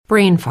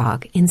brain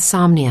fog,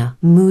 insomnia,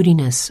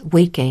 moodiness,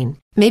 weight gain.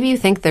 Maybe you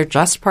think they're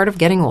just part of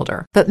getting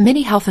older, but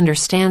MIDI Health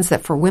understands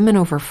that for women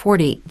over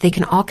 40, they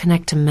can all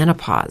connect to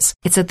menopause.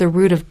 It's at the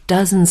root of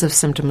dozens of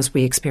symptoms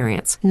we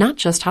experience, not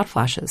just hot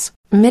flashes.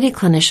 MIDI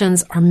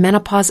clinicians are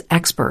menopause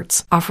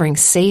experts, offering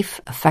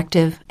safe,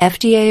 effective,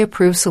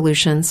 FDA-approved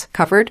solutions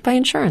covered by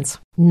insurance.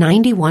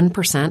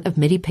 91% of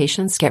MIDI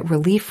patients get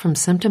relief from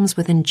symptoms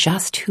within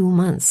just 2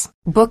 months.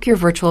 Book your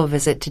virtual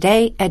visit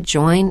today at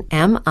joinmidi.com.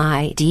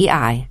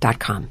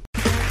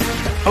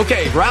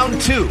 Okay,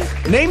 round 2.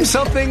 Name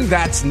something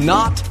that's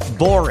not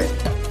boring.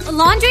 A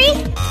laundry?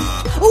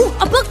 Ooh,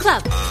 a book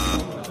club.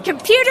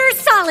 Computer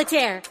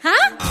solitaire,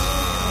 huh?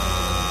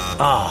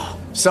 Ah,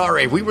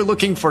 sorry, we were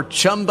looking for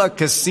Chumba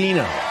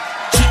Casino.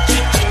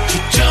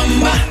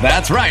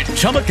 That's right,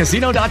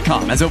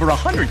 ChumbaCasino.com has over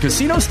 100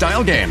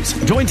 casino-style games.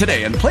 Join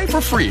today and play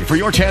for free for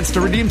your chance to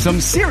redeem some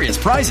serious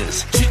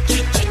prizes.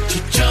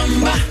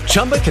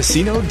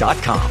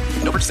 ChumbaCasino.com.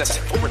 No purchase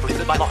necessary. Void where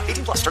prohibited by law.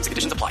 18+ terms and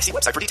conditions apply. See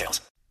website for details.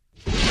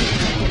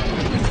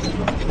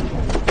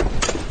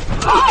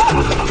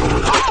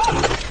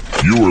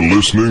 You are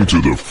listening to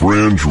the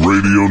Fringe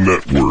Radio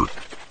Network.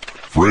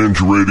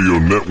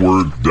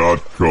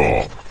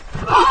 FringeRadioNetwork.com.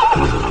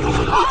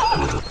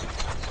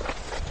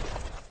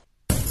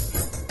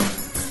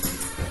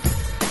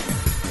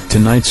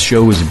 Tonight's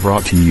show is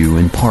brought to you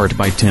in part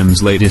by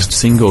Tim's latest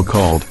single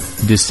called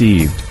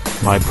Deceived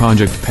by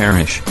Project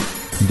Parish.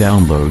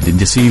 Download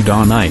Deceived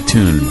on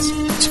iTunes,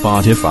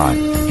 Spotify,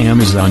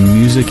 Amazon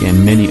Music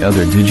and many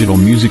other digital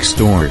music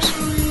stores.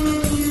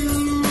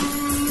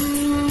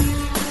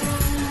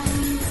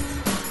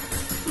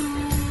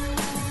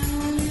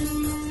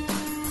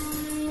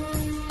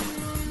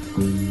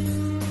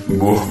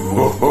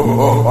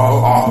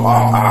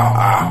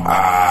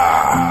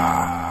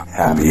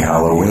 Happy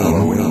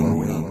Halloween.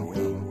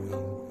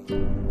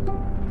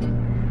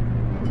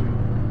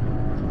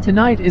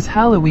 Tonight is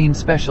Halloween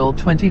Special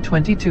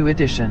 2022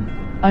 edition.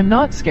 I'm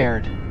not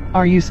scared.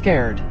 Are you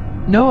scared?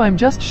 No, I'm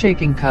just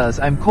shaking 'cause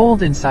I'm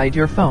cold inside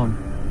your phone.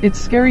 It's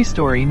Scary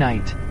Story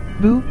night.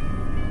 Boo.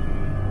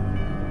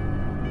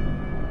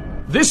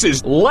 This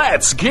is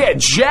Let's Get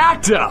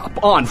Jacked Up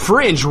on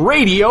Fringe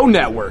Radio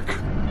Network.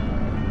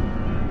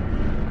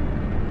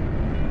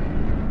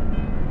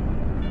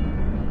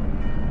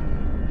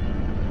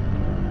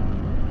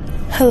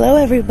 Hello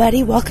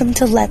everybody, welcome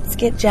to Let's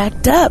Get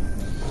Jacked Up.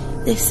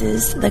 This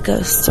is the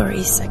Ghost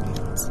Story segment.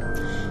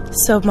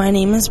 So my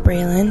name is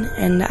Braylon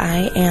and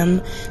I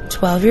am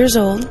 12 years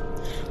old.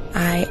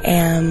 I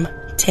am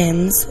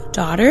Tim's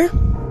daughter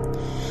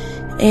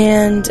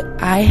and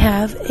I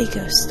have a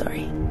ghost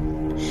story.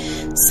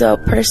 So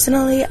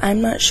personally, I'm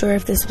not sure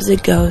if this was a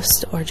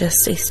ghost or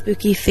just a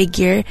spooky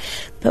figure,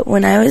 but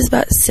when I was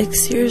about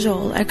 6 years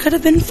old, I could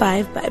have been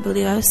 5, but I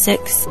believe I was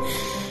 6,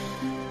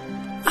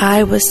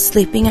 I was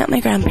sleeping at my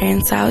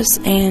grandparents' house,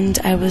 and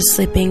I was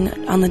sleeping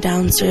on the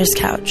downstairs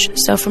couch.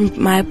 So from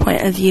my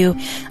point of view,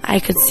 I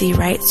could see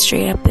right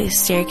straight up the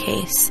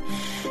staircase.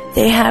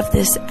 They have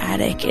this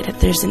attic,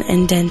 there's an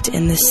indent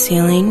in the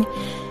ceiling,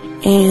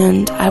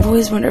 and I've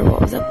always wondered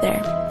what was up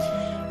there.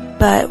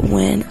 But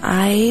when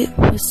I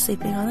was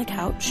sleeping on the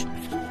couch,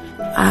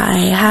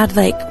 I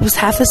was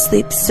half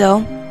asleep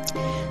still,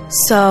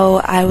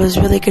 so I was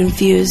really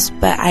confused,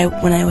 but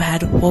when I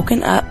had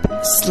woken up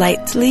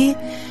slightly,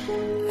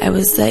 I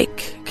was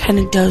kind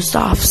of dozed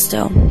off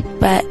still,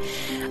 but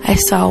I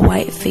saw a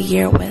white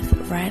figure with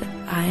red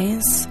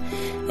eyes.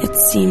 It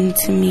seemed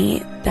to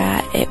me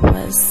that it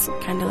was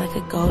kind of like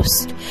a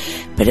ghost,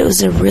 but it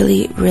was a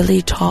really,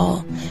 really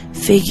tall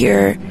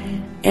figure,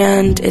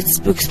 and it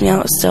spooks me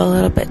out still a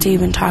little bit to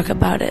even talk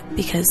about it,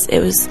 because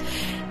it was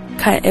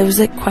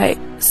quite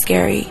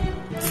scary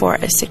for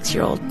a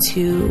 6-year-old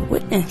to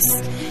witness.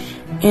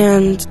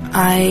 And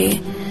I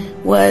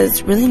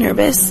was really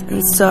nervous,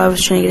 and so I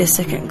was trying to get a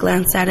second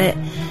glance at it,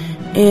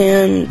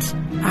 and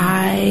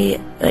I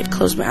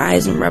closed my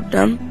eyes and rubbed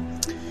them,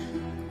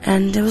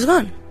 and it was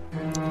gone.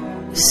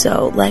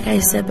 So like I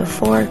said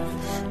before,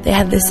 they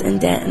had this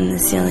indent in the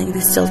ceiling. They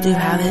still do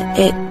have it.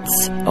 It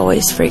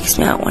always freaks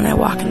me out when I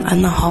walk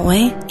in the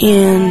hallway,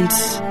 and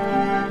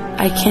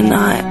I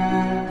cannot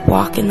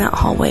walk in that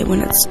hallway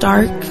when it's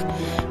dark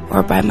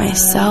or by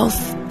myself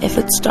if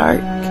it's dark,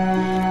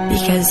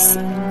 because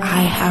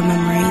I have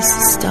memories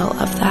still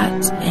of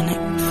that, and it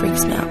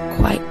freaks me out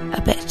quite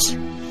a bit.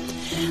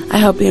 I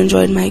hope you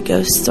enjoyed my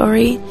ghost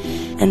story.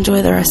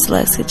 Enjoy the rest of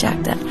Let's Get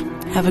Jacked Up.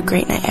 Have a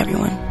great night,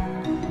 everyone.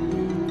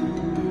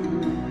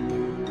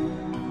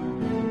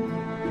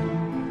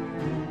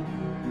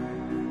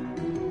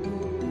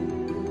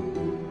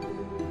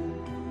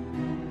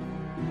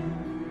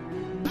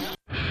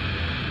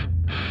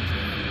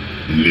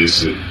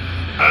 Listen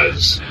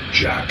as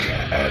Jack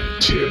and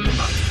Tim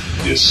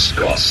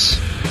discuss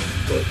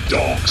the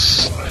dark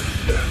side.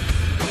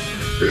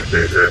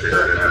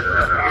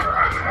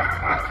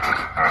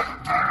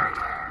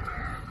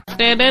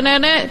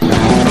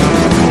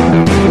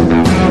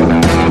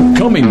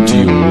 Coming to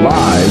you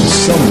live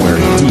somewhere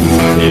deep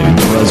in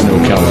Fresno,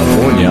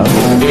 California,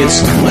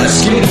 it's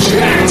Let's Get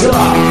Jacked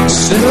Up,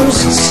 Sinners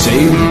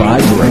Saved by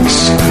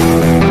Grace.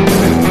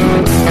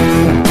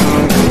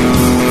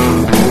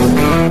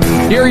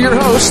 Here are your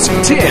hosts,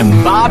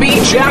 Tim,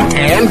 Bobby, Jack,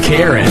 and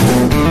Karen.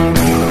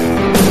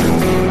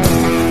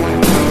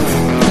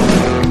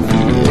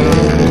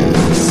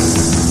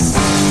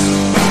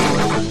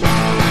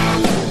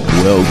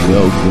 Well,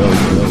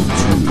 to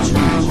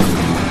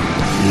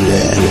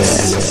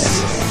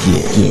Let's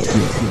Get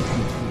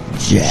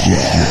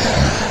Jacked.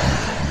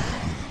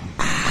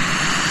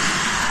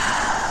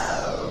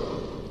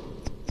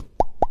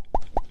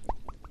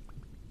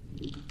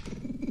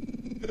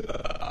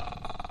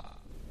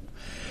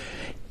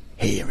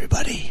 Hey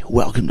everybody,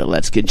 welcome to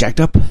Let's Get Jacked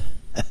Up.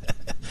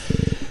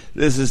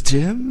 This is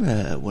Tim,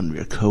 one of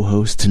your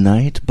co-hosts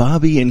tonight.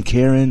 Bobby and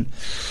Karen,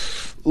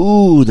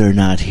 ooh, they're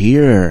not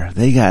here.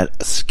 They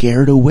got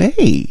scared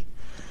away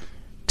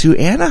to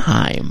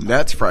Anaheim.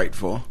 That's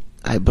frightful.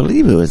 I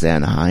believe it was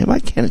Anaheim. I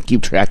can't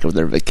keep track of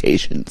their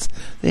vacations.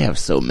 They have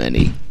so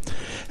many.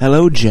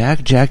 Hello,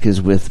 Jack. Jack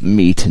is with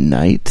me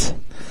tonight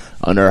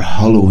on our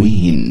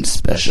Halloween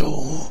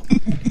special.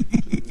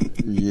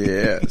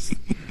 Yes.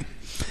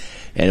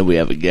 And we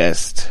have a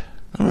guest.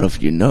 I don't know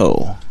if you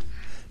know,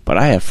 but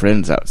I have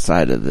friends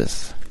outside of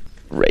this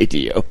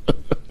radio.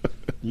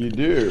 You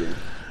do.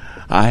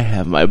 I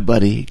have my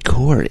buddy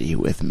Corey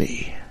with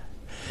me.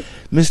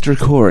 Mr.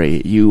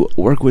 Corey, you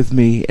work with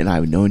me, and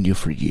I've known you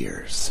for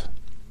years.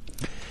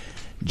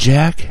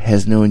 Jack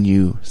has known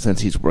you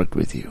since he's worked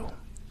with you.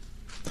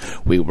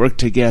 We work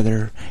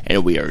together,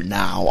 and we are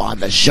now on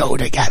the show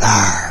together.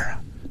 How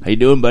you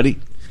doing, buddy?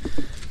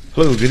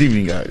 Hello, good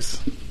evening,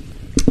 guys.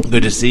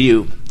 Good to see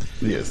you.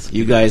 Yes.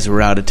 You guys were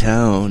out of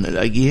town.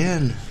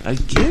 Again,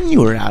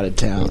 you were out of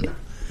town.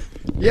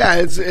 Yeah,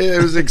 it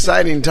was an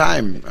exciting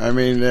time. I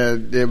mean,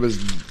 it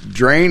was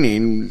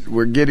draining.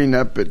 We're getting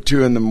up at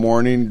 2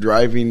 a.m,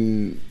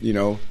 driving,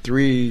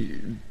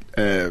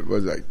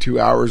 2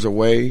 hours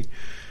away,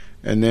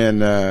 and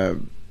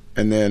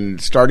then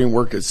starting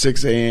work at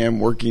 6 a.m.,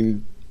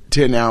 working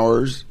 10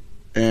 hours,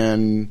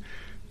 and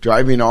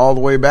driving all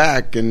the way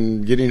back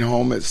and getting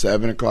home at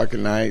 7 o'clock at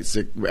night.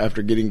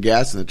 After getting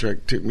gas in the truck,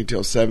 it took me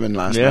till 7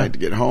 last night to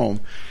get home,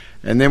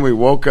 and then we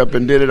woke up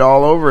and did it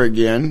all over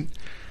again.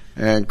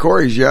 And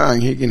Corey's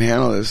young; he can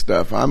handle this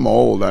stuff. I'm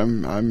old.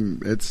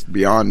 It's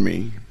beyond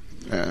me.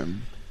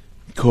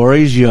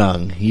 Corey's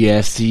young.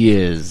 Yes, he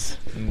is.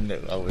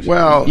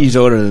 Well, he's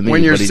older than me.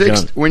 When you're but he's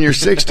young. When you're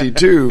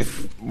 62,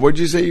 what'd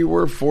you say you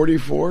were?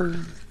 44?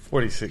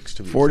 46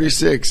 to be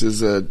 46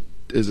 is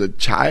a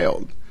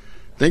child.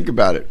 Think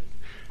about it.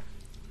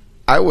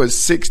 I was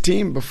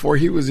 16 before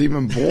he was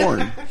even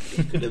born.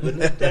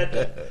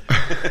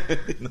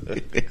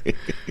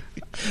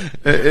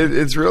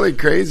 It's really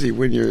crazy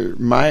when you're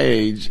my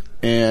age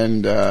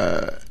and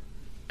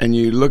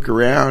you look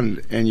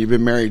around and you've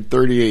been married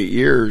 38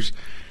 years,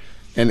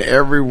 and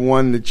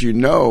everyone that you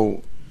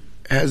know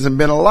hasn't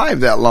been alive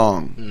that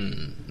long.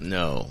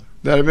 No,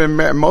 that have been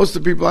most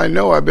of the people I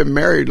know have been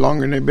married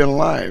longer than they've been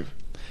alive.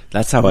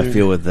 That's how I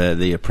feel with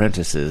the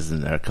apprentices,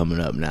 and they're coming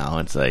up now.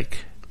 It's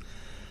like,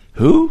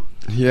 who?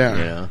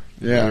 Yeah.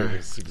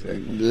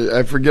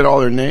 I forget all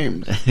their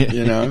names,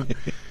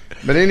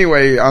 But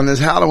anyway, on this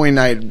Halloween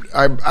night,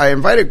 I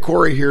invited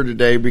Corey here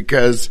today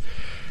because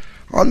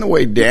on the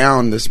way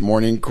down this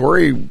morning,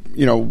 Corey,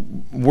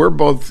 we're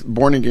both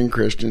born-again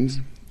Christians,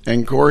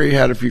 and Corey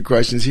had a few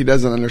questions. He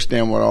doesn't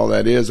understand what all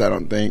that is, I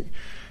don't think.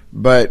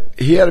 But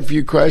he had a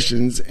few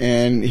questions,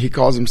 and he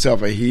calls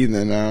himself a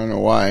heathen. I don't know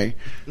why.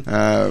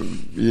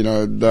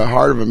 The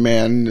heart of a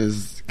man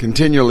is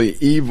continually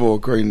evil,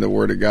 according to the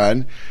Word of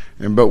God.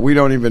 But we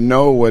don't even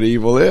know what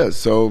evil is.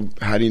 So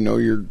how do you know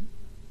you're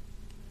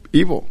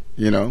evil?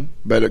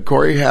 But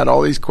Corey had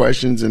all these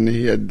questions, and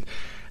he had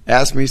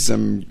asked me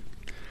some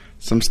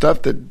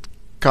stuff that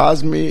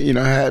caused me,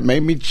 had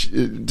made me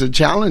to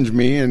challenge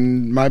me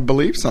and my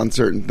beliefs on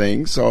certain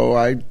things. So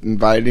I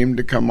invited him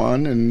to come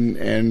on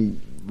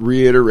and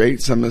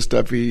reiterate some of the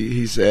stuff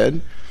he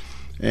said,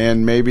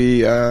 and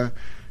maybe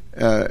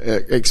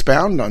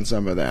expound on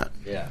some of that.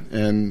 Yeah.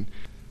 And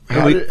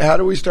how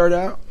do we start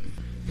out?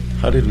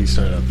 How did we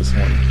start out this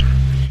morning?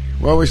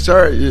 Well, we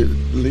started.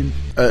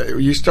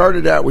 You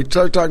started out. We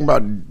started talking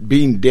about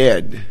being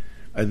dead,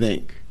 I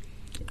think.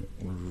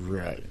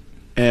 Right.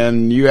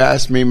 And you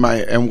asked me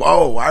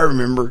I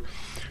remember.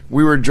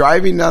 We were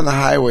driving down the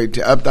highway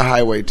up the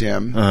highway,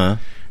 Tim,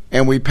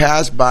 and we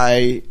passed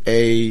by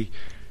a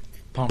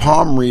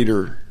palm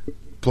reader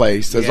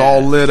place that's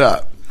all lit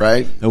up.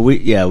 Right?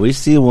 We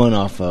see one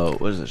off,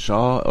 what is it,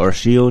 Shaw or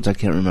Shields? I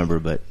can't remember,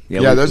 but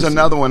there's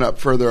another one up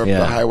further up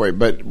the highway.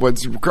 But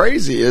what's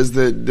crazy is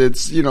that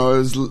it's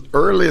as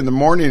early in the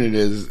morning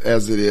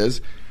as it is.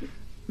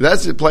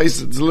 That's the place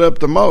that's lit up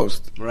the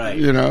most, right?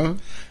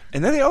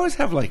 And then they always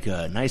have like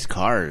nice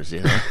cars, you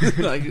know.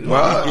 Like,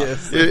 well,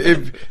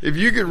 if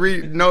you could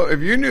if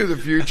you knew the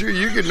future,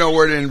 you could know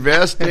where to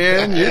invest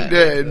in.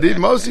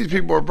 Most of these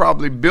people are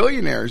probably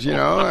billionaires, you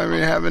know. I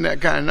mean, having that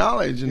kind of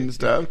knowledge and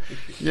stuff.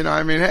 You know,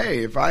 I mean,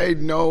 hey, if I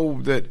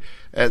know that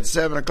at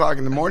 7 o'clock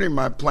in the morning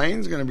my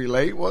plane's going to be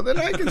late, well, then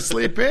I can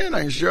sleep in.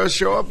 I can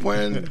show up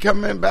when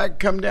come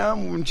down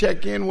and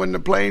check in when the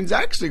plane's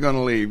actually going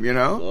to leave, you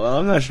know. Well,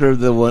 I'm not sure if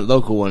the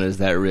local one is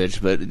that rich,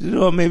 but you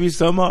know, maybe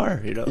some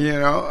are, you know. You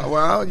know,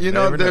 well, you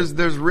know,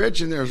 there's rich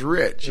and there's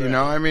rich, you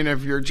know. I mean,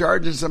 if you're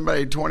charging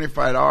somebody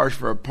 $25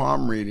 for a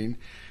palm reading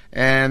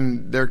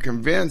and they're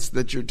convinced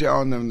that you're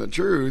telling them the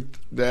truth,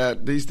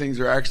 that these things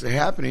are actually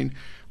happening,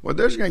 well,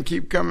 they're just going to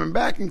keep coming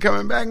back and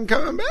coming back and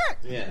coming back,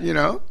 you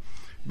know.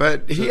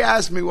 But he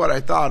asked me what I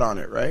thought on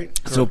it, right?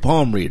 So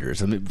palm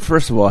readers. I mean,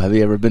 first of all, have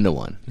you ever been to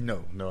one?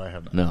 No, I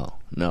have not.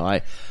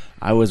 No.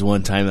 I was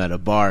one time at a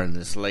bar, and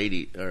this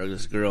lady or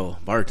this girl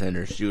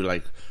bartender, she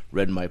like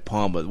read my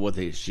palm, but what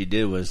she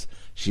did was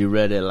she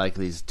read it like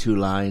these 2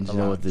 lines. You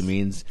know what that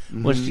means?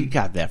 Mm-hmm. Well, she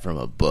got that from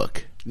a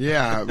book.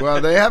 Yeah. Well,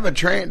 they have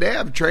they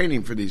have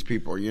training for these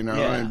people, you know.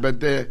 Yeah.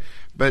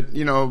 But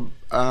you know,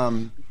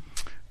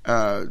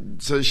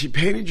 so she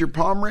painted your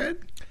palm red?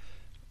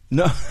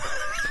 No.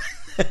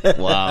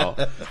 Wow.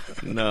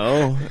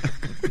 No.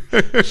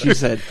 She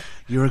said,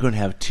 you're going to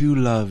have 2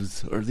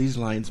 loves, or these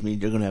lines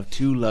mean you're going to have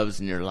 2 loves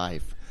in your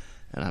life.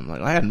 And I'm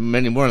like, I had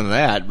many more than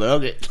that,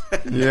 but okay.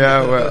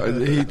 Yeah, well,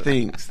 he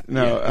thinks.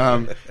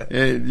 No,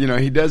 you know,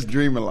 he does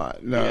dream a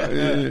lot. No.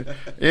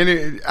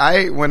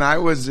 Yeah. When I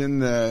was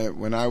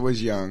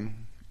young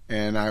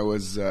and I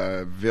was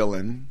a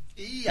villain.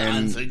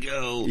 Eons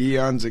ago,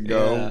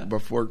 yeah.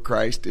 Before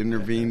Christ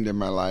intervened in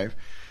my life.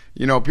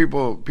 You know,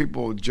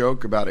 people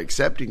joke about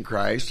accepting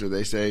Christ, or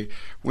they say,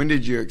 when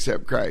did you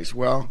accept Christ?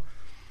 Well,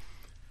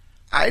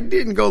 I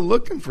didn't go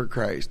looking for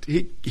Christ.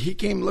 He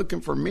came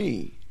looking for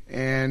me,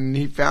 and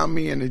he found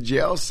me in a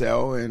jail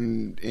cell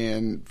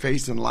and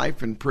facing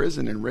life in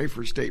prison in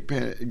Rayford State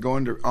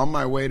on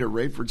my way to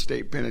Rayford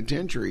State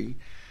Penitentiary.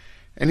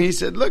 And he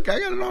said, look, I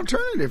got an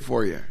alternative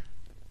for you.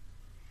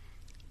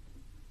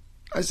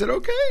 I said,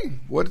 okay,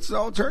 what's the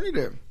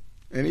alternative?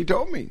 And he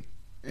told me,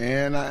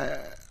 and I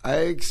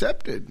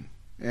accepted,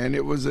 and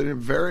it was a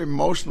very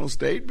emotional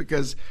state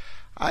because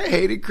I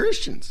hated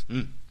Christians.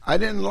 I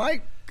didn't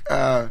like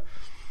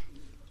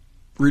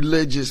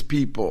religious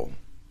people.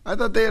 I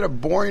thought they had a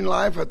boring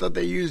life. I thought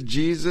they used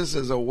Jesus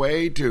as a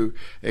way to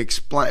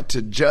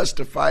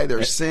justify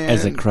their sin.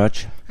 As a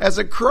crutch? As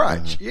a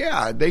crutch,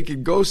 yeah. They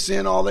could go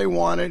sin all they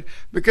wanted.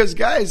 Because,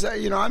 guys,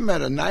 you know, I'm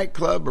at a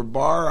nightclub or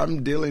bar.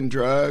 I'm dealing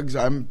drugs.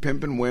 I'm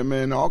pimping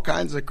women, all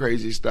kinds of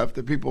crazy stuff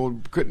that people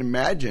couldn't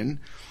imagine.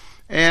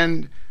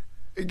 And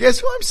guess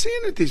who I'm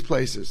seeing at these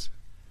places?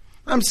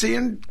 I'm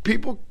seeing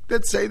people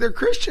that say they're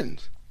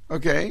Christians,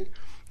 okay?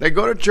 They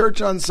go to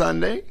church on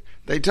Sunday.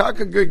 They talk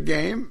a good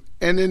game.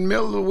 And in the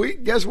middle of the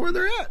week, guess where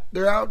they're at?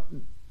 They're out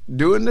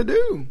doing the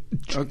do,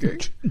 okay?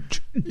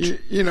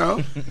 you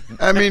know,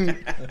 I mean,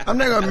 I'm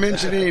not going to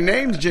mention any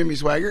names, Jimmy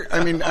Swaggart.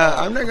 I mean,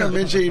 I'm not going to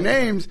mention any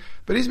names,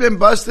 but he's been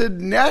busted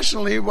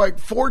nationally like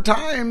 4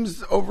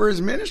 times over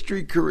his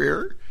ministry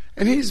career.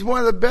 And he's one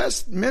of the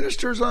best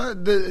ministers,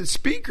 the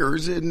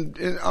speakers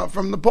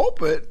from the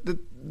pulpit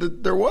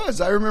that there was.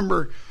 I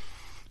remember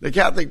the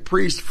Catholic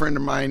priest friend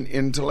of mine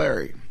in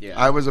Tulare. Yeah.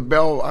 I was a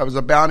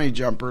bounty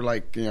jumper,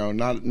 like, you know,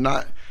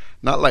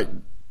 not like,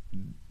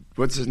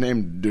 what's his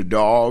name, the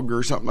dog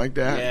or something like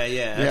that.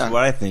 Yeah. That's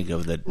what I think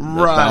of the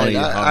right. bounty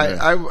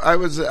I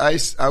was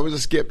a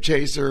skip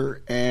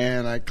chaser,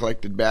 and I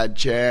collected bad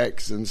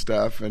checks and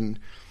stuff. And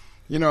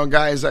you know,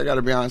 guys, I got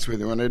to be honest with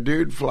you. When a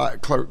dude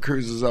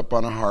cruises up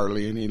on a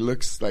Harley and he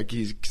looks like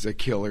he's a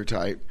killer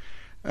type,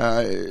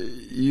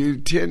 you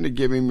tend to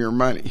give him your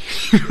money.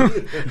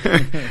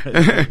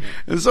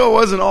 And so it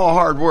wasn't all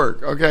hard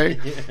work, okay?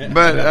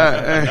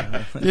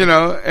 But you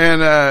know,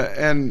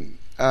 and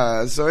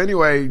so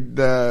anyway,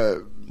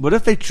 what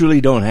if they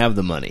truly don't have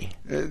the money?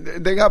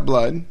 They got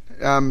blood.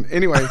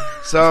 Anyway,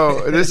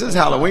 so this is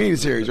Halloween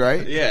series,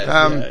 right?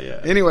 Yeah.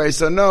 Anyway,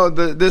 so no,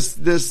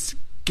 this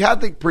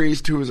Catholic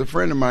priest who was a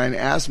friend of mine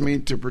asked me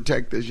to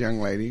protect this young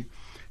lady,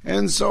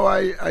 and so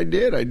I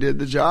did. I did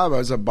the job.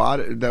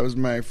 That was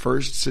my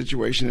first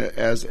situation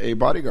as a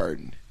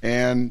bodyguard,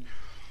 and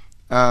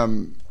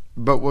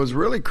but what was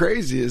really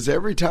crazy is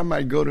every time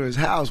I'd go to his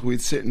house,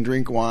 we'd sit and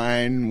drink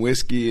wine,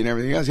 whiskey, and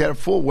everything else. He had a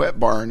full wet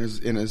bar in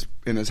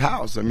his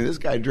house. I mean, this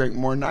guy drank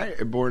more than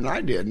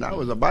I did, and I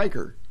was a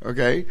biker.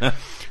 Okay,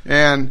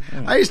 and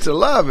I used to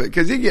love it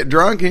because he'd get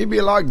drunk and he'd be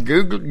a lot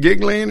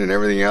giggling and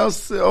everything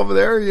else over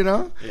there, you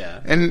know.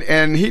 Yeah.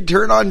 And he'd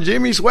turn on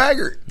Jimmy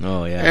Swaggart.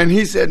 Oh yeah. And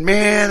he said,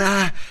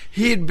 "Man,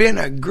 he'd been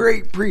a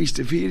great priest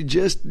if he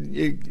just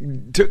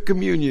took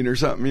communion or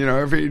something, you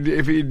know.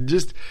 If he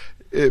just."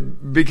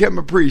 Became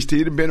a priest,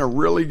 he'd have been a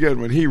really good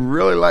one. He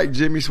really liked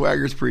Jimmy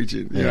Swaggart's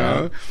preaching, you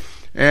know.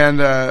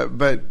 And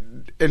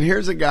and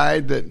here's a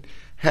guy that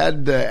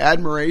had the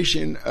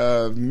admiration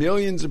of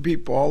millions of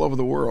people all over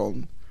the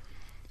world,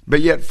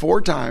 but yet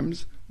 4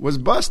 times was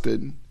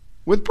busted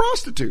with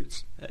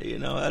prostitutes.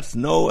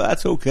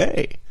 That's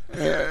okay.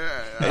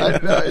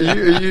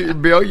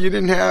 Bill,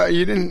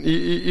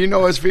 you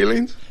know his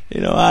feelings?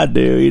 I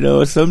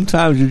do.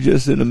 Sometimes you're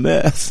just in a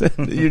mess.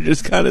 And you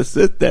just kind of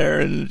sit there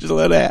and just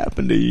let it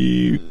happen to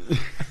you.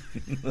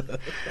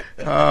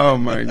 Oh,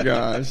 my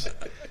gosh.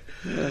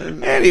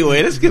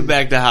 Anyway, let's get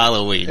back to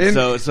Halloween.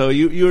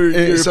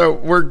 So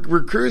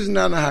we're cruising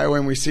down the highway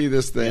and we see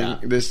this thing,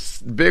 this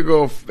big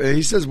old.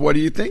 He says, "What do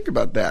you think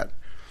about that?"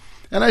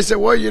 And I said,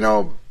 "Well,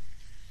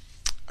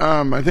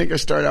 I think I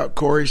start out,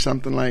 Corey,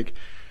 something like,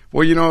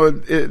 well,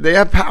 they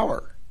have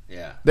power.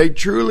 Yeah, they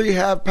truly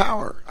have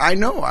power. I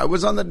know. I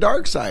was on the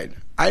dark side.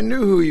 I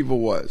knew who evil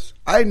was.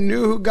 I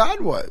knew who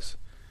God was.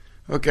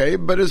 Okay,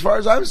 but as far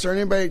as I was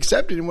concerned, anybody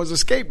accepted him was a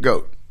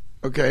scapegoat.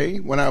 Okay,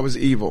 when I was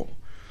evil."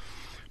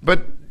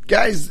 But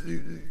guys,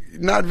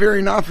 not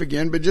veering off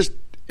again, but just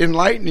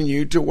enlightening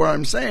you to what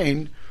I'm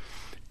saying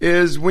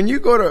is when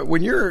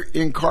you're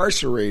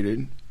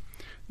incarcerated,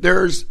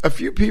 there's a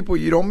few people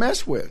you don't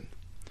mess with.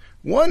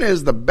 One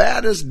is the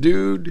baddest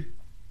dude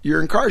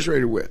you're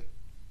incarcerated with,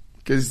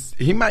 because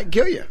he might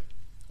kill you,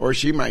 or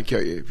she might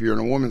kill you if you're in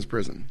a woman's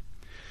prison.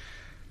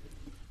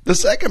 The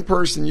second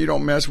person you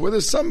don't mess with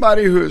is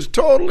somebody who is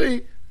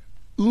totally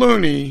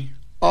loony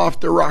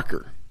off the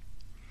rocker.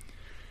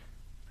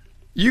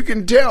 You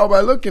can tell by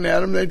looking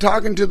at them, they're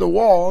talking to the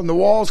wall, and the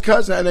wall's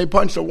cussing, and they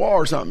punch the wall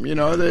or something.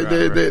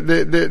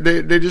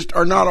 They just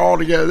are not all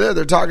together there.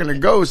 They're talking to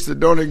ghosts that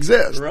don't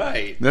exist.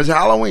 Right. There's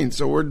Halloween,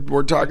 so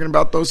we're talking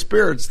about those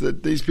spirits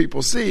that these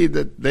people see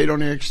that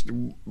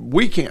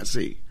we can't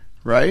see.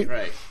 Right.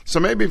 Right. So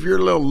maybe if you're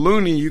a little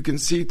loony, you can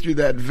see through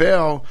that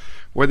veil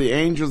where the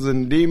angels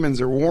and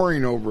demons are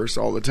warring over us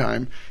all the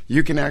time.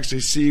 You can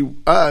actually see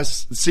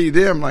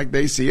them like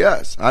they see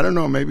us. I don't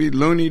know. Maybe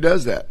loony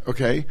does that.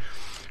 Okay.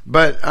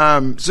 But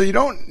so you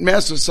don't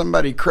mess with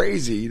somebody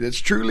crazy that's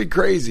truly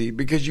crazy,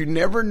 because you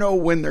never know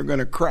when they're going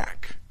to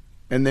crack,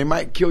 and they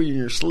might kill you in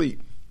your sleep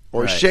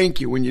or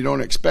shank you when you don't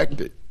expect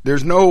it.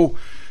 There's no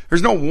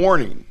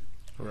warning.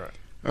 Right.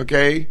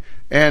 Okay,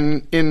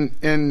 and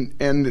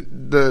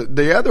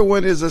the other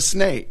one is a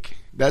snake.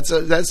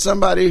 That's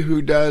somebody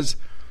who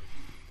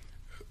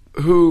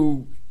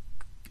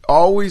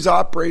always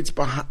operates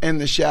in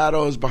the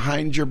shadows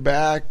behind your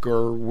back,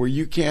 or where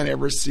you can't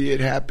ever see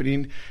it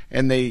happening,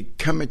 and they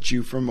come at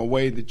you from a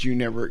way that you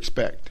never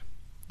expect.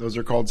 Those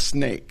are called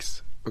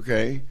snakes.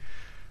 Okay.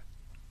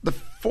 The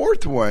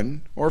fourth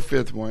one or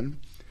fifth one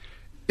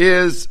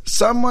is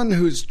someone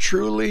who's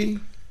truly,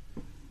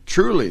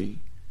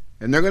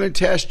 and they're going to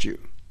test you,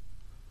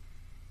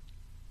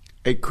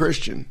 a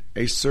Christian,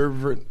 a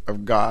servant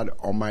of God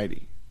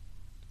Almighty.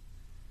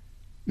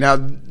 Now, a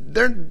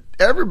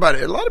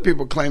lot of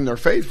people claim they're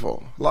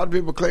faithful. A lot of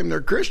people claim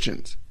they're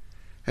Christians,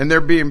 and they're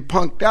being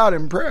punked out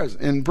in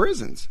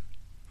prisons.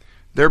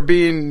 They're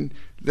being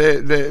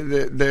but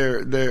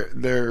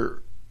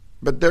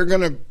they're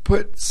going to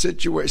put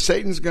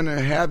Satan's going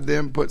to have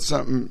them put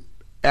something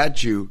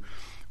at you,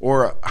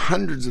 or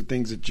hundreds of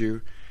things at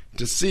you,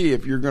 to see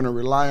if you're going to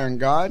rely on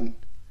God,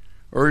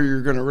 or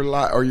you're going to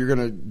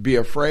be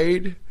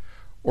afraid,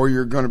 or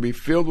you're going to be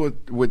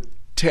filled with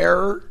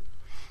terror,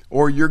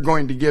 or you're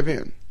going to give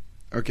in.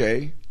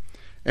 Okay?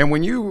 And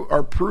when you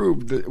are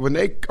when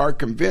they are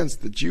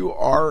convinced that you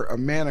are a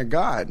man of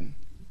God,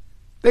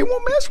 they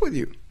won't mess with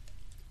you,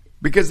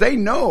 because they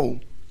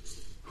know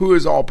who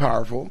is all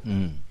powerful,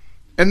 and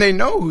they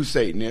know who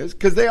Satan is,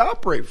 because they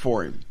operate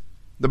for him.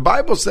 The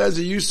Bible says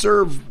that you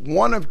serve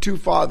one of two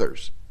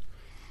fathers.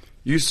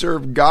 You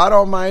serve God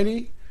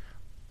Almighty,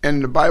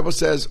 and the Bible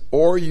says,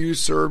 or you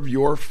serve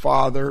your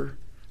father,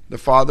 the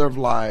father of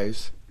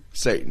lies,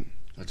 Satan.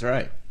 That's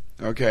right.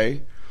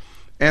 Okay?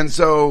 And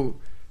so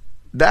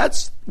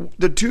that's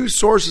the two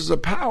sources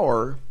of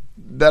power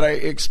that I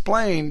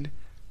explained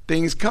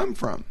things come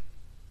from.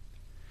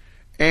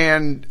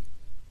 And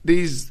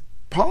these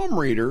palm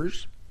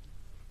readers,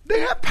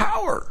 they have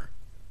power.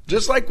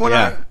 Just like when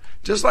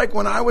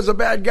I was a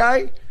bad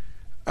guy,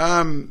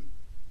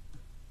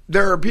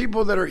 there are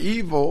people that are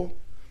evil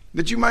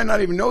that you might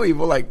not even know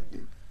evil, like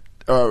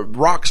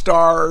rock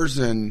stars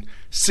and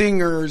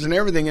singers and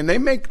everything, and they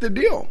make the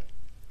deal.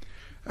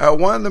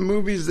 One of the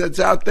movies that's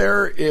out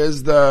there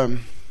is the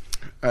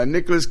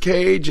Nicolas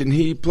Cage, and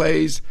he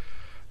plays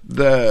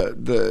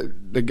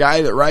the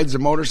guy that rides a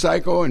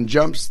motorcycle and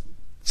jumps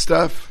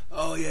stuff.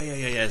 Oh,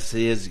 yes.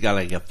 He's got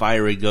like a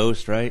fiery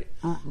ghost, right?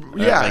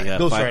 Yeah. Like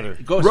Ghost Rider.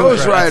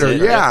 Ghost Rider,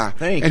 yeah.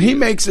 And he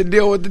makes a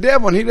deal with the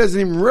devil, and he doesn't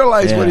even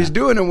realize what he's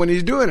doing and when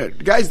he's doing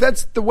it. Guys,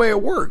 that's the way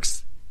it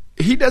works.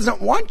 He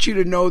doesn't want you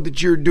to know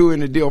that you're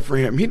doing a deal for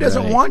him. He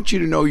doesn't want you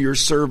to know you're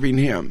serving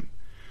him.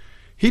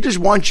 He just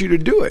wants you to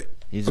do it.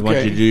 He just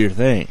wants you to do your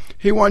thing.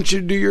 He wants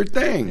you to do your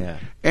thing. Yeah.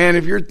 And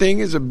if your thing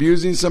is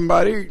abusing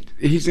somebody,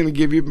 he's going to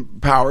give you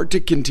power to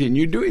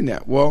continue doing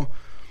that. Well,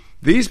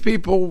 these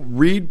people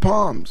read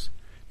palms.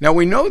 Now,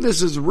 we know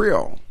this is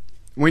real.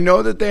 We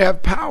know that they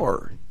have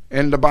power,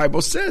 and the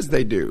Bible says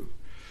they do.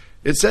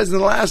 It says in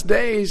the last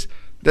days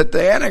that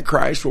the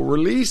Antichrist will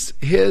release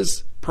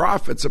his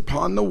prophets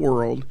upon the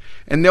world,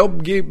 and they'll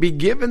be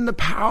given the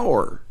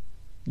power,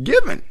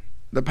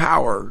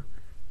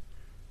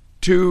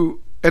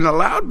 to, and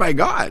allowed by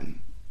God,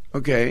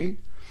 okay?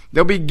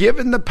 They'll be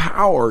given the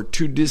power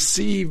to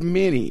deceive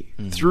many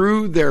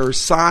through their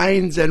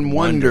signs and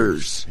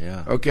wonders,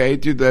 okay,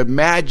 through the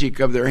magic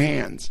of their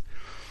hands.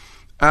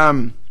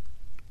 And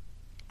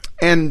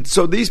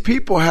so these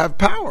people have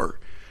power.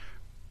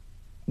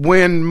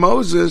 When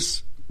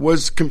Moses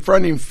was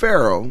confronting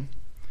Pharaoh,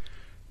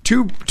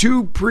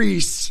 two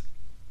priests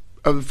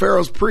of the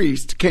Pharaoh's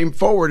priests came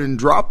forward and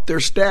dropped their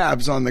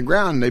staves on the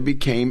ground. They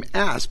became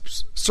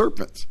asps,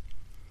 serpents.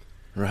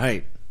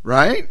 Right?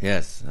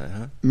 Yes.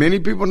 Uh-huh. Many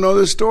people know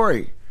this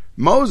story.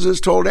 Moses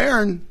told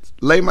Aaron,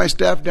 lay my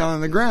staff down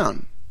on the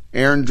ground.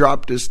 Aaron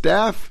dropped his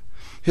staff.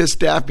 His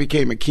staff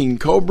became a king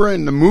cobra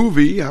in the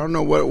movie. I don't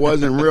know what it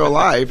was in real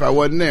life. I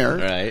wasn't there.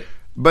 Right.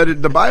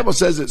 But the Bible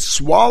says it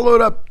swallowed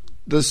up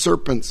the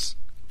serpents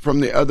from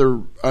the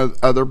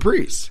other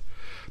priests.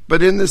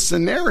 But in this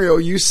scenario,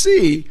 you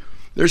see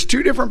there's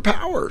two different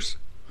powers.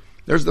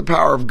 There's the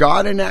power of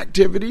God in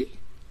activity.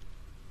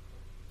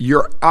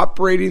 You're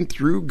operating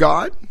through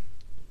God,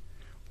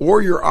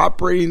 or you're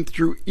operating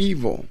through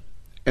evil.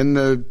 And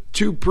the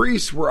two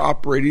priests were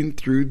operating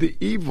through the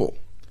evil.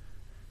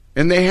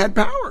 And they had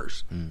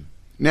powers.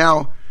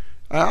 Now,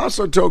 I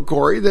also told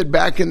Corey that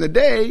back in the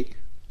day,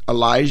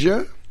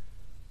 Elijah,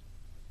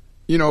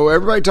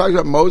 everybody talks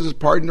about Moses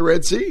parting the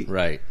Red Sea.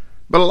 Right.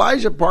 But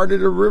Elijah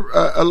parted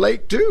a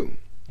lake too.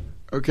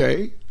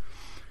 Okay?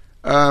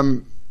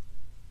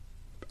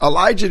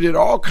 Elijah did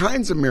all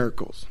kinds of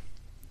miracles.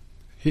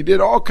 He did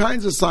all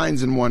kinds of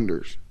signs and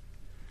wonders.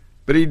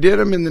 But he did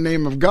them in the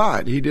name of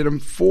God. He did them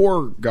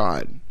for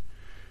God.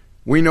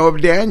 We know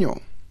of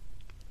Daniel.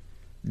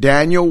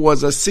 Daniel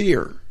was a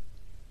seer.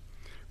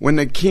 When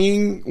the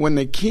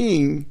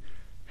king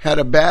had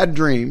a bad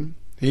dream,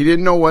 he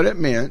didn't know what it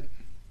meant.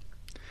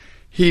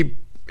 He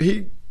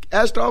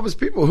asked all of his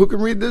people, who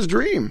can read this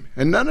dream?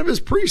 And none of his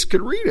priests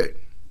could read it.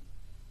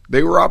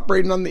 They were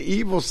operating on the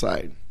evil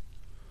side.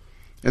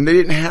 And they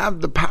didn't have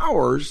the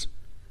powers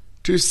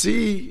to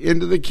see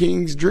into the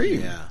king's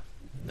dream. Yeah,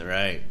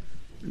 right.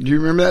 Do you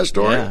remember that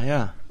story?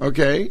 Yeah.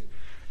 Okay.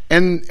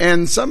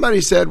 And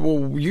somebody said,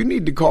 well, you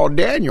need to call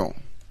Daniel.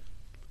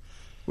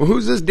 Well,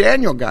 who's this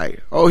Daniel guy?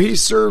 Oh, he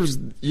serves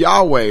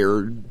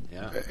Yahweh,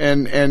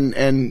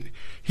 and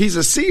he's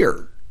a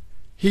seer.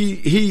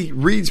 He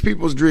reads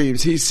people's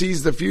dreams. He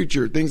sees the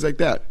future, things like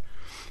that.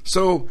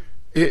 So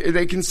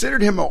they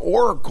considered him an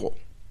oracle.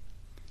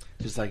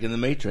 Just like in the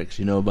Matrix,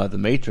 about the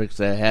Matrix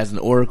that has an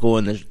oracle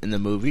in the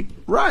movie,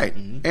 right?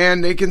 Mm-hmm.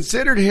 And they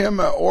considered him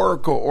an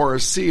oracle or a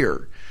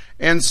seer.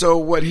 And so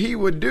what he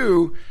would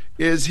do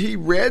is he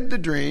read the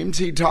dreams,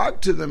 he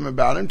talked to them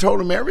about them, told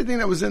them everything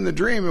that was in the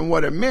dream and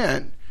what it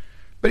meant.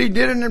 But he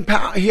did it in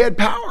power. He had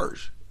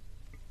powers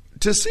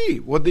to see.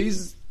 Well,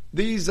 these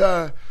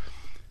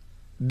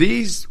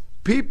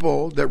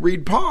people that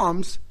read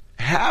palms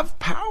have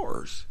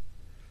powers.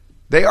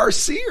 They are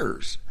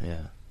seers.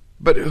 Yeah.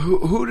 But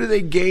who do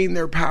they gain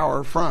their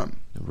power from?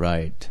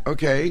 Right.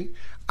 Okay.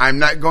 I'm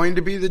not going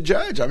to be the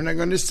judge. I'm not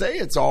going to say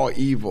it's all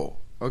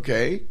evil.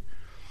 Okay.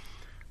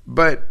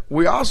 But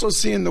we also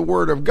see in the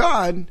Word of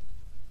God,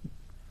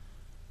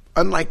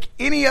 unlike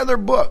any other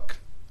book,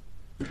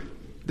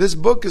 this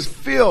book is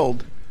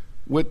filled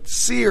with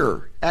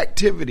seer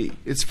activity.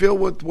 It's filled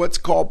with what's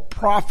called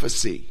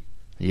prophecy.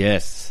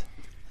 Yes.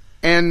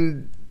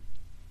 And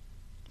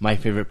my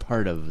favorite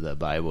part of the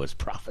Bible is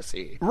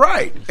prophecy.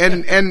 Right.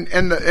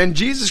 And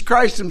Jesus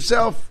Christ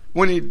himself,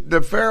 when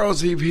the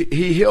Pharaohs he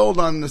healed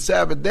on the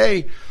Sabbath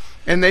day,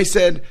 and they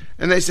said,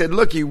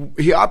 look,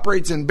 he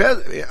operates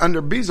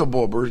under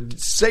Beelzebub, or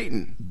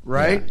Satan,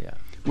 right? Yeah.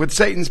 With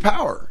Satan's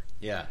power.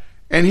 Yeah.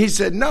 And he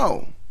said,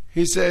 no.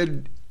 He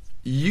said,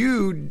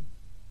 you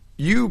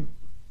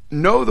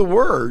know the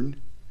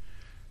word,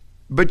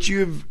 but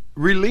you've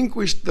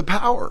relinquished the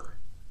power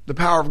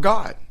of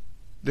God.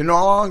 They no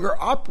longer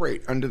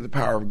operate under the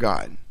power of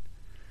God.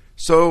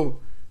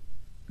 So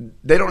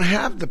they don't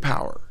have the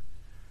power.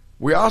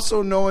 We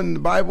also know in the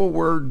Bible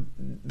where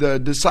the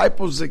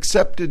disciples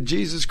accepted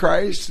Jesus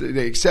Christ,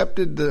 they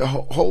accepted the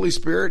Holy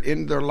Spirit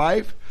in their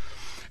life,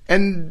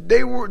 and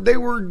they were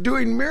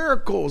doing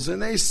miracles,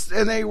 and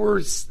they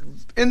were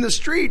in the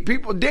street,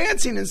 people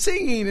dancing and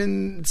singing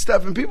and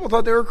stuff, and people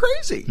thought they were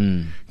crazy.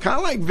 Kind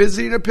of like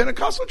visiting a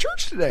Pentecostal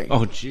church today.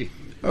 Oh, gee.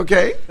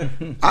 Okay,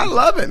 I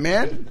love it,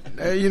 man.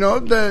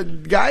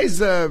 The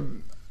guys. I'm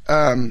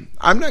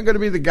not going to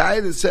be the guy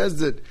that says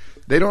that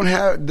they don't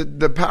have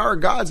the power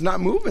of God's not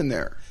moving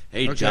there.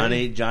 Hey,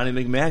 okay? Johnny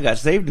McMahon got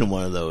saved in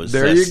one of those.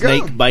 There you go.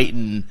 Snake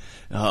biting.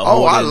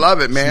 I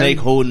love it, man. Snake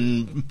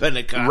holding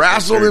Pentecostal.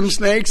 Wrestle them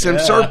snakes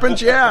and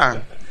serpents.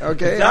 Yeah.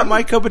 Okay. It's not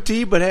my cup of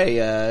tea, but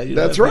hey,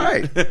 that's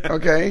right.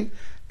 Okay.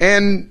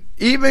 And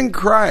even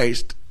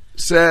Christ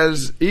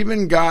says,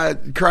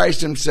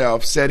 Christ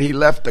himself said he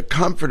left the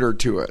Comforter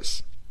to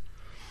us.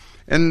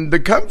 And the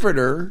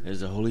Comforter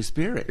is the Holy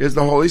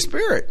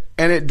Spirit.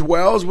 And it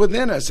dwells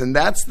within us. And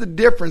that's the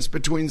difference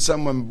between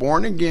someone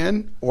born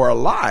again or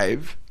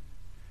alive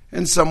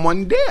and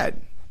someone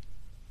dead.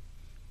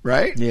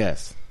 Right?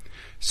 Yes.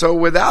 So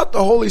without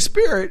the Holy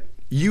Spirit,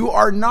 you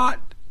are not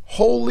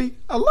wholly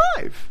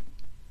alive.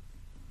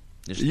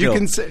 You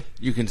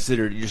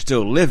consider you're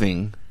still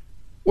living.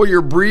 Well,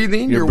 you're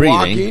breathing, you're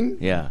walking.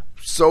 Yeah.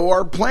 So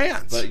are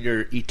plants. But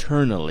you're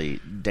eternally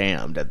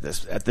damned at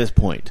this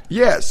point.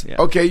 Yes. Yeah.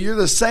 Okay, you're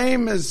the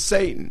same as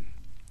Satan.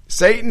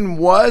 Satan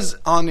was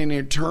on an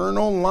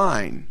eternal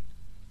line.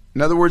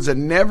 In other words, a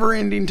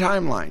never-ending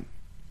timeline.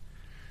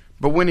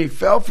 But when he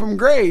fell from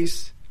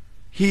grace,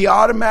 he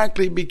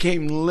automatically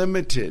became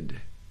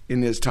limited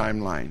in his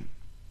timeline.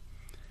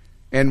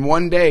 And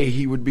one day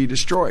he would be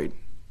destroyed.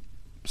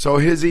 So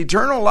his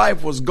eternal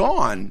life was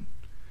gone.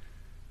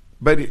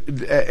 But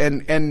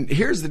and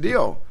here's the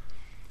deal.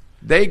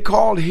 They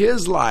called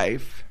his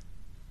life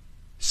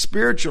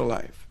spiritual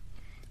life.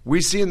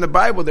 We see in the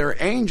Bible there are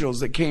angels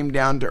that came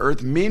down to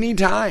earth many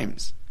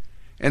times.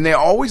 And they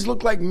always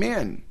look like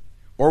men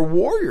or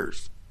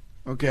warriors.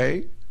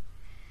 Okay?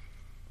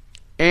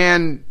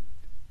 And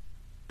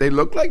they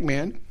look like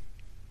men.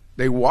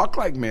 They walk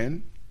like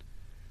men.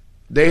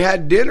 They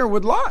had dinner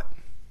with Lot.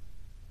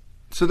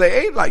 So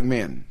they ate like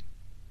men.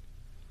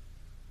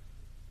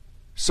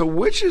 So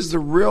which is the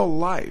real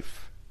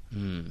life?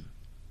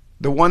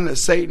 The one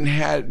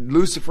that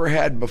Lucifer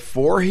had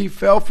before he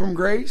fell from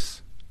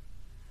grace?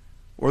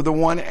 Or the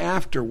one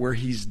after where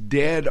he's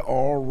dead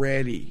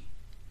already?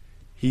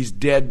 He's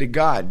dead to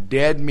God.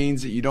 Dead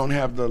means that you don't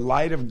have the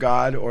light of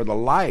God or the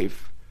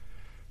life.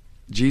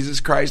 Jesus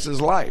Christ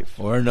is life.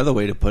 Or another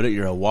way to put it,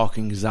 you're a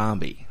walking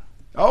zombie.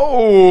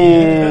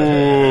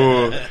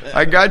 Oh,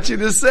 I got you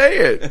to say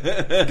it.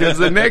 Because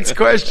the next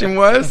question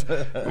was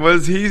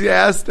he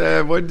asked,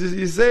 what did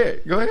he say?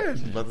 Go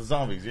ahead. About the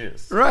zombies,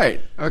 yes.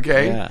 Right.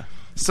 Okay. Yeah.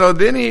 So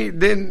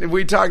then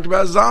we talked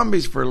about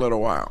zombies for a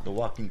little while. The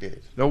Walking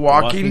Dead. The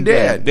Walking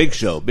Dead. Big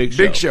show. Yep,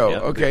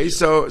 okay. Big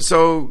show.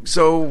 So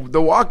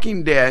The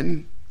Walking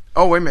Dead.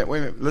 Oh, wait a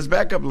minute. Let's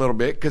back up a little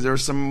bit because there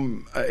was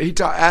some. He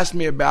asked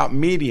me about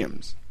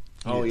mediums.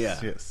 Oh,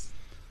 Yes.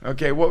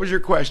 Okay, what was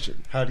your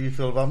question? How do you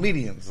feel about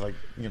mediums? Like,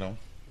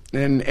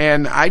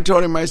 And I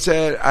told him, I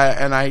said,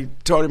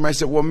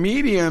 well,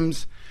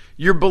 mediums,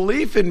 your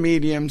belief in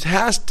mediums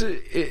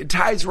it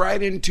ties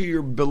right into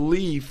your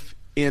belief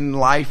in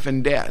life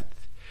and death.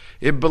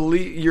 To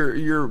believe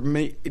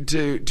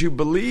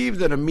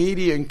that a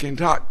medium can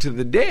talk to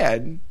the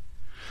dead,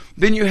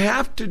 then you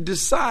have to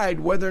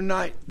decide whether or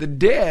not the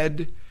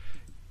dead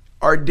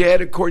are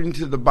dead according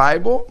to the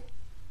Bible,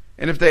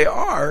 and if they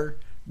are,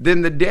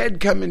 then the dead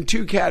come in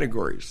two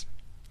categories.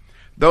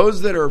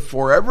 Those that are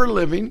forever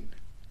living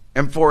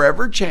and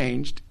forever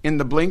changed in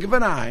the blink of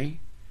an eye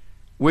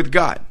with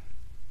God.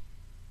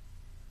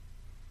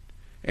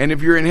 And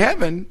if you're in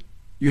heaven,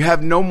 you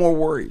have no more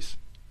worries.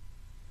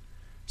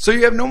 So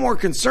you have no more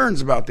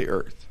concerns about the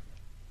earth.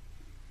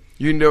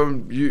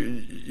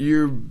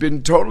 You've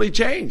been totally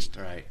changed.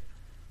 Right.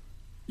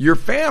 Your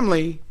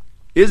family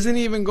isn't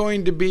even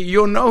going to be,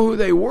 you'll know who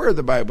they were,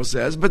 the Bible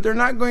says, but they're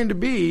not going to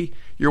be,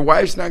 your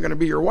wife's not going to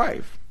be your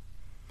wife.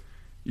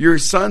 Your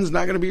son's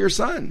not going to be your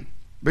son.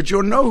 But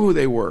you'll know who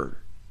they were,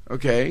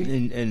 okay?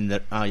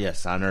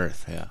 Yes, on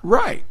earth, yeah.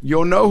 Right.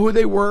 You'll know who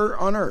they were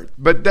on earth.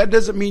 But that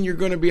doesn't mean you're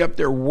going to be up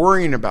there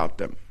worrying about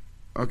them,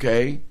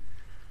 okay?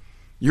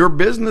 Your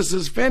business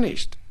is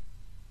finished.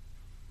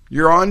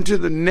 You're on to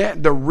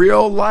the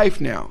real life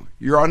now.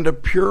 You're on to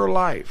pure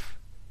life.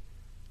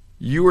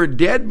 You were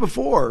dead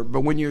before,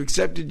 but when you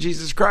accepted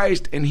Jesus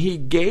Christ and He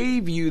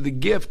gave you the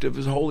gift of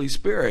His Holy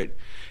Spirit,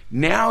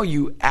 now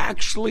you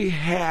actually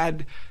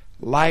had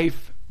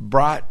life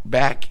brought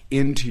back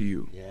into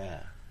you. Yeah.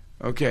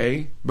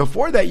 Okay?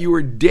 Before that, you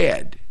were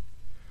dead.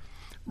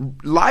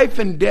 Life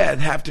and death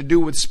have to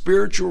do with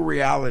spiritual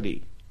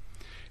reality.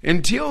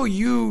 Until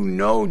you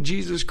know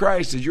Jesus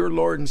Christ as your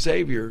Lord and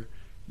Savior,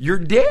 you're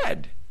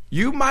dead.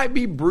 You might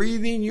be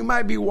breathing, you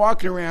might be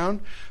walking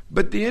around,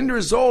 but the end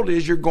result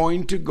is you're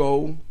going to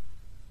go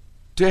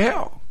to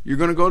hell. You're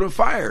going to go to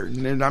fire.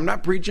 And I'm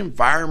not preaching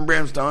fire and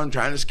brimstone,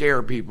 trying to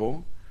scare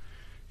people,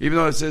 even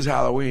though it says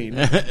Halloween.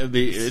 it'd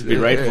be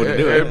rightful to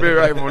do it. It'd be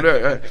rightful to do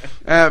it.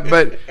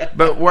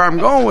 But where I'm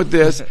going with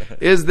this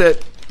is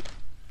that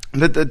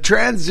the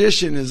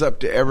transition is up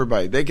to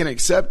everybody. They can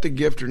accept the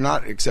gift or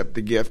not accept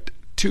the gift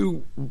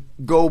to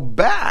go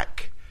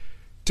back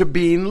to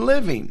being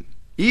living.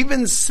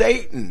 Even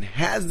Satan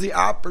has the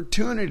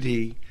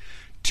opportunity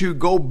to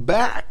go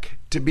back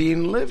to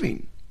being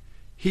living.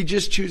 He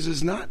just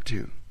chooses not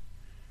to.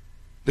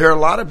 There are a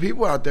lot of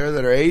people out there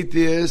that are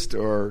atheists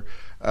or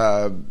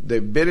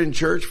they've been in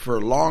church for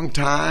a long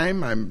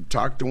time. I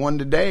talked to one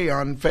today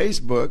on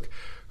Facebook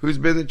who's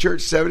been in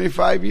church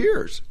 75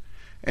 years.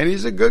 And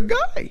he's a good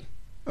guy.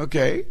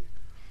 Okay?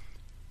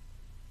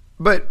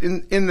 But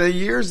in the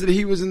years that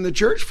he was in the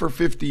church for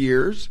 50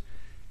 years,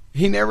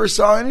 he never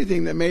saw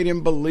anything that made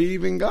him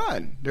believe in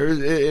God.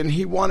 And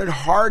he wanted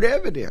hard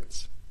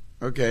evidence.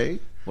 Okay?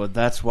 Well,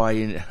 that's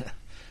why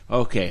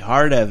okay,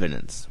 hard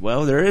evidence.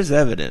 Well, there is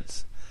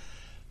evidence.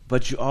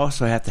 But you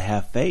also have to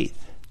have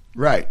faith.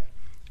 Right.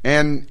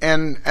 And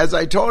as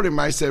I told him,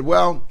 I said,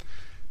 well,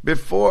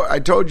 before, I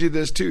told you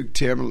this too,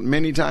 Tim,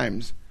 many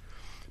times.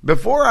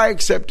 Before I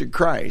accepted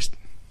Christ,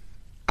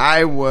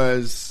 I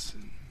was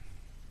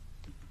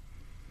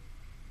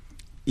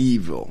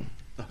evil.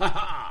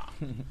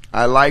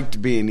 I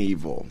liked being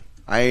evil.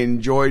 I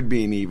enjoyed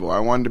being evil. I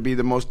wanted to be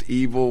the most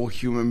evil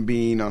human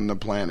being on the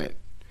planet.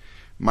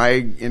 My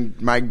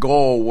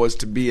goal was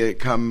to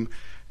become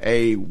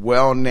a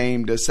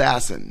well-named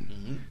assassin.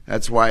 Mm-hmm.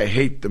 That's why I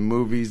hate the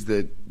movies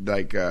that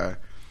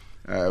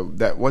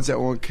that what's that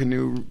one?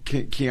 Keanu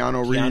Reeves.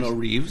 Keanu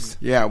Reeves.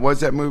 Yeah,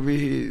 what's that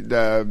movie?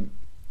 There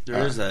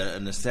is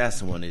an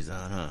assassin one he's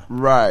on, huh?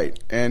 Right,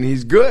 and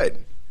he's good.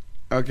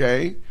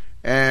 Okay,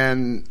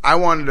 and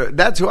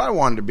that's who I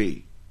wanted to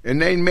be.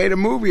 And they made a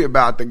movie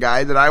about the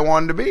guy that I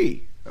wanted to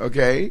be.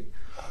 Okay.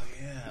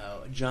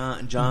 Oh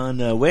yeah,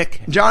 John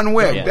Wick. John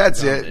Wick. Yeah,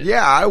 that's it.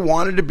 Yeah, I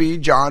wanted to be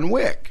John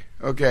Wick.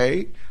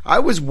 Okay, I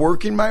was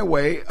working my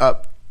way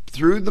up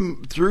through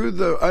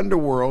the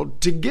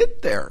underworld to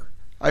get there.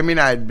 I mean,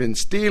 I'd been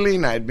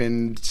stealing, I'd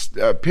been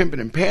pimping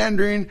and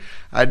pandering,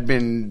 I'd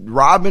been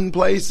robbing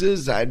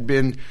places, I'd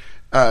been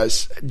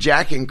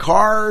jacking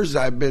cars,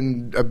 I've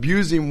been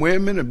abusing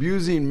women,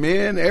 abusing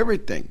men,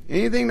 everything.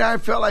 Anything that I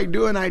felt like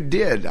doing, I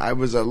did. I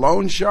was a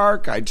loan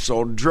shark, I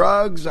sold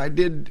drugs, I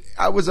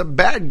was a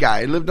bad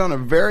guy. I lived on a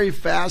very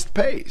fast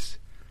pace.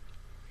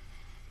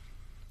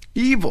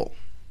 Evil,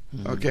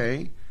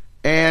 okay?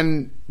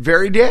 And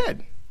very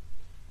dead.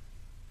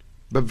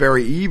 But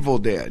very evil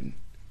dead,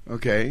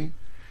 okay?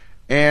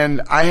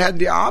 And I had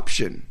the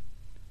option.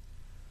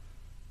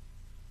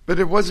 But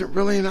it wasn't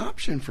really an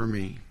option for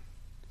me.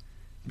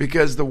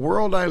 Because the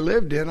world I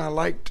lived in, I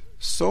liked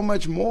so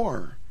much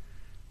more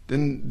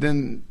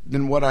than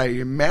what I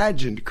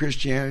imagined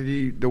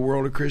Christianity, the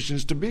world of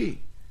Christians, to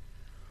be.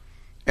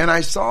 And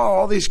I saw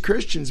all these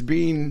Christians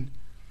being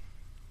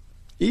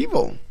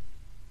evil.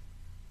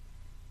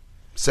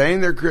 Saying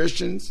they're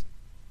Christians,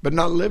 but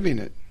not living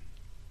it.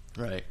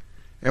 Right.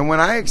 And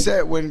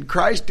when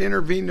Christ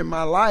intervened in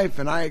my life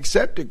and I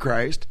accepted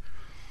Christ,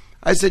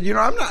 I said,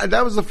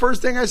 that was the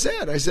first thing I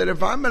said. I said,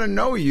 if I'm going to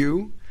know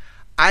you,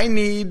 I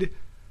need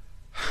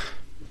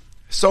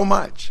so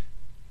much.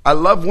 I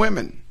love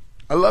women.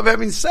 I love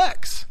having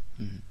sex.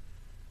 Mm-hmm.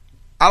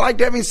 I liked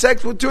having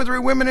sex with 2 or 3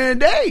 women in a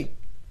day.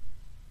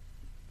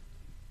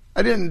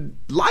 I didn't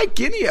like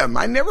any of them.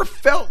 I never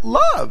felt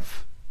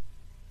love.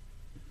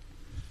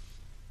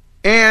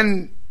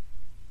 And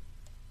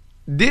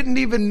didn't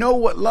even know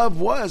what love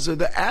was or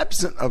the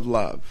absence of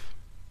love.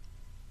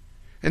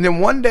 And then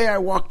one day I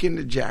walk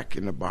into Jack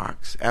in the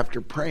Box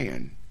after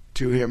praying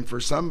to him for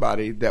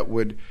somebody that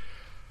would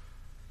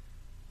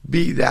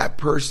be that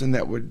person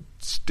that would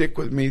stick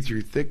with me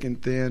through thick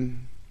and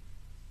thin,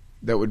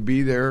 that would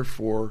be there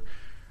for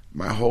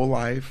my whole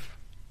life.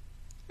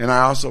 And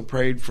I also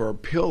prayed for a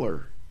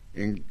pillar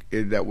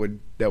that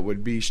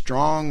would be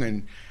strong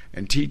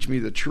and teach me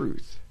the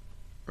truth.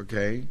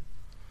 Okay?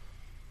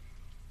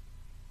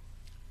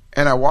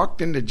 And I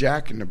walked into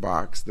Jack in the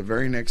Box the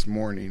very next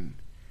morning,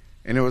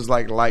 and it was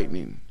like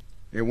lightning.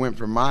 It went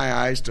from my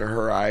eyes to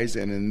her eyes,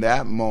 and in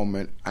that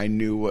moment, I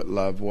knew what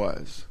love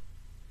was.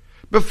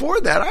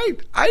 Before that,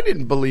 I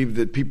didn't believe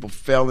that people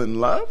fell in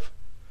love.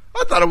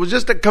 I thought it was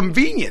just a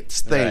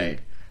convenience thing. Right.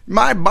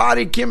 My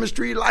body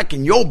chemistry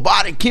liking your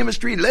body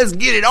chemistry. Let's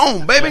get it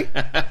on, baby.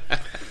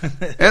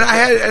 And I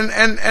had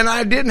and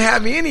I didn't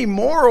have any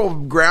moral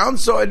ground,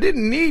 so I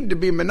didn't need to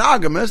be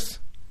monogamous.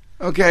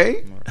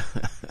 Okay.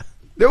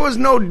 There was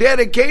no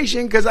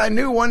dedication because I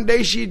knew one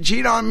day she'd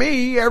cheat on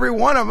me, every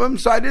one of them,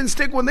 so I didn't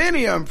stick with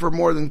any of them for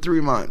more than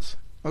 3 months.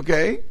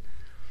 Okay?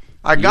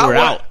 I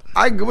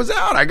was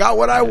out. I got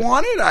what I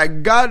wanted. I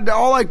got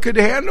all I could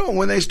handle. And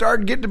when they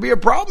started getting to be a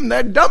problem,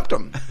 that dumped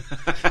them.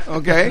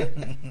 Okay?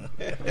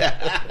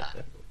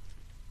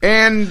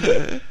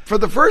 And for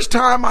the first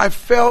time, I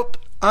felt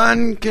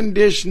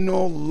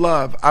unconditional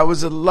love. I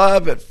was in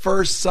love at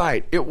first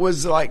sight. It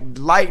was like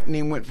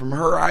lightning went from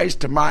her eyes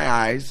to my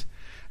eyes.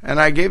 And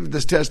I gave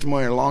this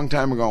testimony a long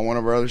time ago on one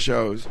of our other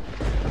shows.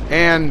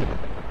 And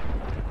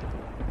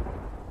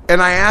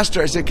I asked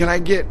her, I said, can I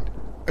get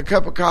a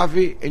cup of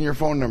coffee and your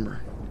phone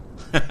number?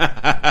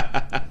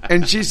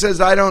 And she says,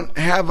 I don't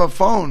have a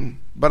phone,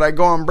 but I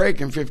go on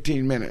break in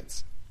 15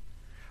 minutes.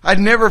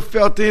 I'd never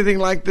felt anything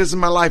like this in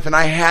my life, and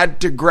I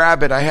had to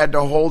grab it. I had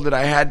to hold it.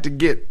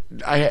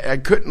 I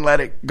couldn't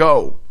let it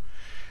go.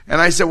 And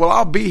I said, well,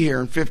 I'll be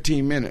here in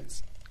 15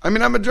 minutes. I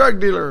mean, I'm a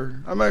drug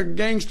dealer. I'm a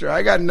gangster.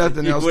 I got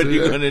nothing else to do. What are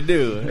you going to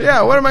do?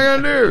 Yeah, what am I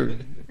going to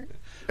do?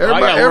 I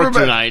got work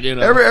tonight, you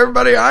know.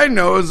 Everybody I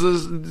know is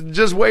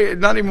just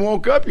not even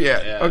woke up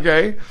yet. Yeah.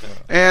 Okay,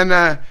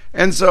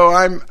 and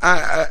so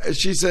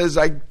she says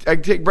I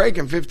take break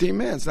in 15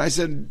 minutes, and I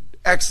said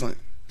excellent.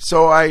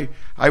 So I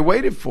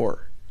waited for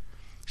her.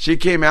 She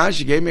came out.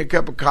 She gave me a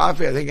cup of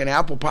coffee. I think an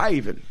apple pie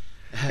even,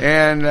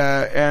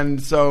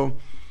 and so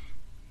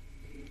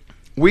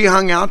we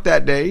hung out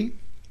that day.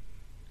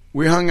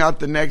 We hung out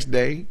the next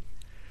day.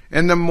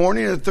 And the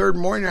morning of the third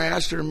morning, I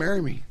asked her to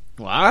marry me.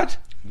 What?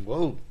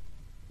 Whoa.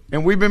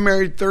 And we've been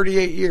married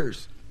 38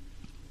 years.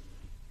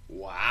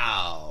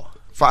 Wow.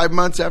 5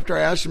 months after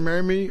I asked her to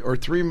marry me, or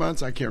 3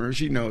 months, I can't remember.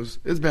 She knows.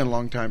 It's been a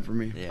long time for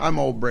me. Yeah. I'm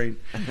old brain.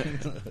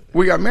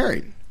 We got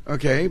married,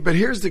 okay? But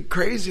here's the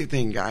crazy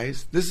thing,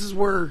 guys. This is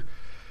where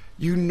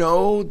you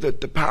know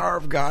that the power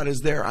of God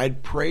is there.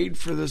 I'd prayed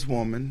for this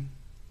woman.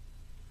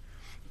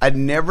 I'd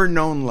never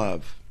known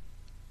love.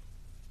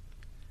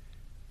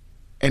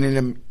 And in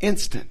an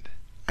instant,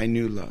 I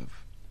knew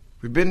love.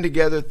 We've been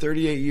together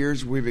 38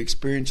 years. We've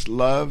experienced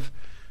love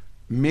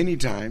many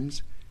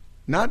times.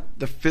 Not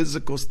the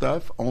physical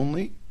stuff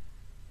only,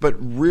 but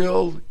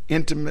real,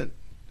 intimate,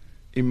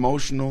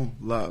 emotional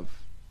love.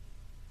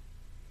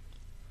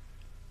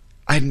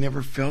 I'd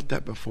never felt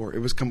that before. It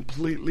was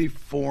completely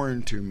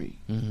foreign to me.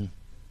 Mm-hmm.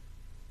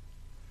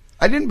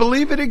 I didn't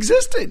believe it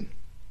existed.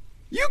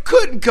 You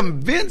couldn't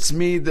convince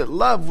me that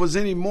love was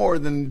any more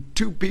than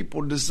two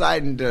people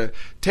deciding to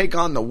take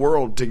on the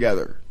world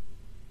together.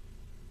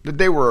 That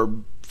they were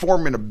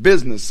forming a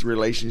business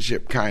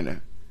relationship, kind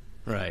of.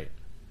 Right.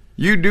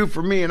 You do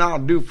for me and I'll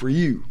do for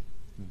you.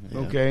 Yeah.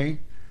 Okay?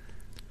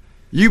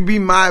 You be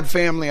my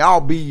family,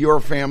 I'll be your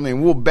family,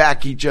 and we'll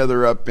back each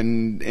other up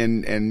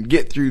and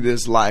get through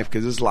this life,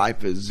 because this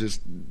life is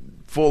just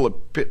full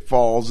of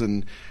pitfalls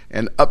and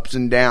ups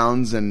and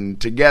downs, and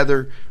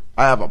together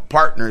I have a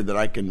partner that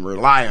I can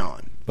rely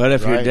on. But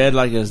if right? you're dead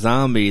like a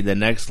zombie, the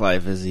next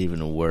life is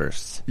even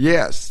worse.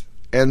 Yes.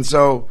 And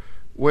so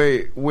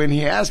when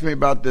he asked me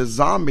about this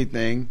zombie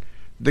thing,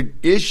 the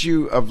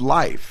issue of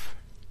life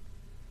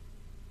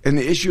and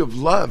the issue of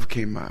love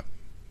came up.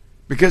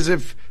 Because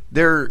if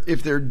they're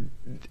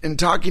in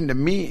talking to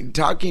me,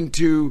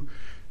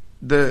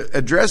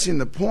 addressing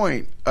the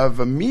point of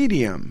a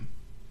medium,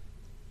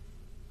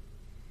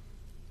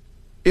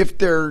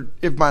 if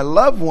my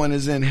loved one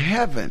is in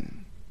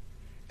heaven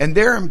and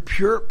they're in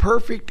pure,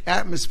 perfect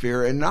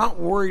atmosphere and not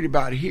worried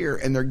about here,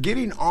 and they're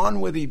getting on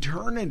with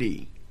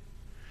eternity,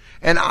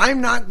 and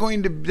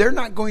they're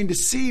not going to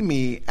see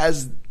me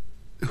as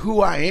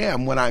who I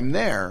am when I'm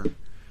there,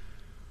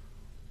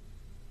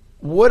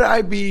 would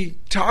I be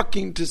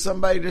talking to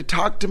somebody to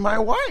talk to my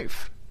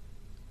wife?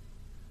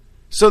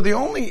 So the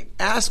only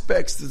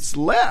aspects that's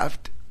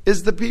left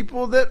is the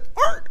people that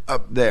aren't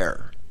up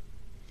there.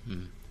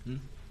 Mm-hmm.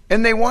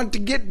 And they want to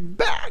get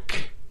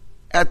back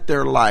at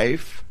their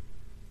life,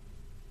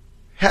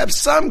 have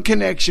some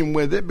connection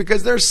with it,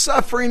 because they're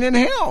suffering in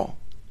hell.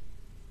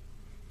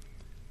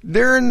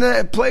 They're in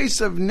the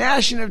place of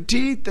gnashing of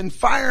teeth and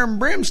fire and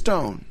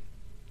brimstone.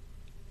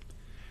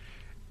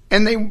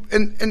 And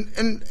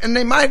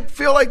they might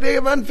feel like they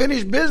have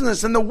unfinished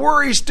business, and the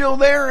worry's still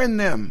there in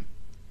them.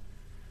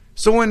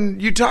 So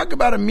when you talk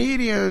about a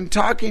medium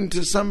talking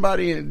to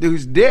somebody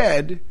who's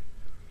dead,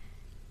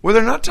 well,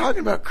 they're not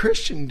talking about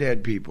Christian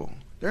dead people.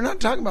 They're not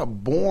talking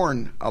about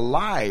born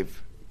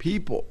alive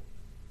people.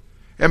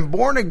 And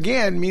born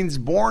again means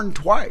born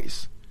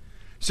twice.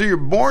 So you're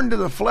born to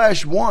the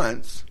flesh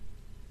once,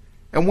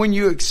 and when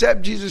you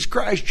accept Jesus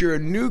Christ, you're a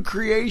new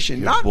creation.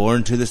 You're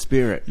born to the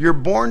Spirit. You're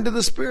born to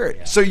the Spirit.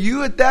 Yeah. So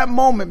you at that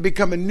moment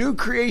become a new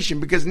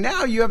creation, because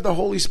now you have the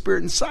Holy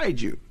Spirit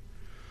inside you.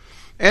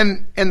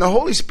 And the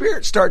Holy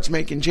Spirit starts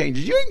making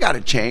changes. You ain't got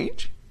to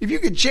change. If you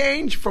could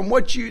change from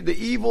the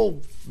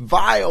evil,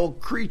 vile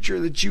creature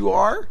that you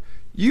are,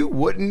 you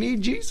wouldn't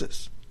need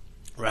Jesus.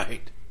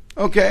 Right.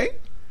 Okay?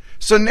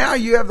 So now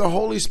you have the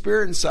Holy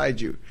Spirit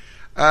inside you.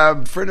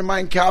 A friend of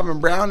mine, Calvin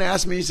Brown,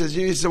 asked me,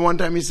 he said one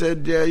time, he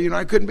said,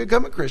 I couldn't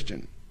become a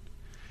Christian.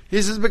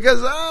 He says,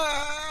 because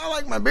I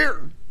like my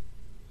beer.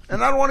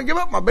 And I don't want to give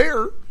up my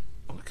beer.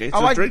 Okay,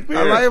 so drink beer.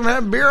 I like to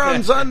have beer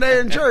on Sunday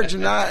in church.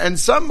 And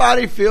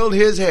somebody filled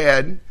his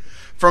head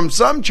from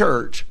some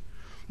church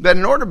that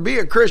in order to be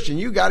a Christian,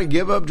 you got to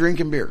give up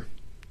drinking beer.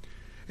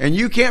 And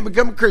you can't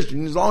become a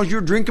Christian as long as you're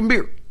drinking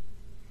beer.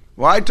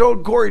 Well, I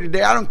told Corey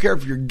today, I don't care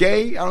if you're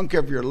gay, I don't care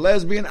if you're a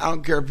lesbian, I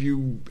don't care if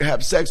you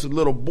have sex with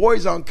little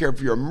boys, I don't care if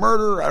you're a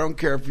murderer, I don't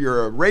care if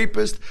you're a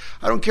rapist,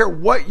 I don't care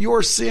what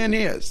your sin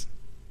is.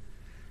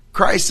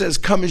 Christ says,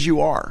 come as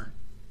you are.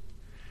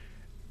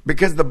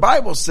 Because the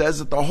Bible says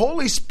that the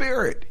Holy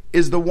Spirit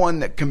is the one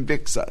that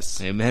convicts us.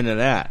 Amen to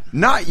that.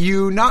 Not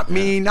you, not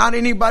me, not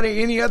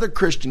anybody, any other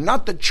Christian,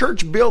 not the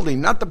church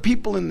building, not the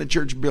people in the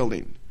church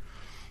building.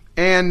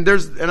 And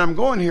I'm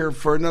going here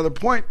for another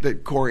point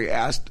that Corey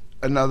asked.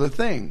 Another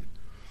thing.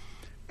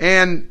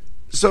 And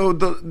so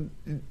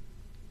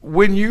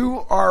when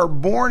you are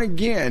born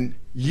again,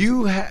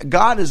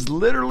 God has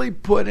literally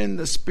put in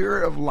the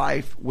Spirit of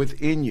life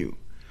within you.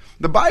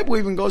 The Bible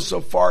even goes so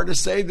far to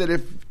say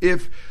that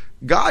if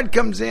God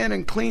comes in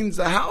and cleans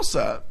the house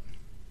up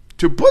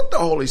to put the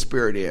Holy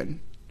Spirit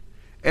in,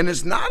 and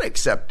it's not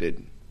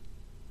accepted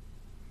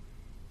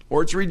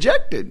or it's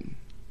rejected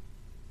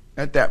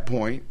at that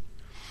point,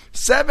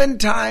 7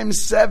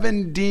 times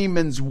 7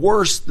 demons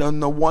worse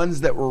than the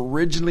ones that were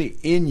originally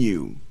in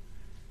you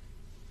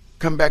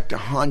come back to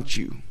haunt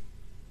you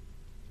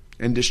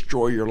and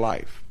destroy your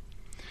life.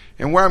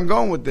 And where I'm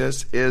going with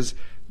this is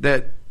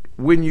that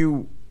when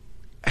you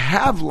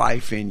have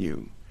life in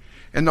you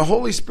and the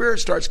Holy Spirit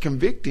starts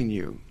convicting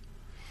you,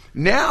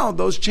 Now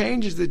those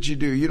changes that you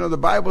do, the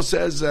Bible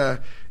says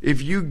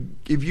if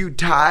you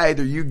tithe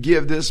or you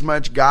give this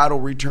much, God will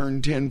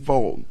return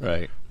tenfold.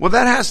 Right. Well,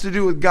 that has to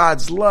do with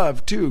God's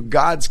love too,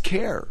 God's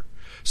care.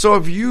 So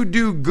if you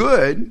do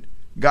good,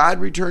 God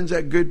returns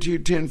that good to you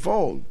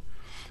tenfold.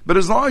 But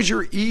as long as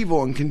you're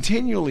evil and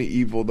continually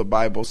evil, the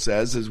Bible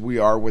says, as we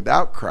are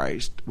without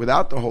Christ,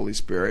 without the Holy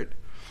Spirit,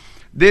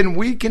 then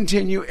we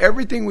continue,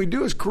 everything we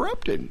do is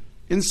corrupted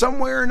in some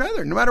way or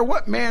another. No matter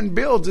what man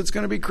builds, it's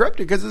going to be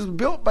corrupted because it's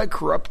built by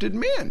corrupted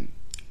men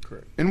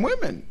and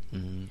women.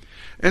 Mm-hmm.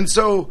 And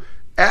so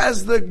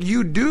as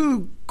you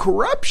do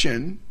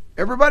corruption,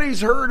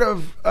 everybody's heard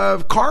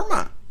of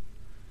karma.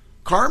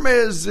 Karma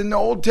is in the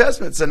Old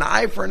Testament. It's an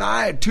eye for an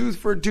eye, a tooth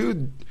for a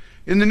tooth.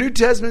 In the New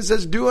Testament, it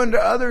says, do unto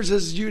others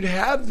as you'd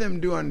have them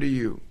do unto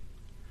you.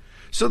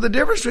 So the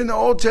difference between the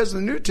Old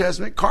Testament and the New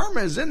Testament,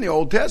 karma is in the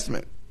Old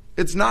Testament.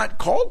 It's not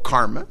called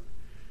karma.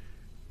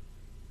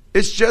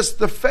 It's just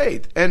the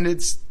faith. And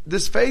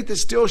this faith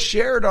is still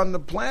shared on the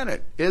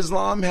planet.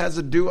 Islam has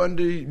a do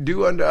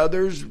unto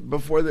others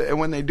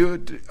when they do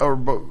it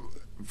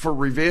for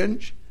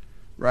revenge,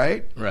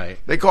 right? Right.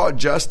 They call it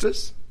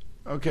justice,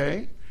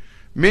 okay?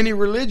 Many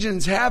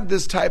religions have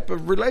this type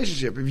of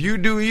relationship. If you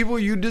do evil,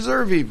 you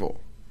deserve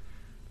evil.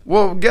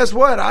 Well, guess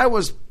what? I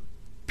was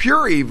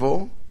pure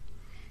evil.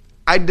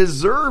 I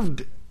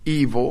deserved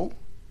evil.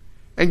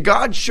 And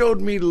God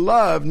showed me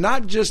love,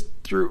 not just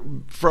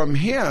from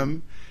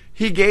Him.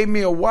 He gave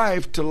me a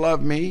wife to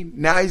love me.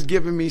 Now He's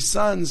given me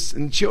sons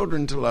and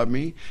children to love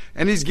me.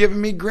 And He's given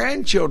me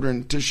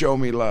grandchildren to show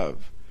me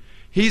love.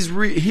 He's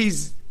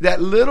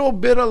that little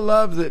bit of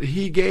love that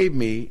He gave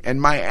me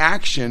and my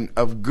action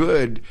of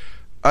good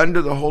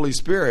under the Holy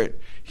Spirit,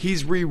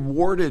 He's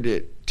rewarded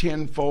it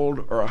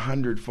tenfold or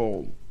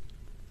 100-fold.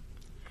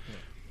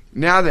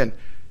 Now then,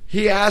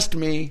 he asked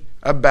me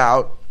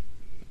about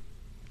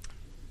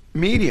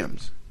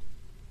mediums.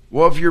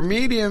 Well, if you're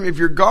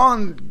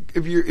going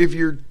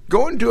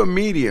to a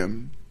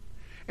medium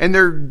and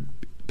they're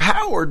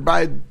powered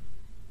by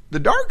the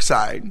dark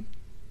side,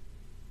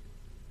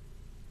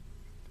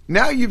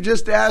 now you've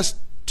just asked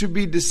to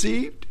be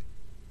deceived.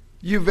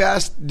 You've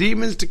asked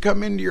demons to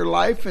come into your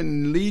life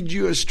and lead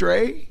you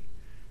astray.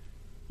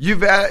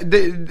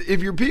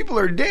 If your people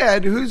are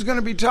dead, who's going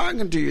to be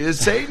talking to you? Is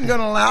Satan going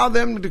to allow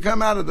them to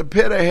come out of the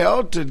pit of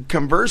hell to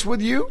converse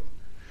with you?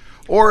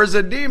 Or is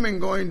a demon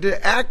going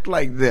to act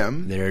like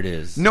them? There it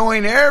is.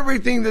 Knowing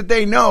everything that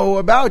they know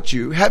about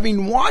you,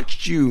 having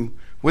watched you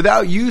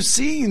without you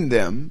seeing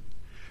them.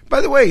 By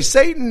the way,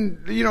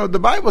 Satan, the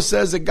Bible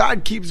says that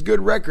God keeps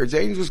good records.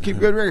 Angels keep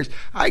good records.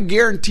 I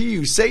guarantee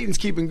you Satan's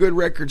keeping good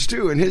records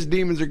too, and his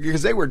demons are,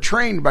 because they were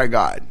trained by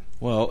God.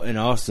 Well, and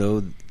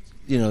also,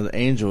 the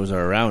angels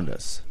are around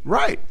us.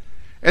 Right.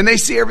 And they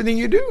see everything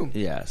you do.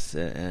 Yes,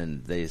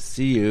 and they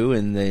see you,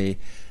 and they,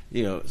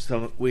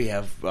 we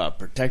have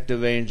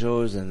protective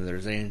angels, and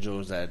there's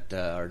angels that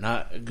are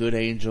not good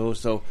angels,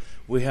 so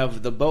we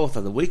have the both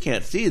of them. We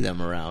can't see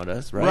them around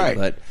us,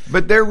 right?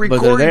 But they're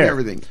recording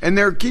everything, and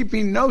they're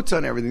keeping notes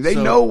on everything. They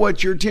know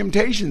what your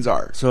temptations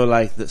are. So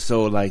like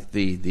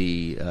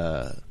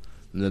the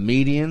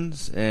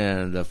mediums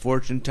and the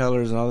fortune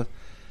tellers and all that,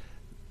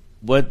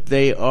 what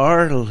they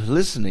are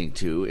listening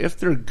to, if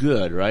they're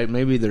good, right?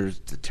 Maybe there's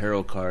the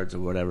tarot cards or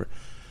whatever.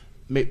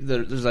 Maybe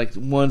there's like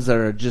ones that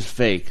are just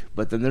fake,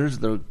 but then there's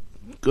the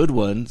good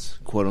ones,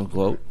 quote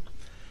unquote.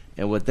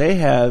 And what they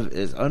have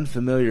is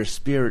unfamiliar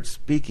spirits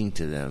speaking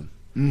to them.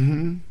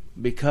 Mm-hmm.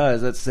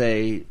 Because let's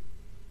say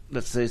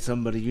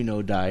somebody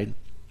died,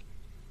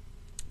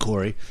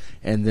 Corey,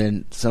 and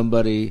then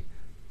somebody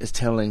is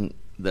telling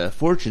the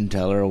fortune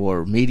teller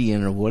or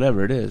medium or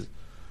whatever it is,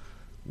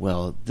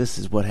 well, this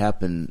is what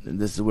happened, and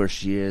this is where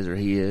she is or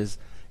he is,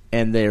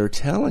 and they're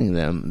telling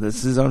them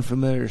this is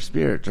unfamiliar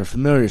spirit or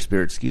familiar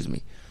spirit, excuse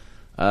me.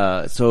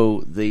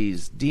 So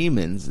these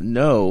demons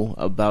know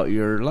about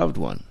your loved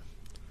one.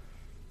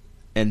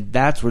 And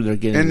that's where they're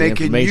getting the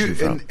information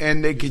from.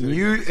 And they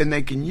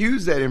can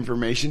use that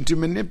information to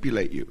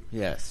manipulate you.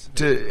 Yes.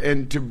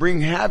 To bring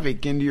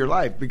havoc into your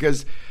life,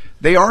 because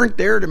they aren't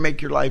there to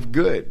make your life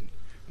good.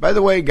 By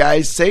the way,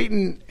 guys,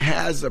 Satan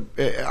has I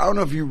don't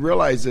know if you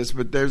realize this,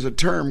 but there's a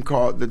term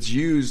that's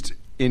used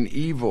in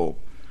evil,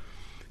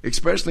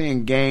 especially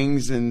in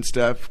gangs and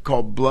stuff,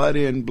 called blood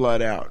in,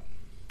 blood out.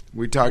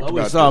 We talked about.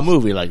 We saw a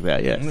movie like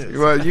that. Yes.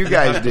 Well, you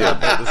guys did.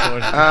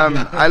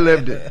 I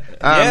lived it.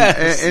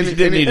 Yes. You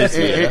didn't need to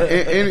see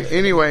it.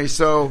 Anyway,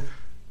 so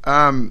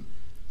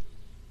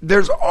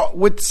there's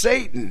with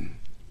Satan,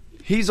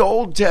 he's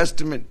Old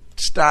Testament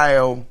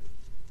style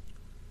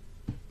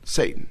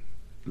Satan,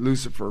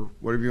 Lucifer,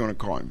 whatever you want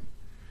to call him.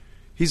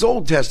 He's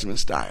Old Testament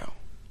style,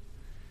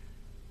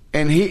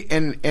 and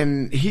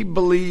he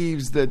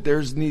believes that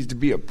there needs to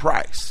be a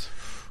price.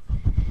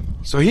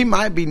 So he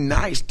might be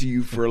nice to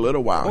you for a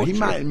little while. He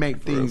might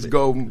make things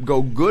go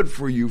good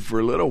for you for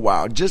a little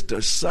while, just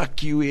to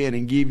suck you in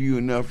and give you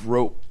enough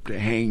rope to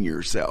hang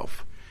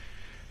yourself.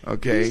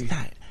 Okay?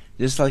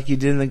 Just like you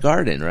did in the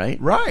garden, right?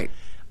 Right.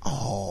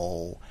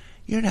 Oh,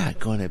 You're not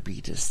going to be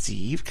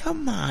deceived.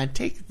 Come on,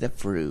 take the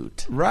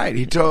fruit. Right.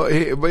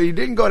 But he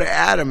didn't go to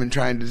Adam and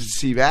try and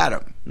deceive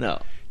Adam. No.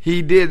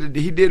 He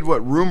did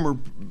what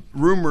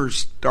rumor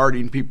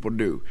starting people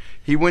do.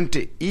 He went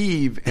to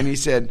Eve and he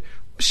said,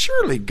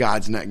 surely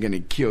God's not going to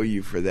kill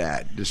you for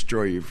that,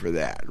 destroy you for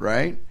that,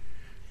 right?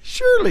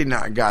 Surely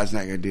not. God's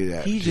not going to do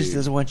that. He just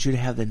doesn't want you to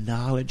have the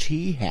knowledge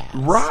he has.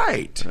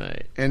 Right.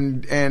 Right.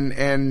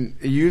 And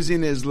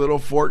using his little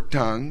forked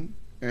tongue,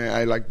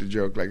 I like to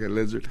joke like a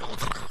lizard,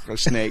 a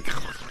snake.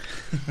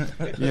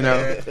 You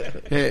know,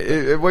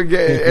 it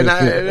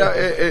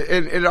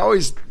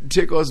always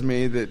tickles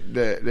me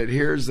that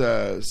here's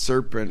a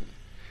serpent.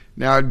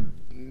 Now,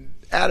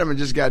 Adam had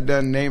just got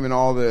done naming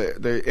all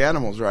the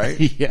animals, right?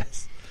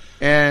 Yes.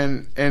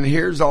 And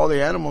here's all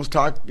the animals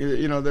talk.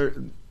 You know,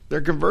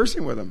 they're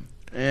conversing with him,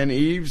 and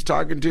Eve's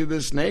talking to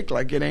the snake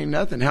like it ain't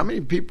nothing. How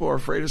many people are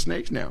afraid of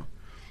snakes now?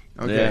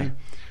 Okay, yeah.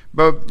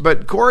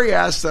 But Corey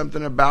asked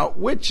something about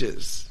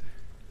witches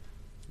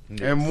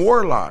and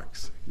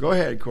warlocks. Go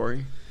ahead,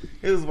 Corey.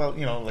 It was about,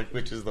 like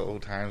witches, the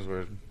old times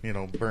where,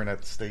 burn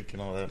at the stake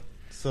and all that.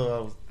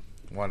 So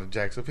I wanted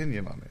Jack's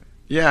opinion on it.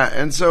 Yeah,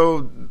 and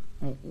so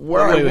wait,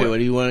 what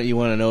do you want? You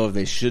want to know if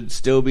they should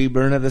still be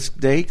burned at the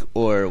stake,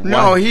 or why?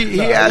 No?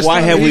 He asked. Why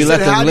have we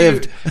let them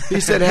live? He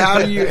said,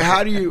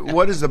 "How do you?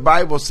 What does the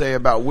Bible say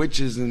about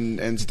witches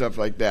and stuff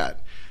like that?"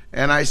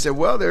 And I said,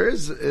 "Well,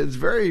 it's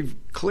very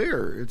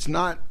clear. It's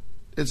not.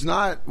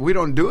 We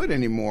don't do it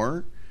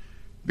anymore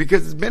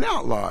because it's been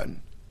outlawed.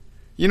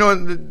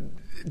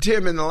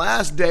 Tim, in the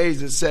last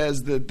days, it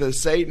says that the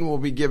Satan will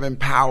be given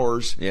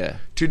powers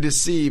to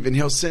deceive, and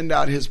he'll send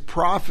out his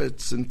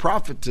prophets and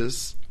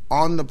prophetess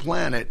on the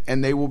planet,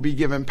 and they will be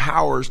given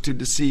powers to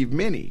deceive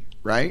many,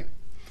 right?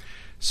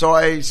 So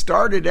I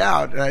started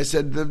out, and I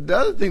said the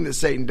other thing that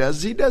Satan does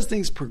is he does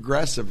things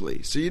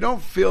progressively, so you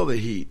don't feel the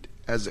heat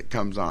as it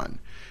comes on.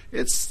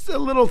 It's a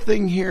little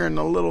thing here and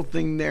a little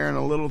thing there and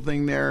a little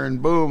thing there,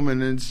 and boom,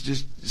 and it's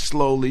just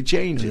slowly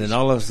changes. And then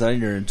all of a sudden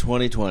you're in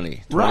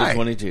 2020,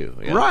 2022.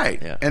 Right. Yeah.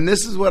 Right. Yeah. And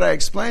this is what I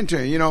explained to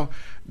him.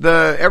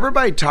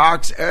 Everybody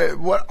talks,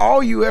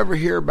 all you ever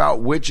hear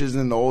about witches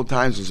in the old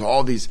times was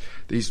all these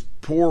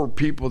poor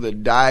people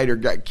that died or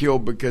got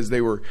killed because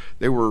they were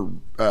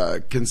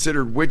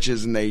considered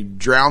witches and they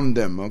drowned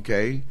them,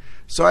 okay?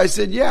 So I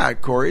said, yeah,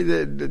 Corey,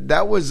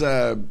 that was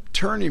a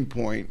turning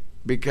point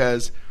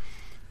because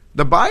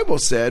the Bible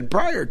said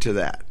prior to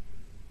that.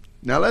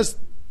 Now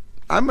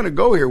I'm going to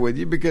go here with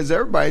you because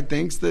everybody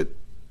thinks that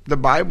the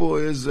Bible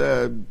is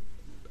the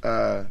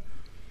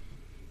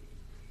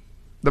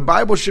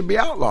Bible should be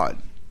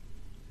outlawed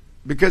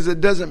because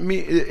it doesn't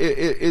mean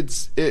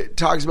it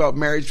talks about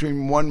marriage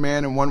between one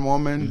man and one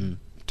woman. Mm-hmm.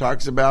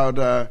 Talks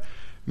about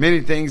many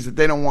things that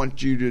they don't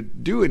want you to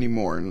do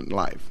anymore in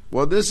life.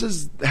 Well, this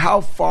is how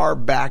far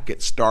back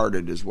it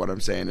started is what I'm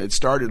saying. It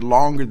started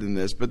longer than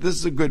this, but this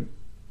is a good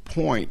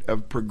point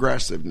of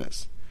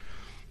progressiveness.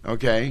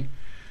 Okay?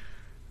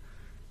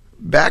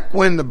 Back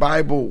when the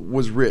Bible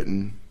was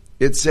written,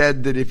 it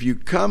said that if you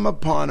come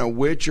upon a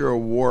witch or a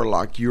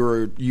warlock,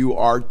 you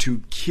are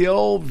to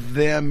kill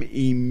them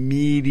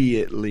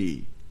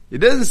immediately. It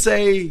doesn't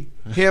say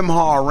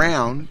hem-haw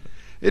around.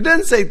 It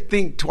doesn't say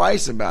think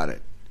twice about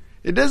it.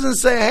 It doesn't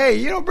say,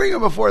 hey, bring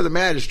them before the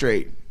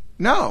magistrate.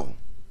 No.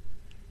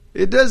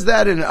 It does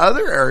that in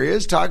other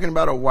areas, talking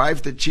about a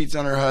wife that cheats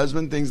on her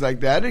husband, things like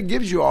that. It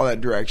gives you all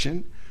that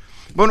direction.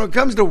 But when it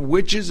comes to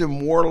witches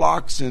and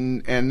warlocks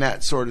and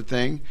that sort of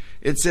thing,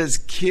 it says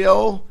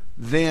kill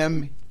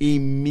them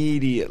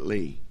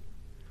immediately.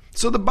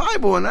 So the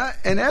Bible, in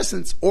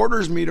essence,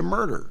 orders me to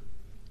murder.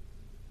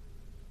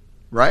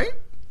 Right?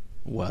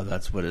 Well,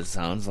 that's what it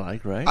sounds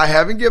like, right? I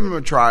haven't given them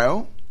a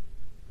trial.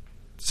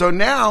 So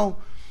now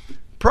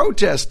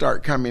protests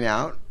start coming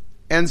out.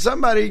 And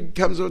somebody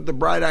comes with the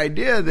bright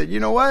idea that, you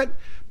know what?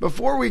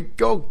 Before we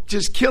go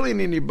just killing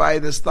anybody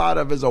that's thought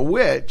of as a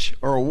witch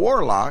or a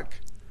warlock,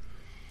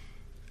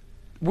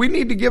 we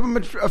need to give them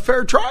a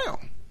fair trial.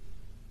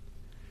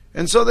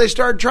 And so they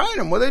started trying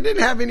them. Well, they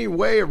didn't have any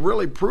way of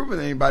really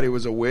proving anybody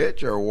was a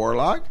witch or a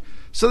warlock.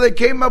 So they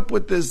came up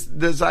with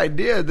this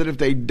idea that if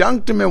they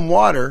dunked them in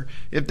water,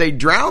 if they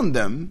drowned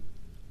them,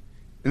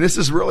 and this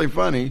is really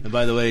funny. And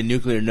by the way,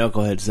 Nuclear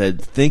Knucklehead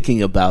said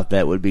thinking about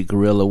that would be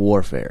guerrilla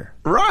warfare.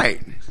 Right.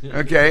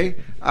 Okay.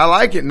 I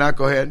like it,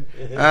 Knucklehead.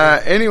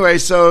 Anyway,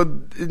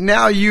 so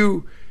now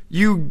you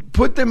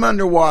put them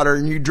underwater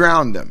and you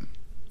drown them.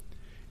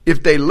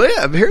 If they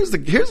live, here's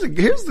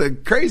the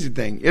crazy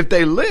thing. If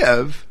they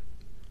live,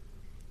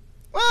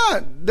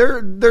 well,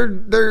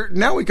 they're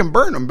now we can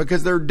burn them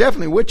because they're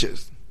definitely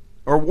witches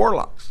or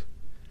warlocks.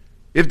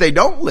 If they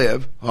don't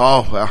live,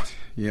 oh well,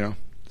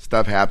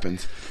 stuff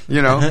happens,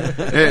 and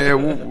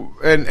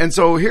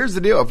so here's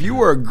the deal. If you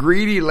were a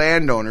greedy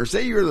landowner,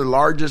 say you're the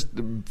largest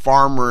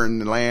farmer in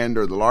the land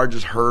or the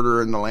largest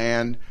herder in the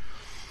land,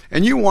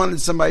 and you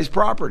wanted somebody's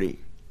property,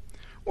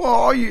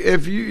 well,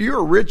 if you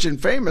were rich and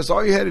famous,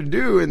 all you had to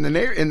do in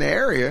the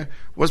area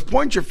was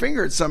point your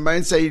finger at somebody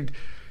and say,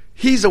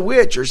 he's a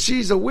witch or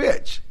she's a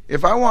witch.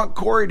 If I want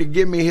Corey to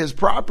give me his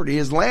property,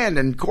 his land,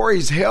 and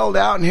Corey's held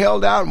out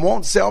and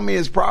won't sell me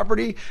his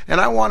property, and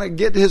I want to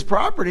get his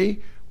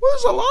property, well,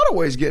 there's a lot of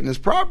ways getting his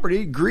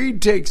property.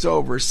 Greed takes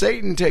over.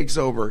 Satan takes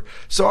over.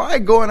 So I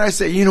go and I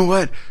say, you know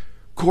what?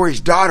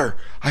 Corey's daughter,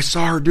 I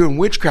saw her doing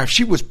witchcraft.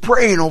 She was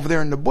praying over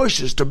there in the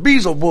bushes to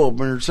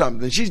Beelzebub or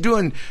something. She's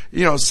doing,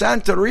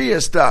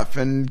 Santeria stuff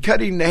and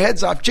cutting the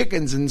heads off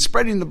chickens and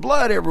spreading the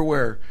blood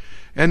everywhere.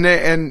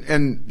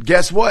 And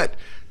guess what?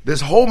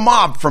 This whole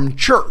mob from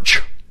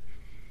church.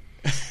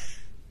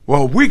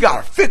 Well, we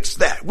got to fix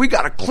that. We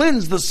got to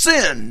cleanse the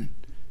sin.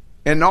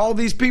 And all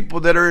these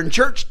people that are in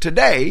church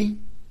today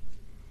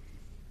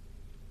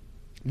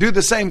do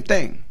the same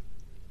thing.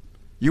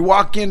 You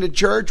walk into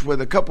church with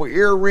a couple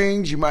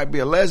earrings. You might be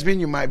a lesbian.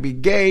 You might be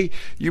gay.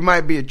 You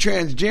might be a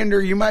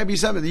transgender. You might be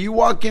something. You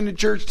walk into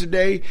church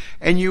today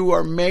and you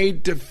are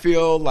made to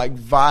feel like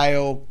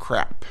vile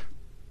crap.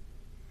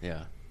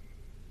 Yeah.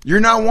 You're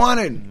not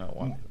wanted. I don't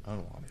want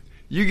it.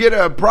 You get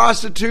a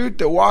prostitute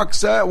that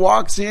walks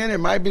in. It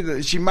might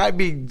be she might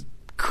be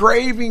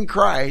craving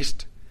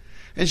Christ.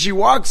 And she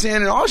walks in,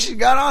 and all she's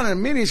got on is a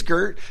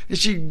miniskirt, and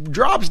she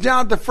drops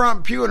down at the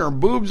front pew, and her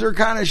boobs are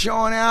kind of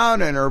showing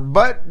out, and her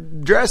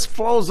butt dress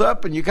flows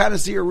up, and you kind of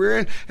see her rear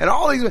end, and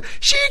all these,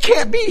 she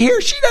can't be here,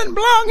 she doesn't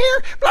belong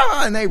here, blah,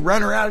 blah, and they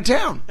run her out of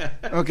town.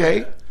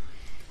 Okay?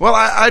 Well,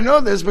 I know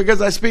this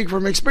because I speak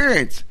from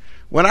experience.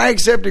 When I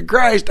accepted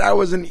Christ, I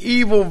was an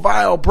evil,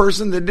 vile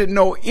person that didn't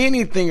know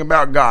anything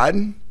about God,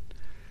 and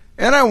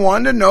I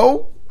wanted to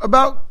know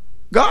about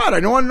God. I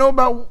wanted to know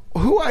about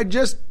who I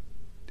just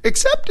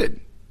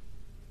accepted.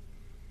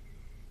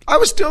 I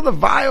was still the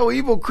vile,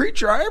 evil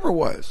creature I ever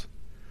was.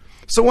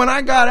 So when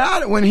I got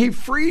out, when he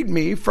freed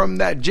me from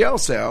that jail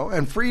cell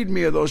and freed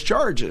me of those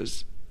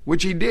charges,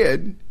 which he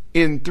did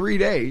in 3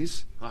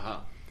 days,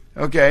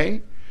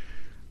 okay,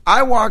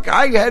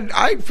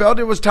 I felt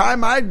it was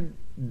time I'd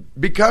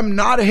become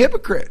not a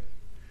hypocrite.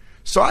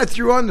 So I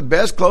threw on the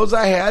best clothes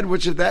I had,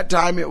 which at that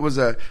time it was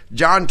a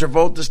John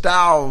Travolta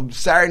style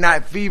Saturday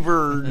Night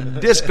Fever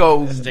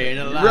disco. Staying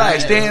alive.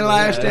 Right, staying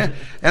alive.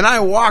 And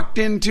I walked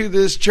into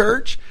this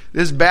church,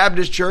 this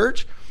Baptist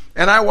church,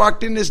 and I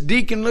walked in, this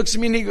deacon looks at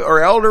me,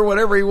 or elder,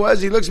 whatever he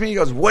was, he looks at me, he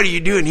goes, "What are you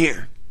doing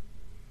here?"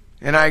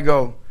 And I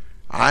go,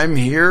 "I'm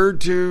here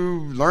to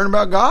learn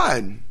about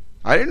God."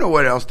 I didn't know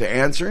what else to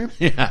answer him.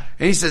 Yeah.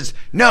 And he says,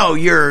 "No,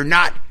 you're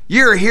not.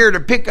 You're here to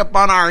pick up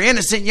on our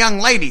innocent young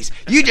ladies.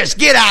 You just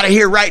get out of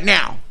here right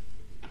now."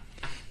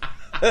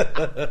 And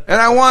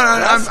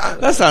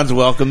that sounds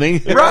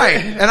welcoming, right?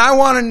 And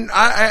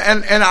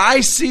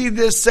I see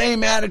this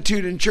same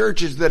attitude in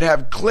churches that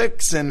have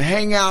cliques and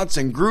hangouts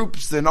and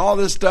groups and all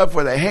this stuff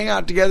where they hang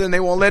out together and they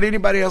won't let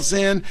anybody else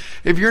in.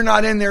 If you're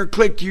not in their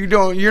clique,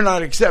 you're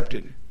not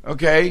accepted.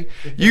 Okay,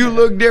 you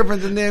look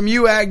different than them.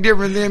 You act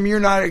different than them. You're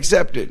not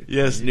accepted.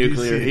 Yes,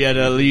 Nuclear. He had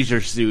a leisure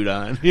suit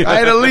on. I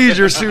had a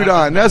leisure suit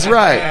on. That's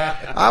right.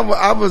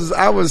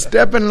 I was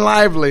stepping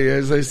lively,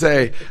 as they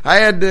say.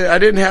 I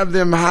didn't have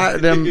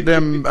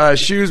them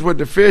shoes with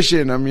the fish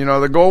in them.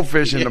 The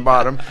goldfish in the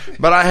bottom.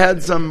 But I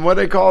had some. What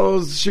do they call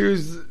those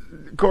shoes?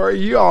 Corey,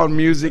 you all in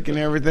music and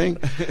everything.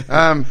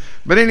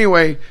 But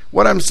anyway,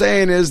 what I'm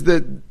saying is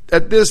that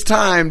at this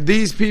time,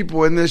 these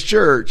people in this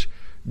church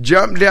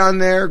jumped down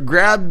there,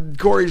 grabbed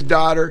Corey's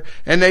daughter,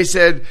 and they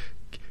said,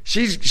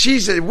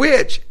 she's a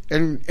witch.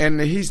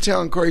 And he's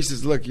telling Corey, he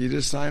says, "Look, you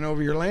just sign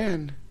over your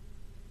land."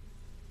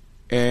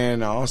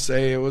 And I'll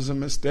say it was a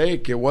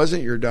mistake. It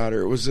wasn't your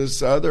daughter. It was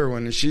this other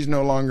one, and she's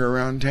no longer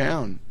around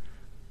town.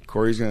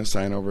 Corey's going to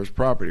sign over his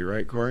property,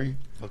 right, Corey?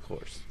 Of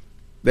course.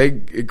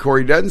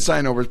 Corey doesn't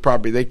sign over his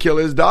property. They kill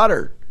his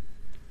daughter.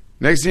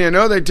 Next thing you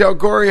know, they tell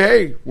Corey,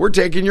 "Hey, we're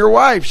taking your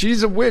wife.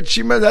 She's a witch.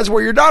 That's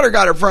where your daughter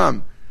got her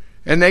from."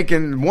 And they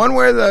can, one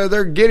way or the other,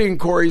 they're getting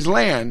Corey's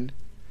land.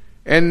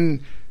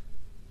 And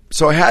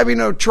so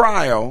having a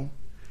trial,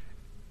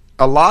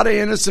 a lot of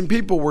innocent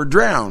people were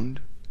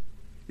drowned.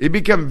 It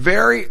became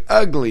very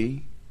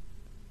ugly,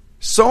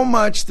 so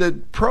much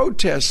that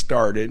protests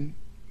started,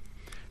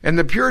 and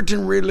the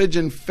Puritan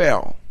religion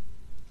fell.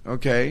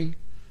 Okay?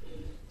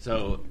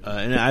 So,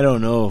 and I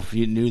don't know if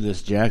you knew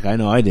this, Jack. I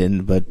know I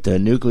didn't, but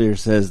Nuclear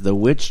says the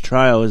witch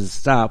trial was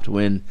stopped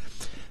when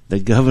the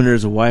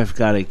governor's wife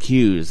got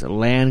accused. A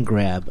land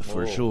grab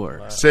for sure.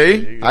 Wow.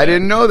 See? I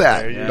didn't know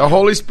that. The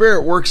Holy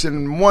Spirit works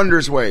in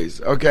wondrous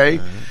ways. Okay?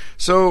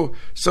 So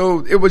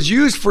it was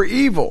used for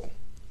evil.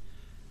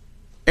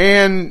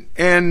 And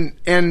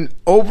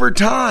over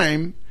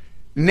time,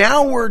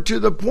 now we're to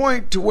the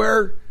point to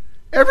where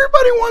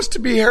everybody wants to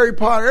be Harry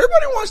Potter.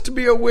 Everybody wants to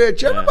be a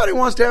witch. Everybody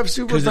wants to have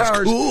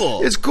superpowers. It's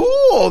cool. It's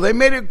cool. They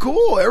made it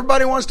cool.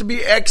 Everybody wants to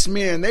be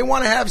X-Men. They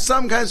want to have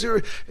some kind of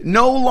super.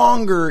 No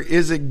longer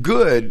is it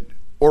good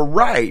or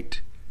right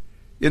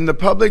in the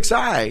public's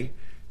eye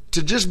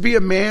to just be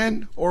a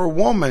man or a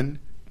woman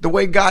the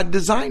way God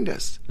designed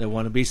us. They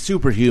want to be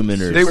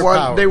superhuman, or they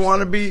want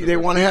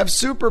to have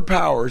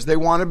superpowers. They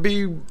want to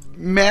be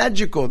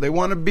magical. They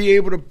want to be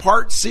able to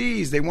part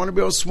seas. They want to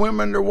be able to swim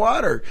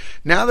underwater.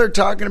 Now they're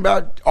talking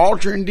about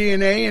altering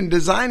DNA and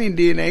designing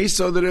DNA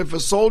so that if a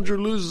soldier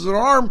loses an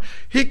arm,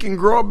 he can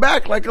grow it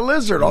back like a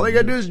lizard. All they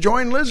got to do is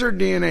join lizard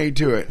DNA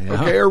to it,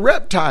 okay, or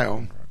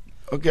reptile,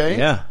 okay?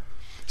 Yeah.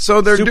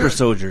 So they're super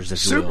soldiers,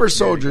 if you will. super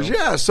soldiers,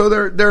 yeah. So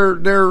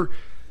they're.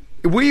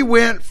 We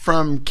went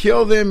from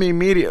kill them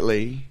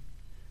immediately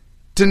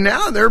to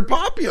now they're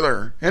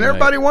popular and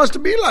everybody wants to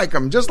be like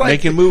them. Just like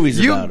making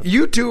movies about them.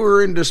 You two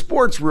are into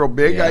sports real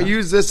big. Yeah. I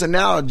use this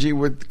analogy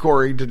with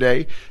Corey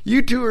today.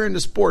 You two are into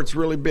sports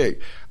really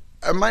big.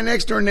 My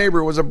next door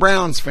neighbor was a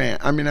Browns fan.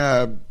 I mean,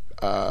 was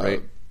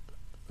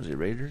he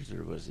Raiders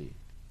or was he?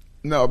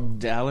 No,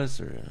 Dallas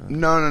or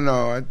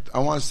no. I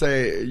want to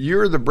say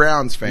you're the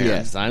Browns fan.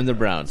 Yes, I'm the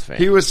Browns fan.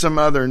 He was some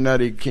other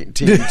nutty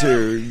team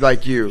too,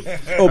 like you.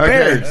 Oh,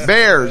 okay.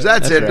 Bears.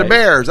 That's it. Right. The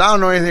Bears. I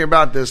don't know anything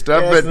about this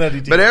stuff,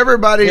 but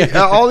everybody,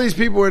 all these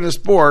people into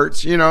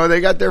sports, you know,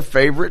 they got their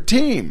favorite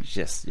team.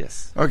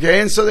 Yes.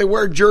 Okay, and so they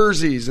wear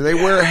jerseys and they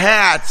wear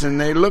hats and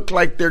they look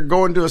like they're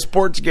going to a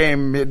sports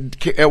game at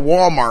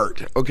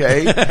Walmart.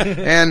 Okay,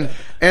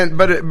 and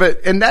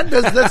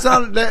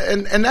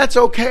that's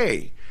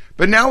okay.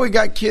 But now we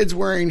got kids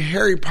wearing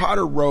Harry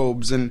Potter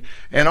robes and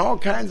all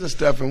kinds of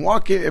stuff and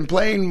walking and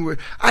playing with,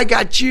 I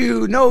got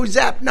you, no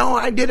Zap, no,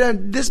 I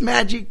did this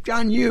magic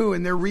on you.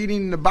 And they're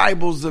reading the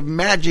Bibles of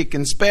magic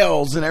and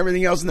spells and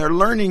everything else, and they're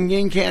learning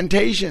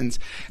incantations.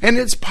 And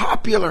it's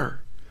popular.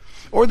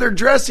 Or they're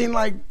dressing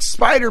like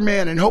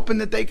Spider-Man and hoping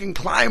that they can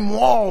climb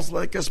walls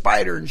like a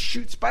spider and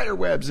shoot spider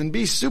webs and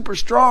be super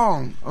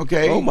strong,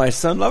 okay? Oh, my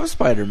son loves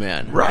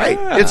Spider-Man. Right.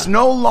 Yeah. It's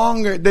no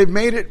longer, they've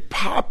made it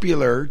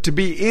popular to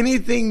be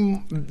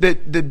anything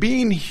that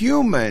being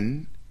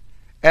human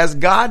as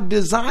God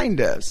designed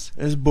us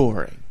is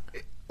boring.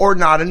 Or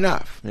not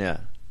enough. Yeah.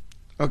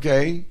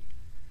 Okay?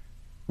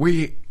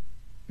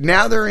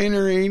 Now they're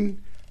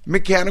entering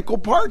mechanical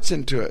parts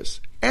into us.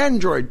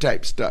 Android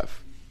type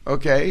stuff.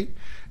 Okay?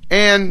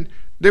 And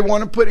they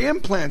want to put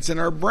implants in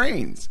our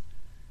brains.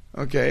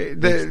 Okay,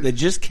 they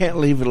just can't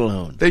leave it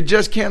alone. They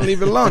just can't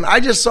leave it alone.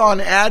 I just saw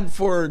an ad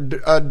for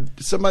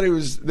somebody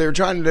they were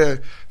trying to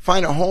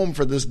find a home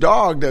for this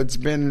dog that's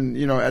been,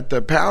 you know, at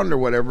the pound or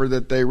whatever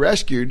that they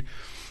rescued,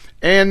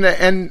 and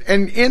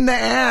in the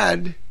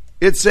ad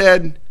it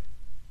said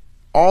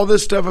all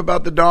this stuff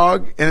about the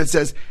dog, and it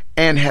says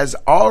and has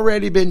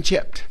already been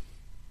chipped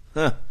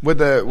with what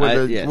they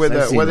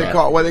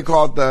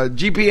call it, the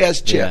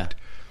GPS chipped. Yeah.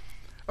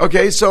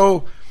 Okay,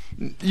 so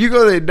you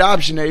go to the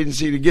adoption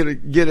agency to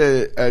get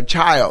a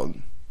child,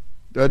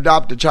 to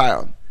adopt a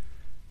child.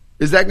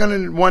 Is that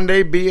going to one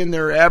day be in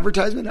their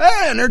advertisement?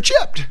 Hey, and they're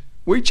chipped.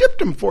 We chipped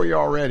them for you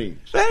already.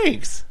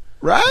 Thanks.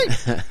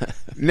 Right?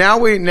 Now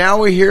we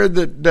hear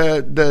that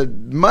the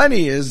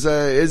money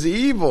is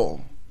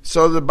evil.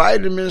 So the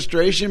Biden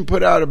administration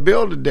put out a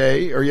bill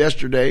today or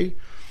yesterday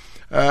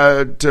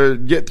to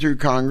get through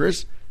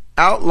Congress,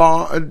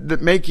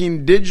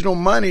 making digital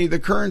money the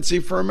currency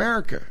for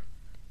America.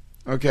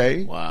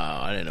 Okay.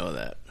 Wow, I didn't know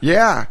that.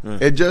 Yeah,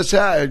 it just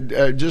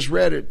just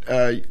read it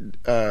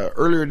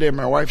earlier today.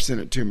 My wife sent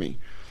it to me.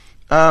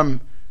 The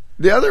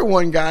other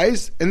one,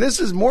 guys, and this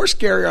is more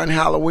scary on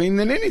Halloween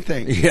than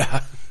anything.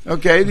 Yeah.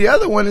 Okay. The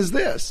other one is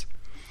this: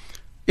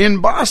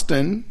 in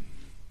Boston,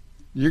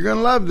 you're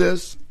gonna love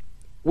this.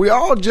 We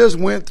all just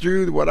went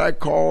through what I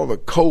call the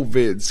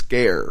COVID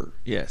scare.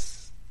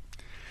 Yes.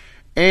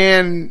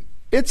 And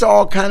it's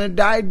all kind of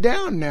died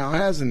down now,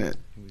 hasn't it?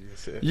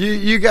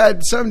 You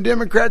got some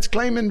Democrats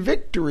claiming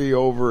victory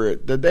over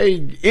it, that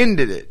they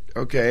ended it,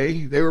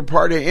 okay? They were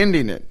part of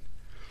ending it.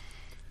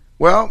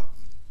 Well,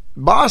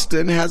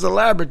 Boston has a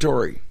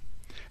laboratory.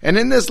 And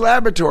in this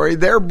laboratory,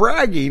 they're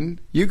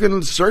bragging. You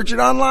can search it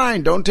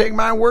online. Don't take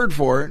my word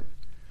for it.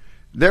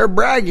 They're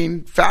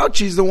bragging.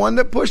 Fauci's the one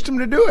that pushed them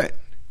to do it.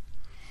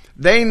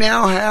 They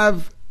now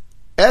have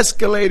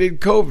escalated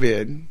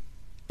COVID,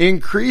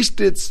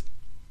 increased its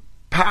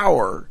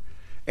power,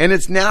 and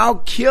it's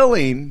now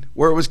killing,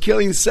 where it was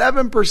killing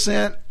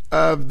 7%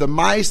 of the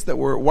mice that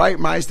were white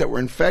mice that were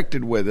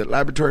infected with it,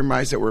 laboratory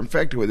mice that were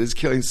infected with it, it's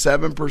killing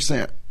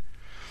 7%.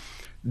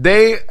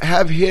 They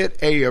have hit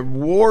a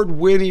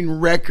award-winning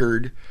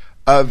record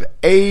of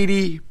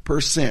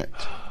 80%.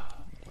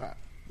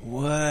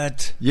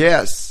 What?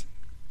 Yes.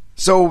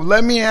 So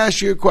let me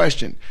ask you a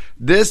question.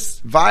 This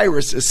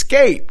virus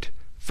escaped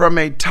from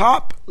a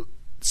top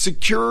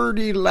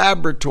security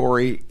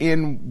laboratory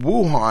in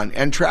Wuhan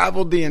and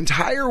traveled the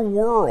entire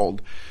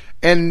world.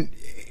 And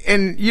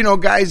you know,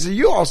 guys,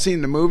 you all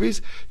seen the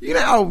movies. You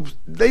know how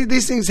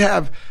these things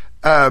have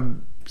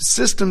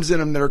systems in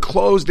them that are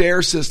closed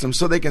air systems,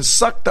 so they can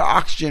suck the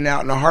oxygen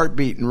out in a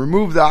heartbeat and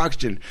remove the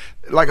oxygen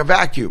like a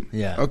vacuum.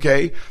 Yeah.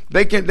 Okay.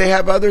 They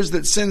have others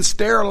that send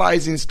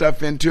sterilizing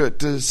stuff into it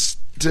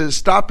to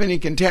stop any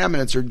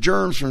contaminants or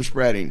germs from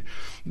spreading.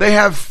 They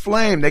have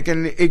flame. They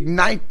can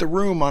ignite the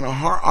room on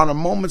a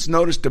moment's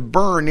notice to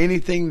burn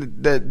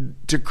anything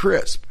that to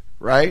crisp,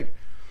 right?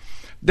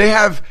 They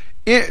have,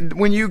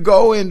 when you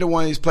go into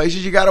one of these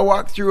places, you got to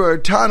walk through a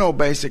tunnel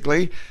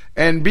basically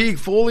and be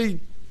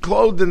fully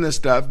clothed in this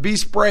stuff, be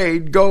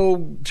sprayed,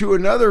 go to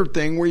another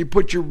thing where you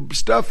put your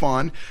stuff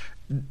on.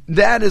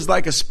 That is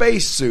like a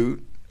space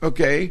suit.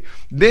 Okay,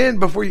 then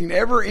before you can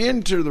ever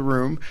enter the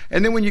room,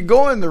 and then when you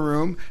go in the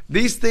room,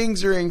 these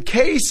things are in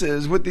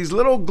cases with these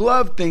little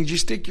glove things you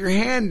stick your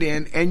hand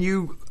in, and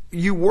you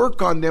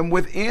work on them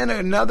within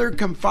another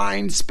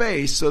confined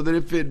space, so that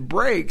if it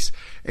breaks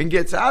and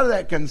gets out of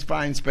that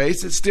confined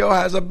space, it still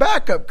has a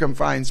backup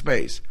confined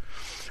space.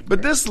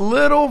 But this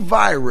little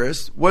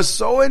virus was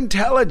so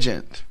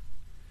intelligent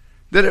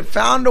that it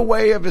found a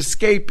way of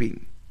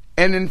escaping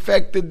and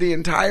infected the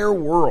entire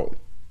world.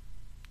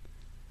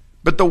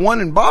 But the one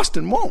in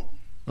Boston won't.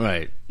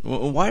 Right.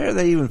 Well, why are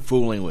they even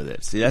fooling with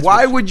it? See,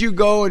 why would you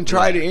go and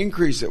try to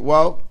increase it?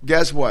 Well,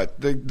 guess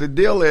what? The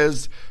deal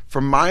is,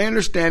 from my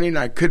understanding,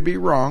 I could be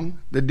wrong,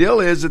 the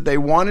deal is that they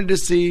wanted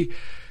to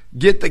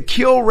get the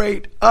kill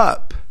rate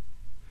up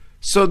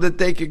so that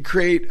they could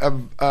create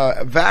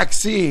a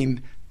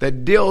vaccine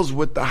that deals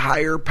with the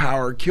higher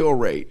power kill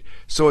rate,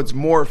 so it's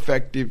more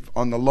effective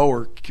on the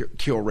lower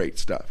kill rate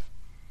stuff.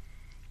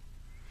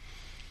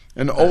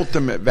 An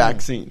ultimate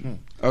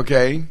vaccine.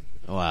 Okay?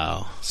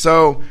 Wow.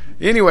 So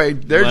anyway,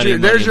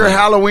 there's your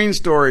Halloween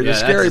story, the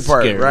scary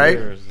part,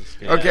 right?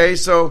 Okay,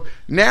 so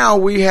now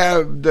we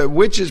have the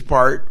witches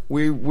part.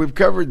 We've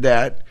covered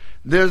that.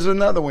 There's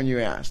another one you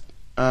asked.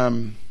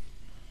 It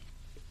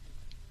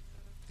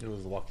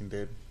was The Walking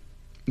Dead.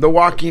 The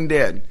Walking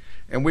Dead,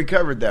 and we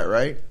covered that,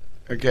 right?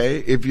 Okay,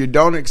 if you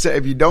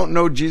don't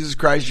know Jesus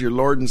Christ, your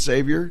Lord and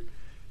Savior,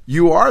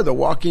 you are the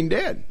Walking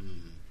Dead.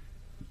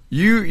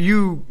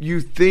 You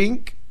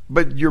think,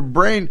 but your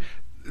brain.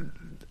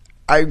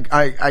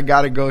 I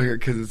got to go here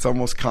because it's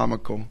almost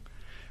comical.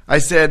 I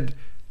said,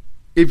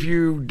 if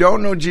you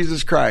don't know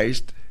Jesus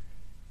Christ,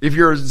 if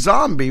you're a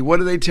zombie, what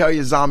do they tell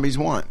you zombies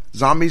want?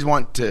 Zombies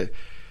want they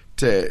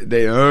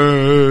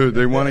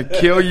want to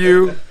kill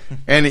you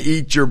and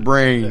eat your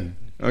brain.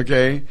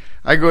 Okay?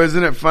 I go,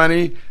 isn't it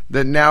funny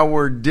that now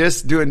we're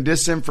doing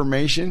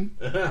disinformation?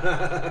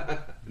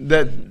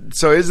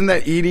 So isn't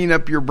that eating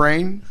up your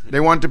brain? They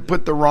want to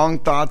put the wrong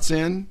thoughts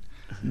in.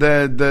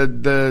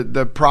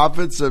 The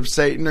prophets of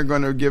Satan are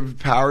going to give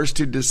powers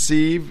to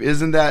deceive.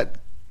 Isn't that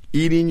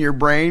eating your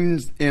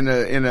brains in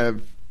a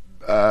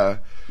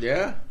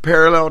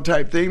parallel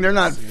type thing? They're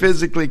not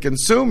physically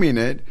consuming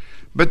it,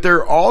 but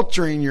they're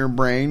altering your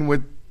brain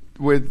with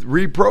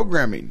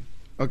reprogramming.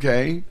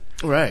 Okay,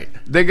 right?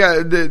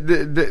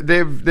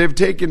 They've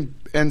taken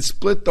and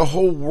split the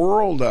whole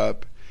world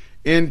up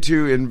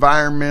into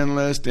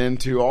environmentalists,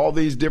 into all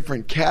these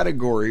different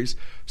categories,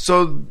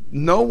 so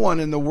no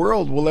one in the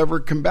world will ever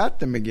combat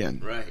them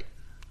again. Right.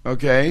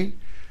 Okay?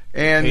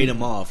 And paid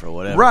them off or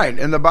whatever. Right.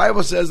 And the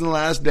Bible says in the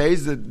last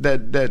days that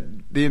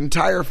the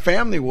entire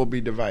family will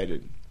be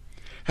divided.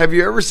 Have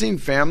you ever seen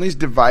families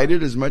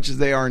divided as much as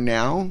they are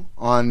now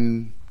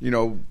on, whether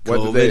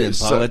COVID and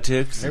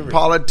politics?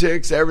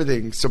 Politics,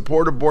 everything.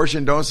 Support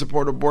abortion, don't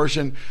support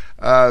abortion.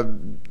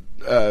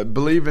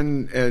 Believe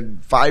in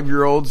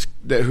 5-year-olds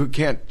who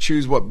can't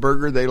choose what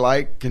burger they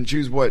like, can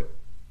choose what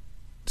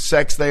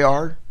sex they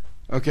are.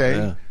 Okay,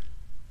 yeah.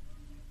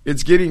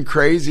 It's getting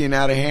crazy and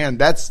out of hand.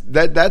 That's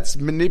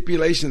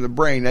manipulation of the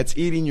brain. That's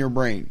eating your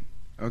brain.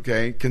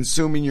 Okay,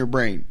 consuming your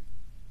brain,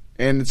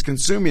 and it's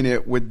consuming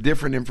it with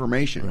different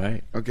information.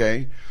 Right.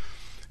 Okay.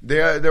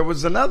 There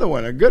was another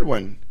one, a good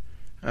one,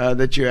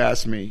 that you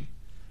asked me.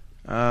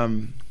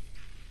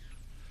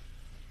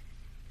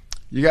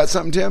 You got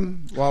something,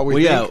 Tim?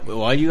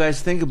 While you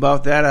guys think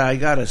about that, I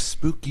got a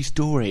spooky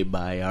story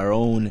by our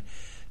own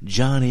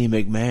Johnny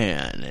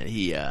McMahon.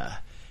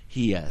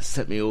 He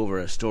sent me over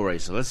a story,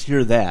 so let's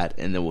hear that,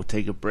 and then we'll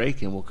take a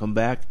break, and we'll come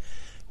back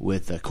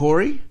with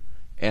Corey,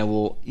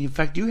 and in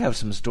fact, you have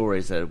some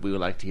stories that we would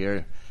like to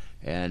hear,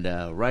 and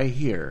right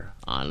here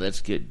on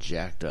Let's Get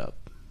Jacked Up.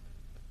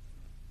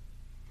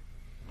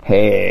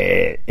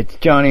 Hey, it's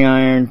Johnny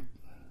Iron,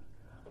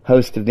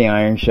 host of The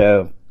Iron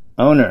Show,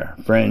 owner,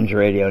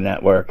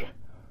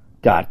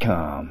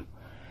 FringeRadioNetwork.com.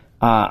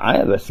 I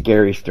have a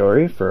scary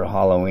story for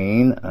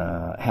Halloween.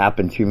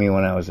 Happened to me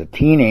when I was a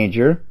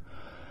teenager.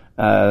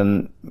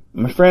 My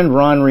friend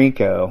Ron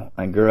Rico,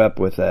 I grew up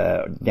with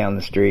down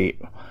the street,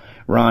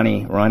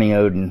 Ronnie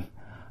Oden.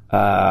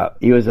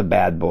 He was a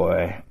bad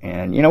boy,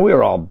 and we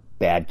were all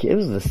bad kids. It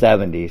was the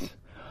 70s.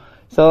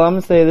 So I'm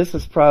gonna say this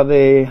is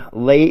probably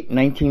late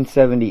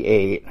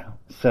 1978.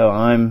 So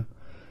I'm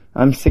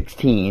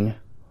 16.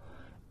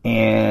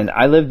 And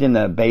I lived in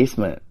the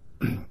basement.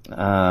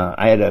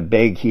 I had a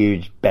big,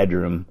 huge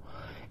bedroom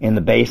in the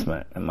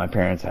basement at my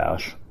parents'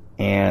 house.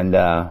 And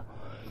I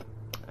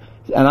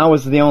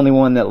was the only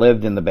one that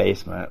lived in the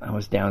basement. I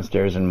was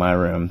downstairs in my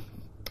room.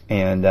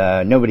 And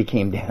nobody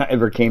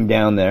ever came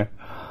down there.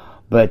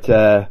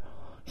 But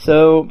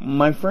so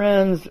my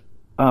friends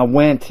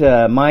went,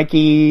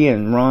 Mikey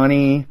and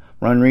Ron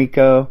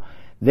Rico,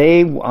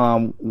 they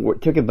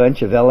took a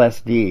bunch of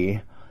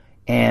LSD.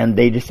 And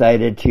they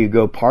decided to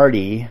go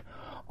party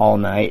all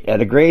night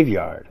at a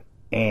graveyard.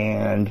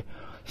 And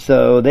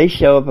so they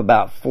show up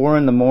about 4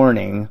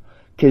 a.m,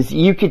 because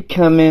you could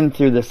come in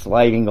through the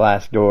sliding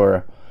glass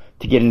door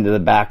to get into the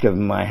back of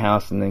my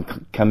house and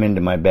then come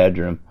into my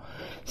bedroom.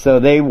 So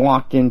they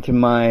walked into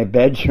my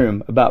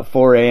bedroom about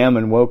 4 a.m.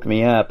 and woke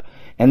me up,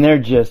 and they're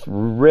just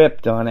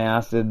ripped on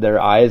acid.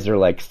 Their eyes are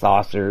like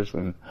saucers,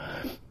 and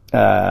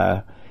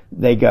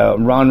they go,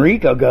 Ron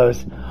Rico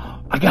goes,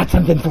 I got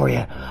something for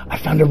you. I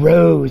found a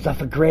rose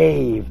off a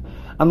grave.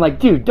 I'm like,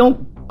 dude,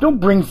 don't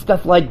bring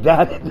stuff like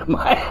that into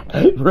my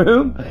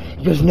room.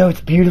 He goes, no,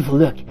 it's beautiful.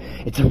 Look,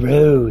 it's a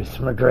rose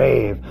from a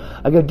grave.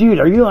 I go, dude,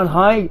 are you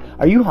high?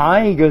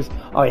 He goes,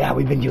 oh yeah,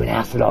 we've been doing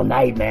acid all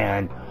night,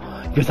 man.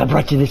 He goes, I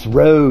brought you this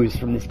rose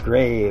from this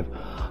grave.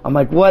 I'm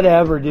like,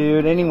 whatever,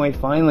 dude. Anyway,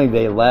 finally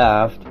they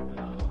left.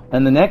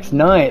 And the next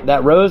night,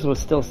 that rose was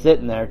still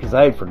sitting there because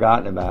I had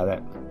forgotten about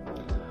it.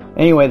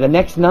 Anyway, the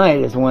next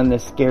night is when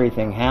this scary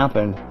thing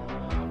happened.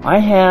 I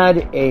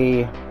had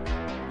a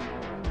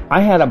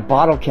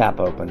bottle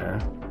cap opener,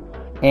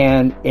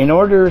 and in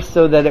order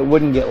so that it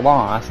wouldn't get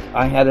lost,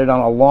 I had it on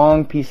a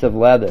long piece of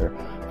leather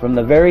from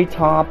the very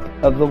top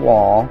of the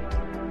wall,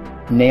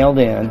 nailed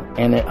in,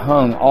 and it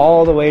hung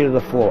all the way to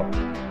the floor.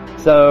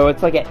 So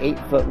it's like an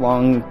 8-foot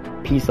long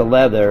piece of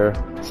leather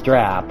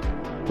strap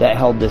that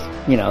held this,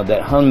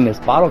 that hung this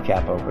bottle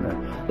cap opener.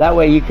 That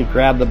way you could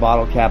grab the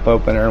bottle cap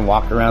opener and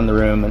walk around the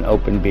room and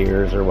open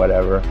beers or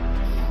whatever.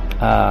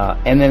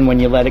 And then when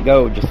you let it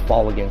go, it would just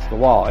fall against the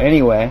wall.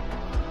 Anyway,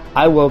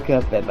 I woke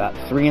up at about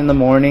 3 in the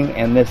morning,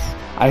 and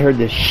I heard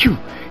this shoo,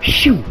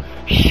 shoo,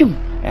 shoo.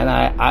 And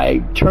I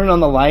turned on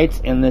the lights,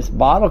 and this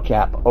bottle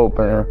cap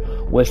opener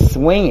was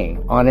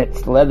swinging on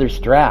its leather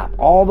strap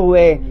all the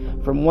way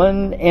from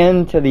one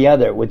end to the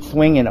other. It would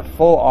swing in a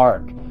full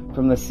arc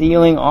from the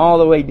ceiling all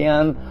the way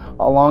down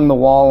along the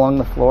wall, along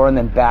the floor, and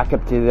then back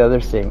up to the other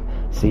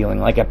ceiling,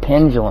 like a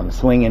pendulum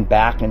swinging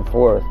back and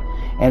forth.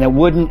 And it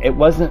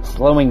wasn't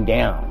slowing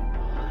down.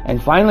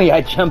 And finally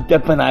I jumped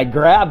up and I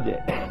grabbed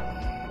it.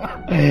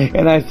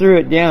 And I threw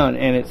it down,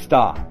 and it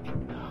stopped.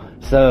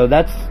 So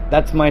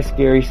that's my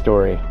scary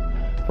story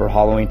for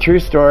Halloween. True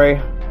story.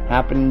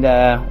 Happened,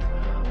 I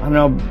don't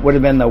know, would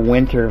have been the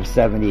winter of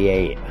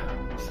 78.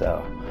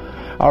 So,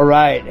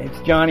 alright,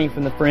 it's Johnny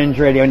from the Fringe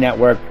Radio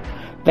Network.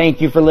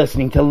 Thank you for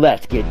listening to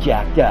Let's Get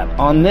Jacked Up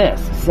on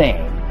this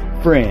same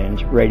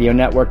Fringe Radio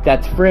Network.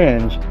 That's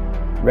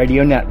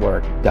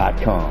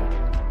FringeRadioNetwork.com.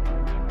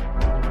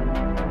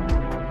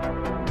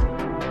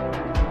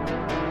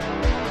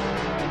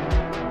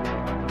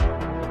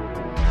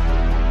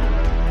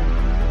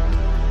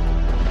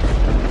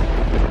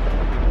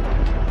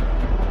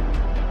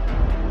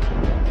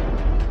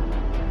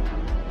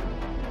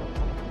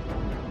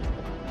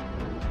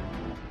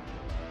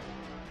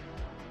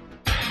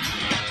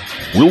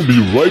 We'll be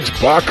right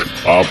back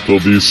after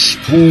these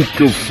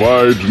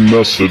spookified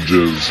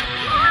messages.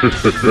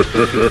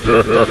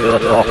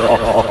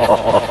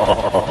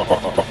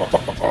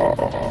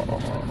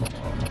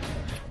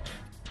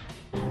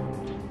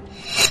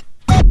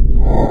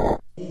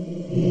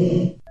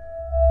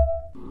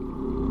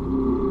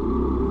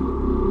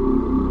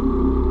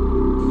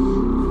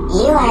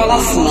 You are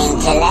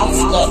listening to Let's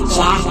Get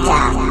Jacked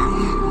Up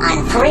on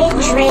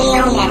Fringe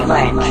Radio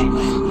Network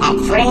at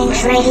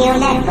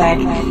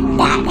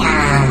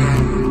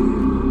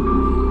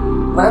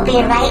FringeRadioNetwork.com. We'll be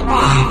right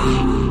back.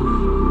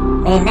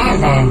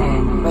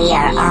 Remember, we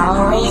are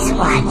always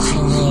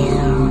watching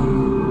you.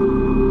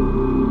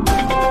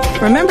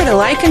 Remember to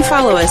like and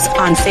follow us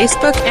on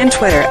Facebook and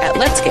Twitter at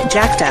Let's Get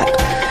Jacked Up.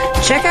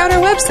 Check out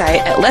our website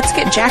at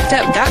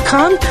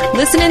letsgetjackedup.com.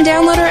 Listen and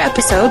download our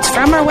episodes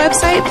from our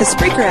website, the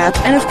Spreaker app,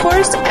 and of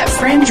course at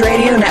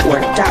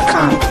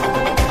FringeRadioNetwork.com.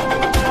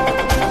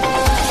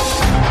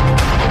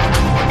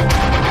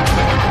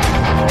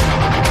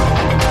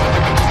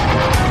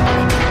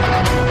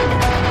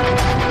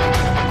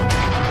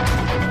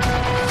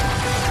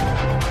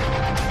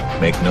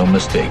 Make no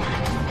mistake,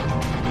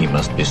 he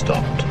must be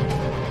stopped.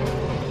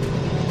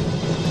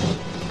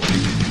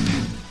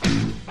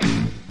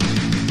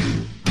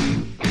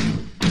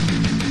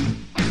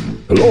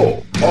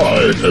 Hello,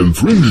 I am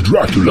Fringe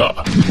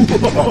Dracula.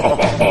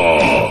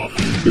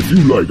 If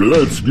you like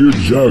Let's Get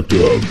Jacked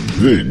Up,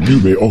 then you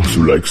may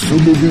also like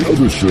some of the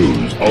other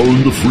shows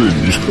on the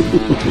Fringe.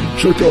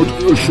 Check out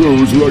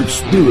shows like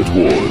Spirit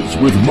Wars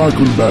with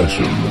Michael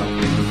Basham,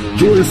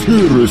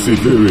 Conspiracy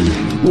Theory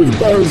with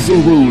Basil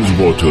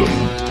Rosewater,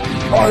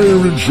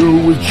 Iron Show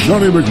with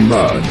Johnny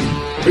McMahon,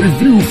 A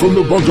View from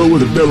the Bunker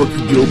with Derek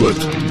Gilbert,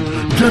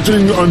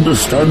 Getting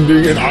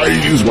Understanding and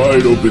Eyes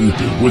Wide Open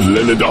with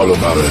Leonard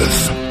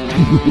Olivares,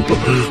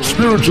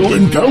 Spiritual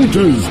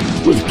Encounters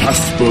with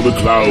Casper the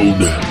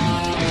Cloud,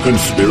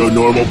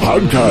 Conspiranormal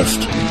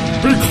Podcast,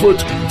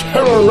 Bigfoot,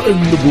 Terror in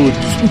the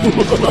Woods,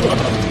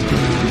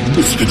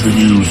 Biscuit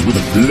Reviews with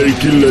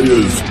Flaky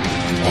Layers.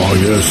 Oh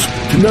yes,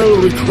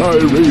 Canary Cry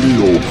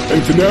Radio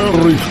and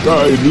Canary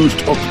Cry News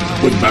Talk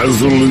with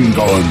Basil and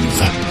Gons.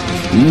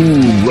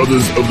 Ooh,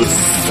 Brothers of the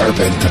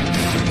Serpent.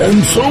 and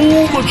so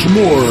much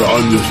more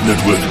on this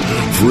network.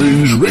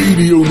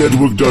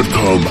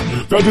 FringeRadioNetwork.com.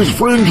 That is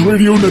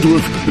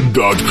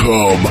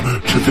FringeRadioNetwork.com.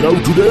 Check it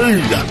out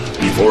today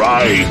before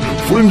I,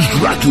 Fringe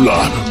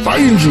Dracula,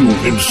 find you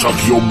and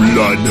suck your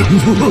blood.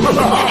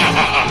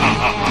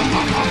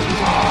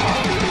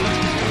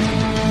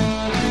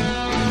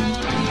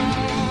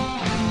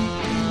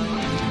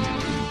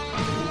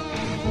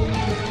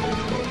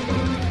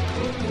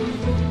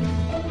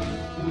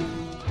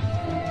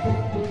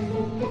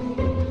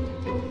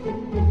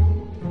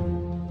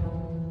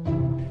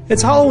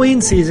 It's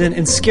Halloween season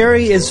and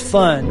scary is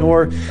fun,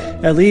 or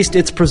at least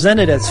it's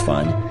presented as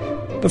fun.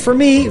 But for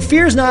me,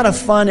 fear is not a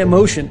fun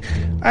emotion.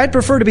 I'd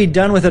prefer to be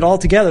done with it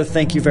altogether,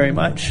 thank you very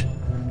much.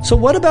 So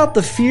what about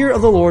the fear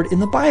of the Lord in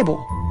the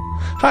Bible?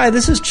 Hi,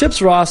 this is Chips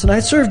Ross, and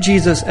I serve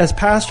Jesus as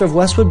pastor of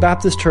Westwood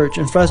Baptist Church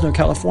in Fresno,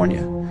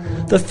 California.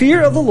 The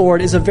fear of the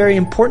Lord is a very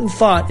important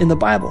thought in the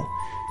Bible.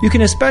 You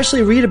can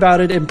especially read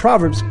about it in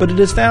Proverbs, but it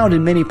is found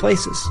in many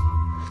places.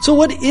 So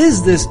what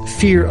is this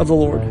fear of the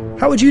Lord?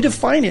 How would you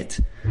define it?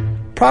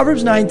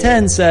 Proverbs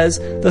 9:10 says,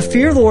 "The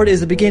fear of the Lord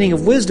is the beginning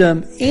of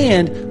wisdom,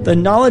 and the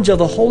knowledge of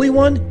the Holy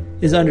One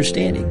is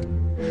understanding."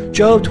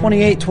 Job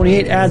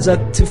 28:28 adds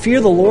that to fear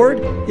the Lord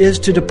is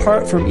to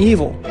depart from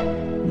evil.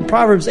 And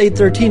Proverbs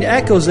 8:13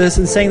 echoes this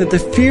in saying that the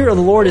fear of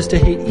the Lord is to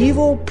hate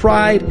evil,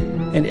 pride,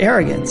 and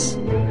arrogance.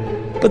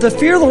 But the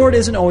fear of the Lord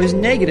isn't always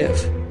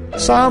negative.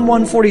 Psalm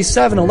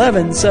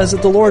 147:11 says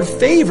that the Lord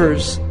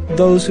favors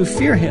those who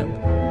fear Him.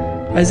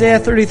 Isaiah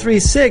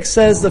 33:6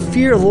 says the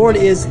fear of the Lord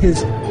is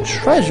His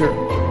treasure.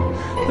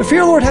 The fear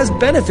of the Lord has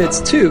benefits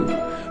too.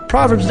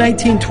 Proverbs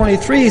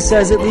 19:23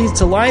 says it leads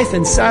to life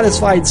and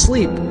satisfied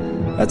sleep.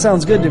 That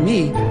sounds good to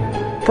me.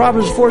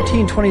 Proverbs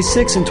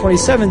 14:26 and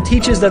 27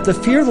 teaches that the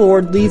fear of the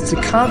Lord leads to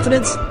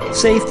confidence,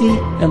 safety,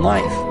 and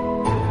life.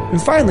 And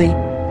finally,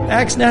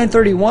 Acts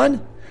 9:31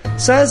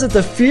 says that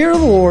the fear of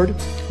the Lord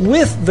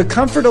with the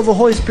comfort of the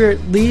Holy Spirit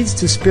leads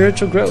to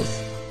spiritual growth.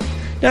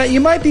 Now,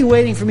 you might be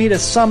waiting for me to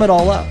sum it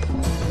all up.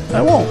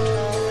 I won't.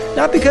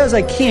 Not because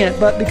I can't,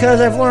 but because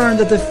I've learned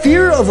that the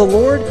fear of the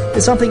Lord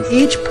is something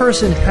each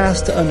person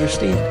has to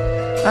understand.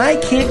 I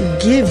can't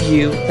give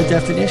you a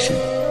definition.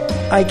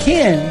 I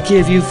can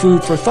give you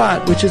food for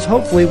thought, which is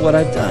hopefully what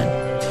I've done.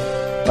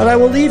 But I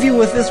will leave you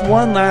with this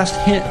one last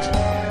hint.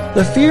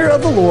 The fear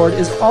of the Lord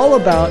is all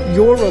about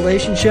your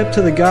relationship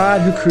to the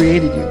God who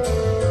created you.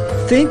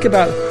 Think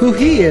about who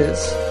He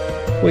is,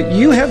 what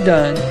you have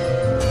done,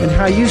 and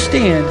how you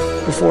stand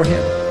before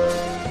Him.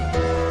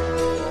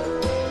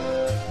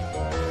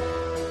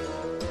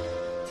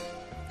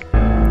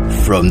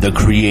 From the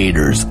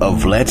creators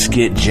of Let's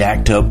Get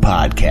Jacked Up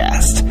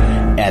podcast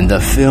and the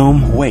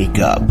film Wake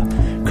Up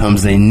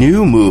comes a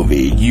new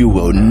movie you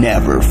will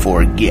never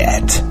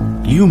forget.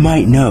 You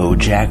might know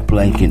Jack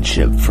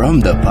Blankenship from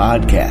the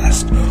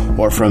podcast,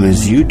 or from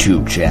his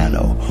YouTube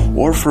channel,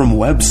 or from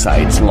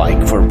websites like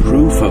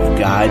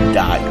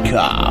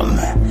forproofofgod.com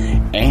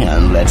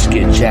and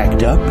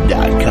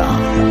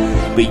letsgetjackedup.com.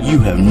 But you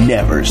have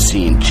never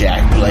seen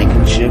Jack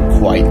Blankenship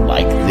quite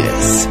like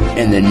this.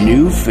 In the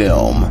new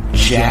film,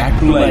 Jack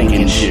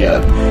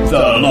Blankenship,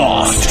 The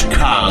Lost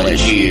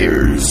College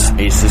Years,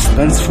 a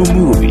suspenseful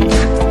movie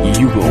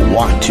you will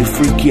want to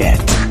forget,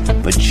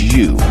 but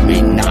you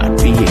may not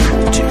be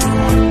able to.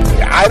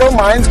 Idle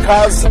minds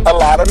cause a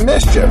lot of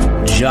mischief.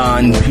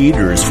 John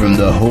Peters from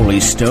the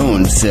Holy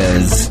Stone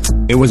says,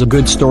 "It was a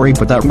good story,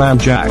 but that man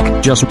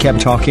Jack just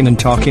kept talking and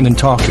talking and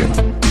talking.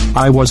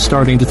 I was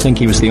starting to think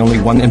he was the only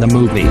one in the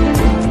movie."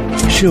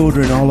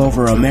 Children all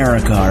over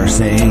America are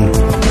saying,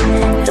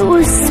 "It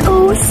was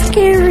so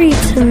scary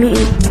to me."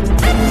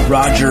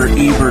 Roger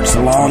Ebert's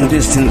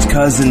long-distance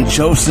cousin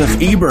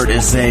Joseph Ebert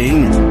is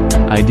saying,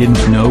 "I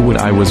didn't know what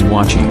I was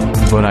watching,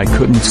 but I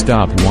couldn't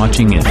stop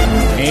watching it."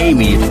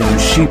 Amy from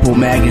Sheeple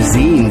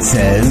Magazine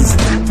says,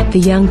 "The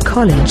young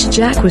college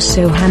Jack was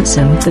so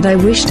handsome that I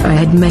wished I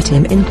had met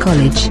him in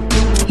college.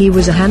 He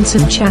was a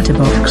handsome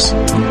chatterbox."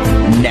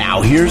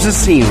 Now here's a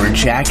scene where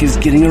Jack is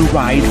getting a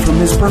ride from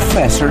his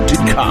professor to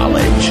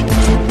college,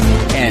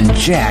 and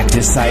Jack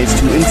decides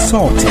to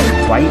insult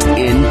him right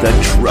in the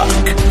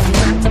truck.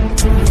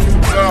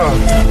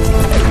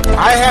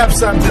 I have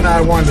something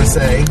I want to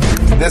say.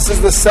 This is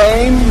the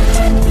same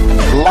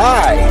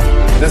lie.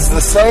 This is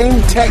the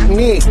same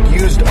technique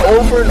used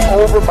over and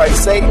over by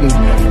Satan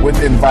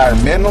with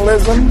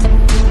environmentalism.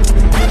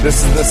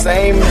 This is the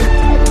same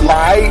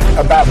lie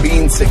about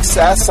being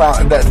success,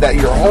 that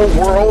your whole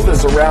world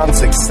is around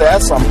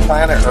success on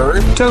planet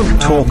Earth. Don't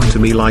talk to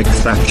me like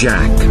that,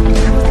 Jack.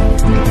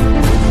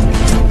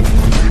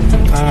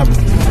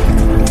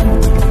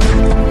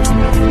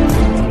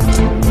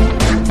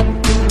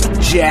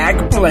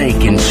 Jack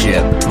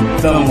Blankenship,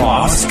 The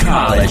Lost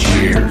College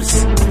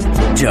Years.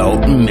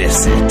 Don't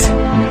miss it.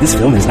 This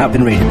film has not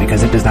been rated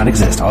because it does not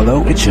exist,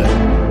 although it should.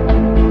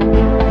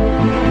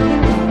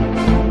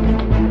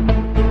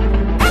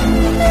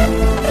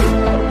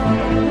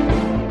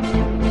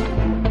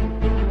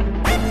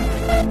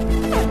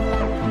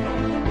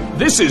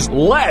 This is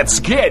Let's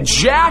Get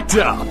Jacked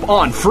Up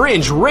on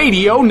Fringe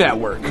Radio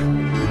Network.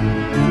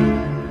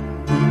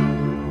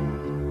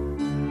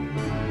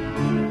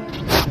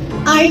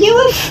 Are you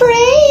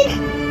afraid?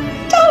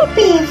 Don't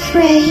be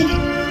afraid.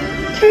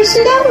 There's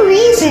no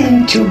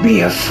reason to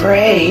be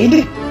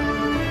afraid.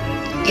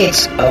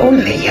 It's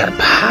only a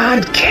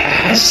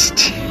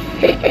podcast.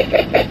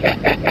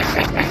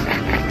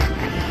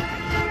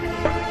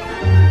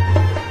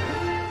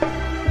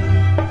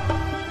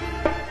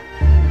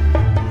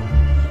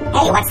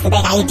 Hey, what's the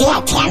big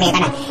idea, Tim? You're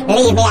gonna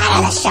leave me out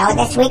of the show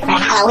this week for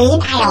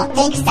Halloween? I don't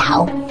think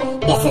so.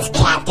 This is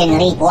Captain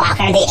Leap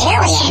Walker the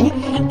Alien,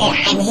 and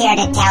I'm here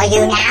to tell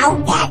you now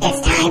that it's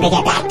time to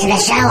get back to the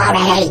show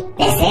already.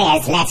 This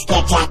is Let's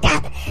Get Jacked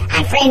Up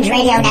on Fringe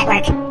Radio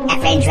Network at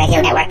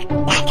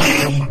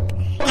FringeRadioNetwork.com.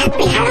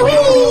 Happy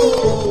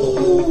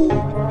Halloween!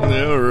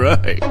 All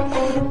right.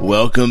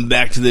 Welcome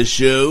back to the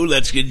show.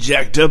 Let's get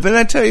jacked up. And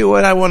I tell you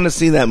what, I want to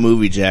see that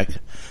movie, Jack.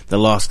 The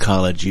Lost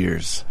College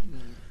Years.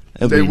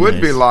 They would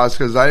be lost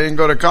because I didn't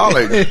go to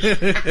college.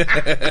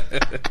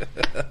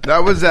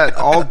 That was that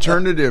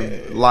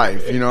alternative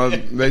life. You know,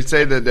 they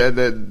say that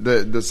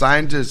the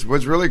scientists,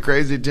 what's really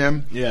crazy,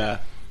 Tim?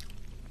 Yeah.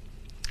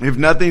 If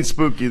nothing's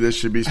spooky, this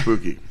should be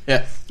spooky.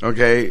 Yes.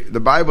 Okay?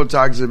 The Bible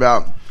talks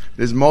about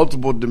there's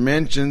multiple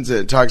dimensions.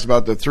 It talks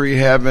about the three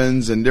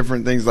heavens and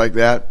different things like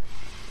that.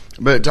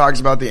 But it talks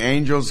about the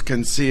angels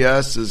can see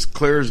us as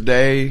clear as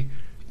day,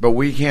 but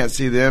we can't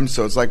see them,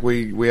 so it's like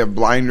we have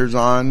blinders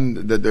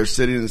on, that they're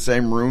sitting in the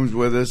same rooms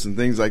with us and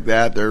things like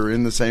that. They're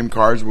in the same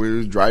cars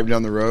we drive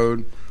down the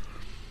road.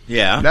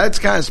 Yeah. That's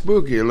kind of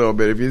spooky a little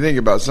bit if you think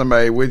about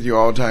somebody with you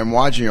all the time,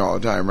 watching you all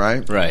the time,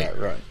 right?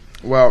 Right.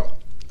 Well,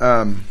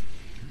 when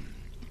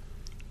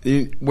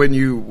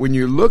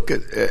you look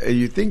at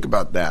you think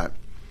about that,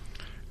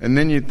 and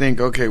then you think,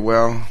 okay,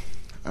 well,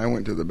 I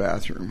went to the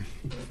bathroom.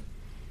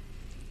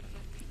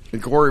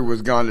 And Corey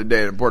was gone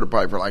today at a porta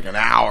potty for like an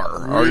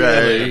hour.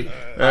 Okay, Really?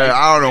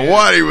 I don't know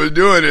what he was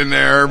doing in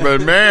there, but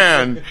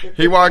man,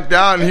 he walked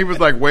out and he was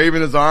like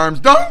waving his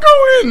arms. Don't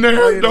go in there!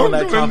 Well, you know, Don't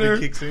that go in coffee there!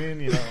 kicks in,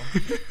 you know.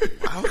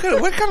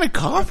 What kind of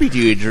coffee do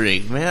you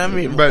drink, man? I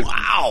mean,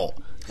 wow.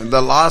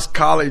 The Lost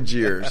College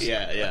Years.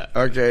 Yeah.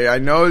 Okay, I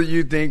know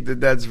you think that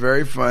that's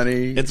very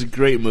funny. It's a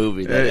great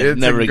movie. It's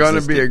never going to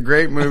existed. be a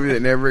great movie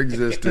that never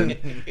existed.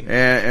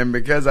 and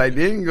because I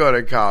didn't go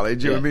to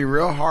college, it would be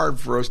real hard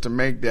for us to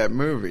make that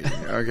movie.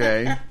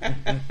 Okay,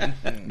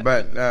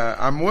 but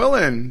I'm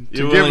willing to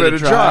You're give willing it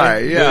to a try.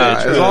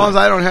 Yeah, Good. as long as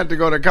I don't have to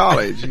go to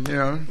college. You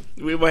know,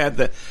 we might have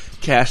to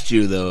cast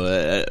you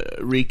though,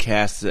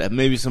 recast.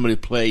 Maybe somebody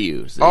play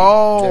you. See?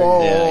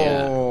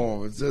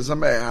 Oh, so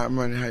somebody. How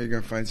you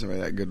gonna find somebody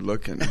that good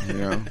looking? You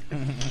know,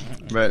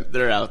 but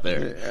they're out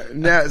there.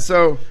 Now,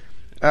 so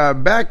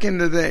back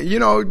into the, you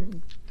know,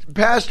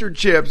 Pastor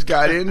Chips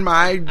got in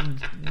my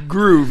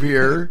groove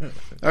here.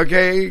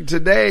 Okay,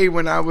 today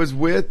when I was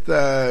with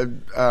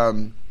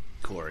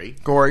Corey.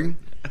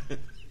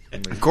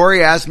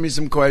 Corey asked me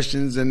some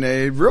questions, and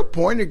they real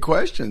pointed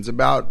questions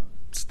about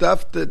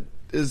stuff that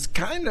is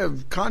kind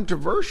of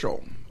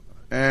controversial.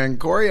 And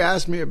Corey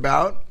asked me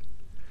about,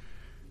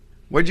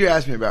 what'd you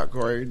ask me about,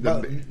 Corey?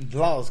 The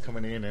laws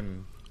coming in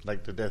and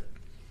like the death.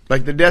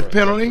 Like the death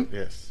penalty?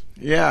 Yes.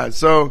 Yeah,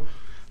 so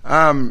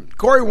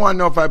Corey wanted to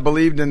know if I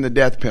believed in the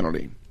death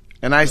penalty.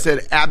 And I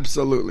said,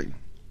 absolutely.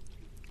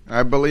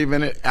 I believe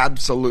in it,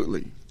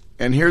 absolutely.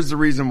 And here's the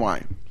reason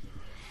why.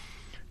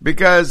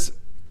 Because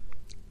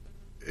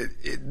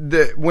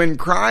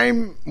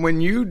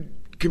when you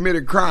commit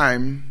a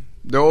crime,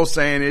 the old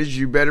saying is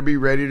you better be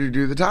ready to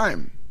do the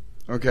time.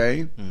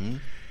 Okay? Mm-hmm.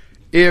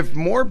 If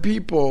more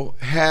people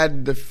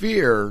had the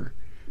fear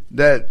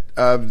that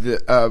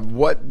of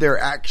what their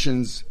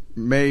actions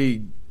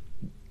may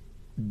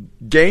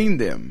gain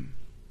them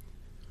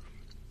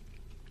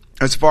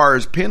as far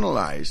as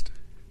penalized,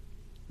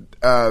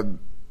 the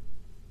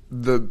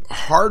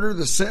harder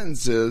the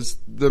sentence is,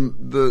 the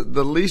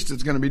least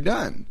it's going to be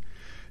done.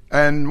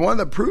 And one of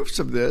the proofs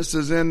of this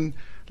is in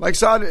like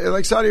Saudi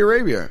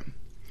Arabia.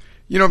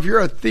 You know, if you're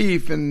a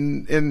thief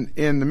in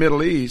the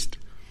Middle East,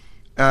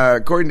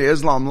 according to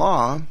Islam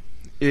law,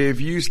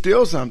 if you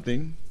steal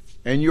something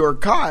and you are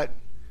caught,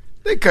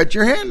 they cut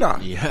your hand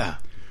off. Yeah.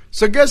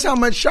 So guess how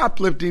much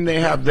shoplifting they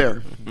have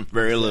there?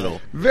 Very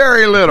little.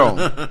 Very little.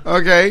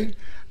 Okay.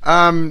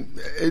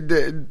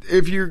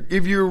 If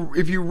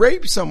you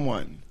rape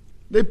someone,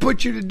 they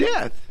put you to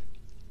death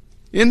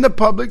in the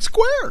public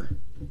square.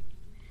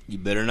 You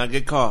better not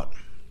get caught.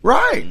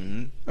 Right.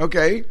 Mm-hmm.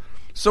 Okay.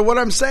 So what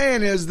I'm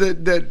saying is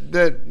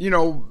that you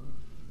know,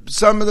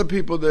 some of the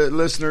people that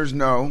listeners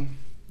know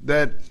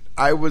that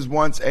I was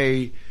once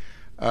a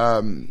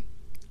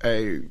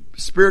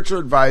spiritual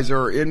advisor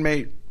or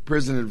inmate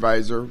prison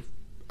advisor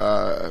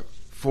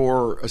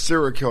for a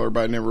serial killer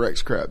by the name of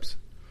Rex Krebs.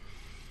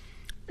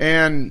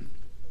 And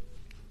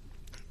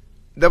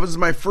that was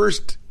my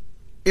first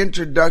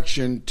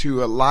introduction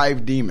to a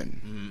live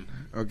demon.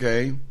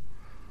 Okay?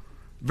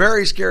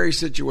 Very scary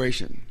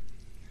situation.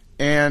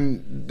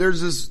 And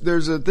there's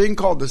a thing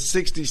called the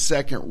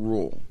 60-second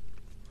rule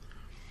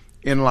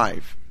in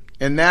life.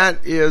 And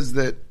that is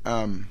that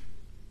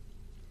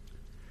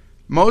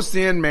most of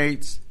the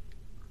inmates,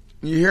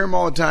 you hear them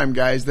all the time,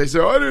 guys, they say,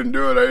 oh, I didn't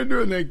do it.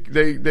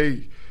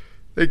 And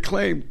They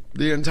claim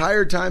the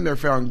entire time they're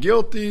found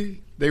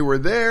guilty. They were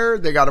there.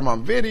 They got them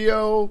on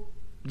video.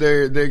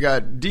 They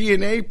got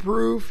DNA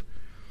proof.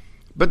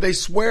 But they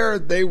swear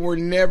they were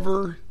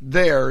never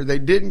there. They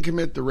didn't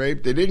commit the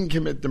rape. They didn't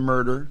commit the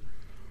murder.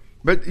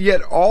 But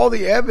yet all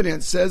the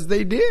evidence says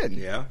they did.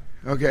 Yeah.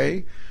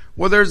 Okay.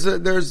 Well,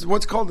 there's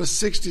what's called the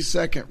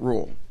 60-second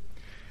rule.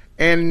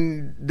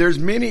 And there's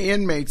many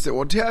inmates that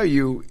will tell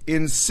you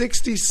in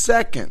 60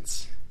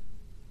 seconds,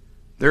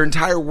 their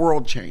entire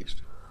world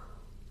changed.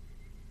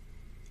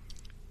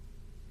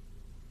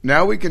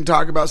 Now we can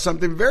talk about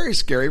something very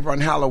scary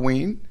on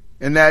Halloween,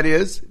 and that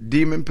is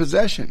demon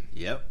possession.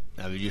 Yep.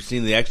 Have you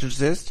seen The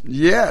Exorcist?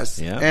 Yes.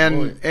 Yeah.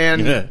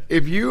 And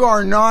if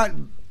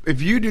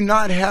you do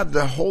not have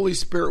the Holy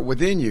Spirit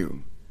within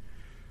you,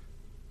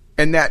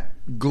 and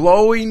that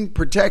glowing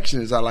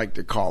protection, as I like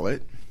to call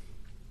it,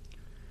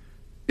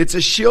 it's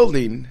a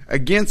shielding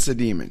against a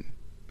demon.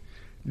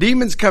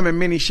 Demons come in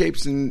many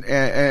shapes, and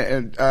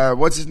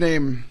what's his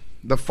name?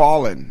 The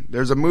Fallen.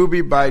 There's a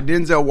movie by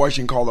Denzel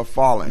Washington called The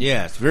Fallen.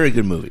 Yeah, it's a very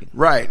good movie.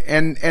 Right,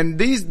 and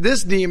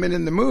this demon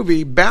in the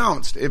movie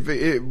bounced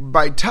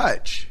by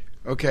touch.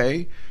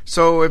 Okay,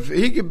 so if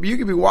you could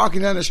be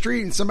walking down the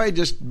street and somebody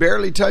just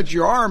barely touch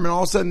your arm, and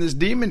all of a sudden this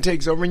demon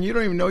takes over, and you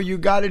don't even know you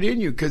got it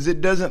in you because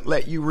it doesn't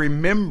let you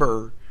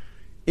remember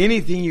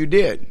anything you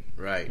did.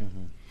 Right.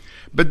 Mm-hmm.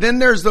 But then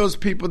there's those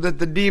people that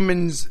the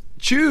demons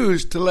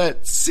choose to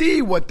let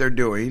see what they're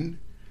doing,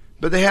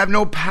 but they have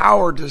no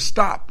power to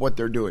stop what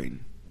they're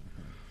doing.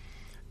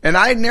 And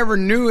I never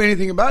knew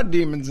anything about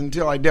demons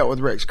until I dealt with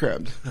Rex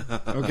Krebs.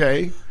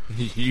 Okay?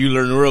 You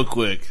learn real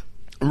quick.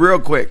 Real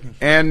quick.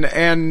 And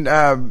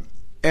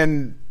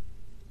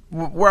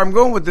where I'm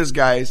going with this,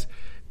 guys,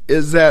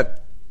 is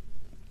that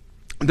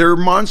there are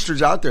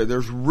monsters out there.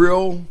 There's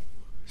real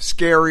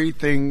scary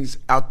things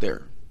out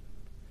there.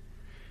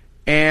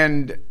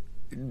 And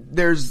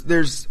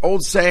there's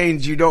old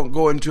sayings, you don't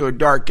go into a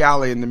dark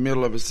alley in the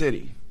middle of a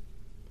city.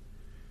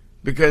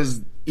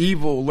 Because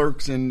evil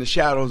lurks in the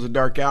shadows of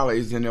dark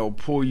alleys, and it'll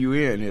pull you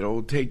in.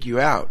 It'll take you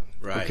out.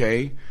 Right.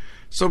 Okay?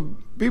 So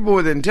people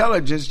with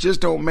intelligence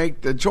just don't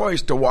make the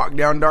choice to walk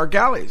down dark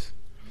alleys.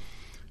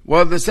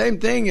 Well, the same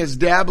thing is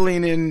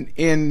dabbling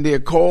in the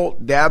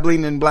occult,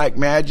 dabbling in black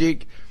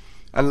magic,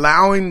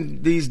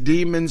 allowing these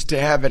demons to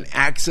have an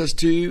access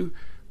to you,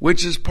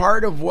 which is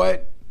part of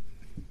what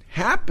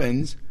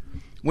happens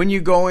when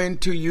you go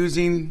into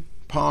using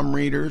palm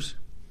readers,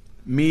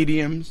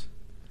 mediums,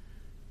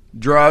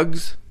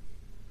 drugs.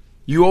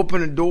 You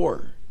open a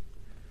door.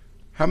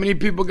 How many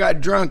people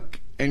got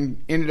drunk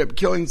and ended up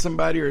killing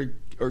somebody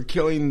or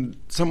killing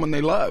someone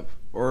they love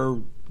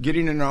or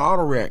getting in an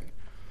auto wreck?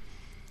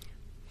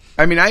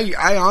 I mean,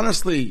 I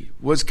honestly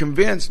was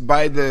convinced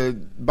by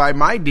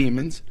my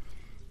demons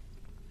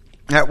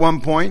at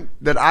one point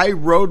that I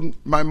rode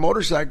my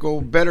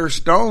motorcycle better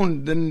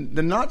stoned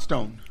than not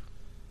stoned.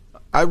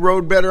 I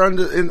rode better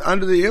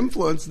under the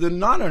influence than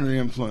not under the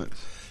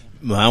influence.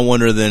 I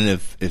wonder then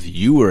if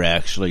you were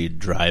actually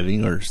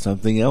driving or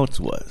something else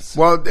was.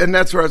 Well, and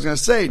that's what I was going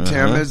to say,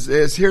 Tim,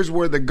 is here's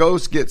where the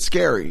ghosts get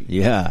scary.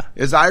 Yeah.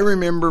 Is I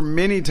remember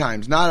many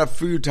times, not a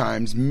few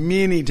times,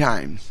 many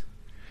times,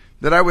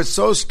 that I was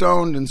so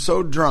stoned and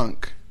so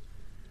drunk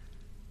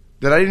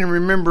that I didn't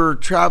remember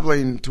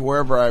traveling to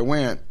wherever I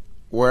went,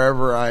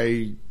 wherever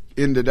I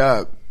ended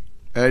up.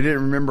 And I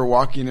didn't remember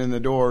walking in the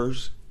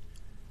doors.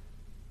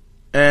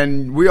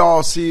 And we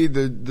all see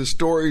the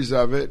stories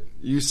of it.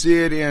 You see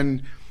it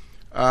in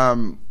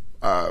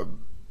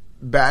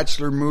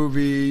bachelor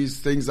movies,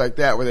 things like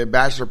that, where they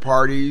bachelor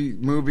party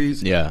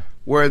movies. Yeah.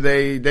 Where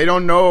they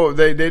don't know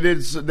they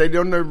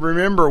don't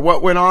remember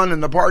what went on in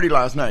the party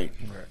last night.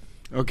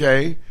 Right.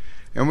 Okay?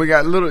 And we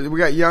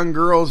got young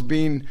girls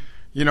being,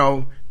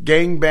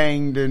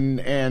 gangbanged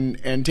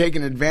and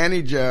taken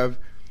advantage of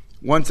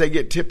once they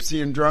get tipsy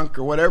and drunk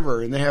or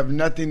whatever, and they have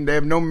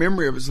no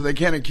memory of it, so they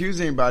can't accuse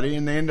anybody,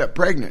 and they end up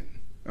pregnant.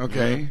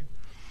 Okay? Mm-hmm.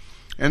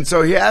 And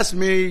so he asked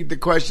me the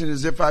question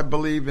as if I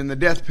believe in the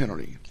death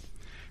penalty.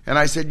 And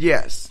I said,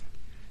 yes.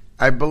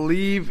 I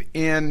believe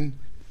in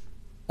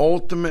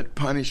ultimate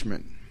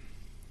punishment.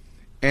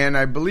 And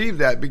I believe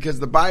that because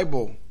the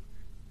Bible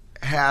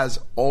has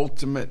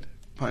ultimate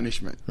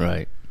punishment.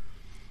 Right.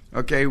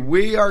 Okay,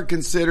 we are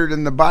considered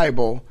in the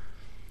Bible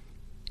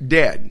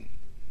dead.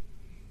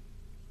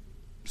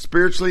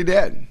 Spiritually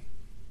dead.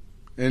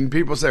 And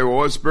people say, well,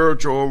 what's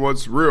spiritual and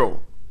what's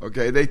real?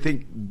 Okay, they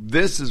think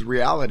this is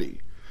reality.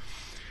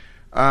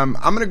 I'm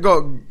going to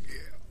go.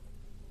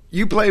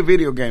 You play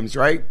video games,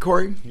 right,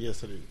 Corey?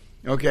 Yes, I do.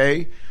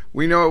 Okay.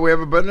 We know we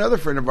have another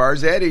friend of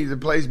ours, Eddie,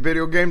 that plays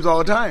video games all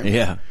the time.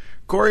 Yeah.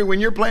 Corey, when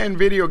you're playing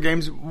video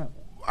games,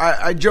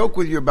 I joke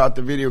with you about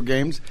the video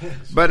games,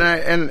 but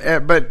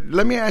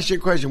let me ask you a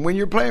question. When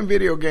you're playing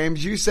video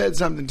games, you said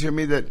something to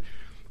me that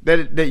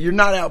you're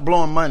not out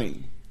blowing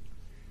money.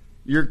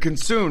 You're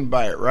consumed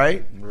by it,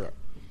 right? Right.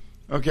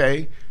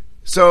 Okay.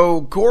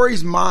 So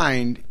Corey's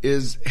mind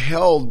is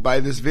held by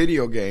this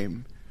video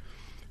game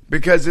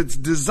because it's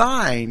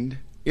designed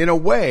in a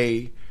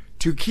way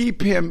to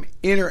keep him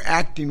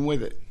interacting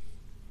with it.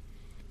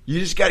 You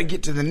just got to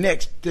get to the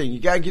next thing. You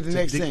got to get to the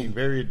next thing.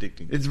 Very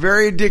addicting. It's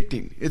very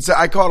addicting.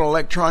 I call it an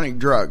electronic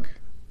drug.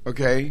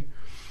 Okay?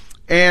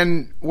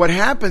 And what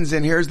happens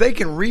in here is they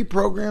can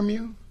reprogram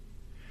you.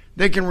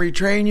 They can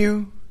retrain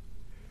you.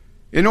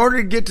 In order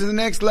to get to the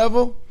next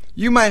level,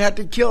 you might have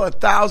to kill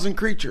 1,000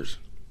 creatures.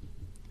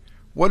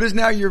 What is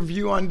now your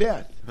view on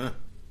death? Huh.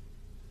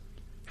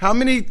 How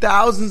many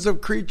thousands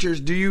of creatures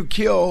do you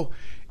kill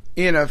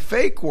in a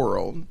fake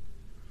world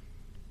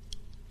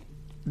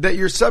that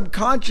your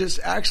subconscious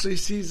actually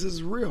sees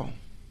as real?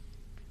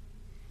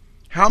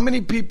 How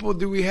many people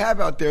do we have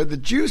out there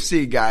that you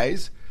see,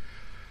 guys,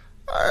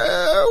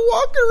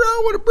 walking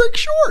around with a brick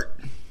short?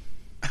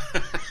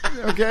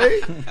 Okay?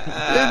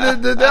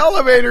 The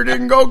elevator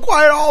didn't go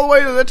quite all the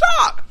way to the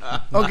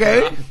top.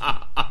 Okay?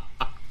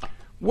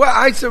 Well,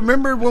 I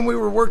remember when we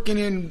were working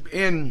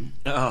in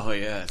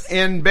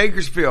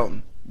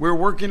Bakersfield. We were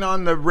working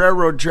on the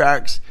railroad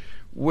tracks.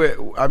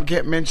 I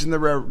can't mention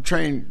the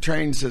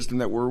train system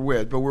that we're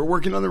with, but we're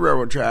working on the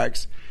railroad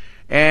tracks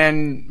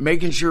and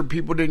making sure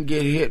people didn't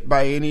get hit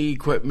by any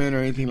equipment or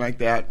anything like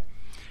that.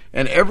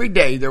 And every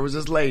day there was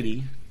this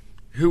lady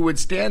who would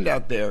stand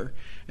out there,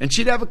 and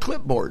she'd have a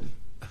clipboard,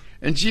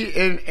 and she'd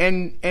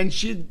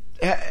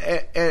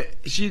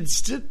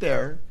sit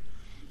there,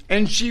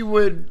 and she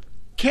would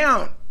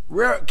count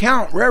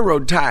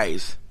railroad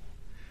ties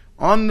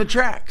on the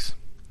tracks,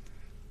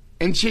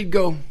 and she'd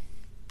go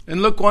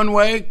and look one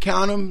way,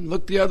 count them,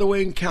 look the other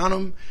way, and count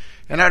them.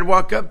 And I'd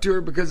walk up to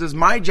her because it's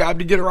my job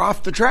to get her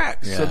off the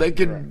tracks so they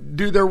could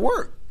do their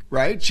work.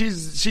 Right?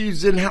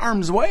 She's in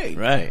harm's way.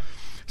 Right.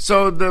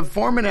 So the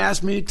foreman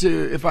asked me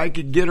if I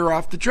could get her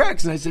off the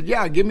tracks, and I said,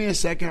 "Yeah, give me a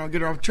second, I'll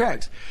get her off the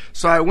tracks."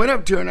 So I went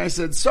up to her and I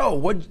said, "So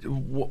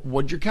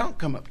what'd your count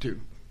come up to?"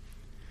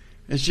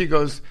 And she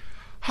goes,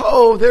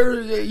 "Oh,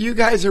 you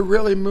guys are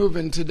really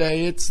moving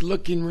today. It's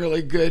looking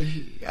really good.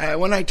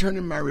 When I turn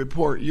in my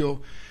report,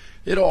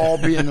 it'll all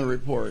be in the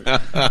report."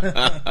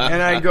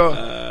 And I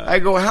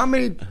go, "How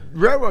many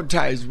railroad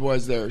ties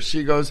was there?"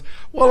 She goes,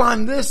 "Well,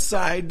 on this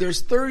side,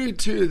 there's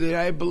 32 that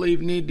I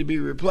believe need to be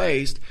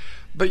replaced.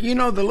 But you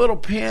know the little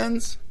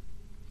pins?"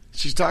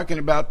 She's talking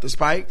about the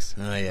spikes.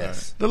 Oh,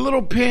 yes. The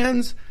little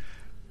pins,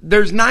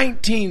 there's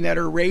 19 that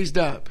are raised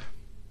up.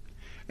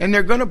 And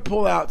they're going to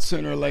pull out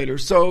sooner or later.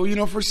 So,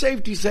 for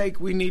safety's sake,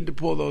 we need to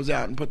pull those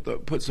out and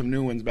put some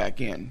new ones back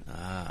in.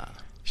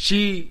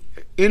 She,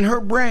 in her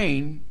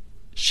brain,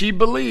 she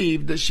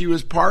believed that she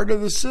was part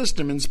of the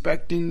system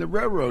inspecting the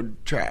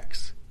railroad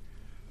tracks.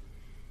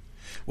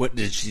 What,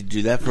 did she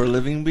do that for a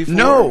living before?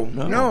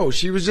 No.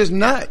 She was just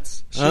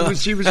nuts.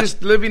 She was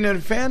just living in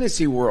a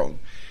fantasy world.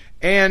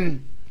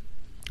 And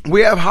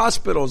we have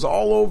hospitals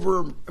all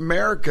over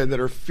America that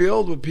are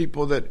filled with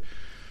people that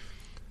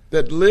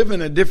live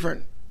in a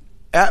different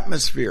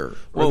atmosphere.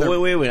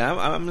 Well, wait.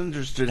 I'm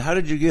interested. How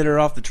did you get her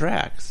off the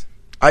tracks?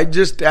 I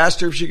just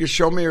asked her if she could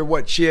show me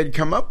what she had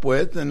come up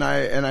with, and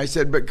I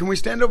said, "But can we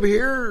stand over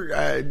here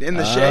in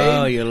the shade?"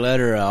 Oh, you let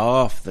her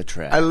off the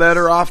tracks. I let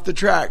her off the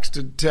tracks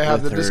to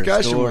have the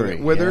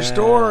discussion with her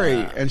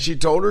story. And she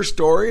told her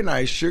story, and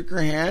I shook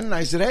her hand, and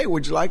I said, "Hey,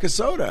 would you like a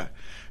soda?"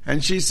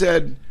 And she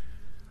said,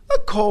 "A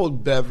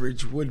cold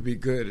beverage would be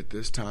good at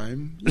this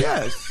time."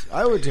 Yes,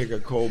 I would take a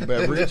cold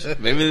beverage.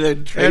 Maybe the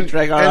train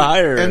track ought to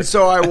hire her. And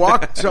so I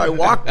walked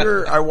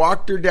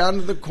her down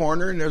to the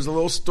corner, and there's a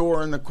little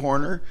store in the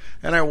corner,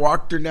 and I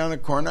walked her down the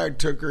corner. I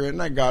took her in,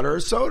 and I got her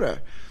a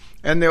soda.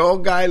 And the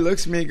old guy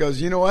looks at me and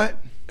goes, "You know what?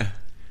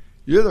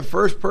 You're the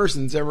first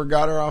person that's ever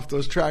got her off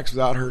those tracks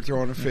without her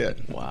throwing a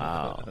fit."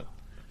 Wow.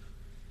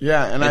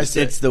 Yeah, and I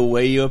said, it's the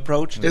way you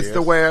approached her. It's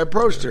the way I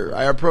approached her.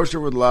 I approached her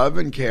with love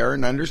and care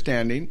and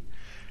understanding.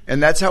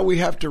 And that's how we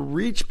have to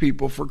reach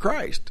people for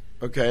Christ,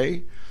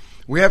 okay?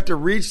 We have to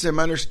reach them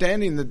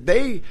understanding that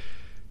they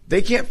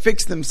can't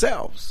fix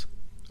themselves,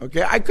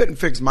 okay? I couldn't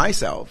fix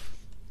myself.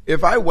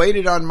 If I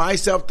waited on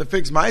myself to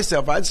fix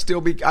myself,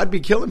 I'd be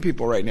killing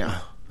people right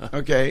now,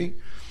 okay?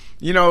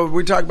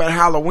 We talk about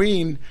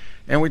Halloween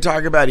and we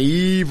talk about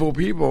evil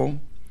people.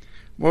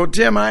 Well,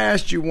 Tim, I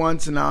asked you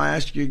once and I'll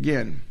ask you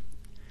again.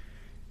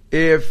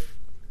 If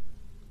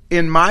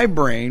in my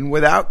brain,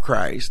 without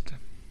Christ,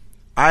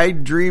 I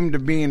dreamed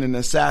of being an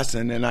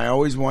assassin, and I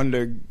always wanted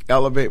to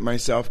elevate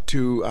myself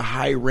to a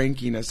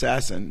high-ranking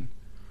assassin.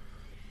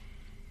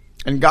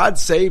 And God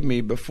saved me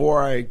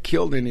before I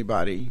killed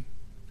anybody.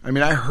 I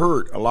mean, I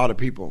hurt a lot of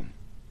people.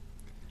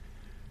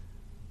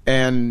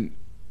 And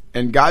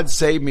God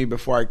saved me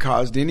before I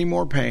caused any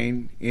more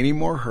pain, any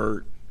more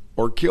hurt,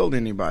 or killed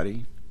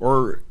anybody,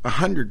 or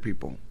 100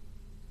 people.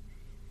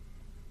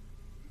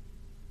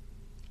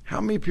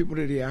 How many people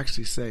did he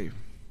actually save?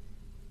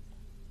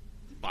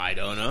 I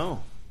don't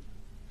know.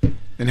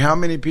 And how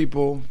many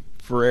people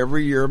for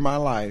every year of my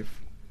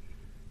life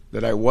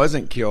that I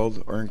wasn't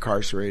killed or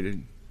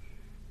incarcerated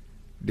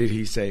did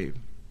he save?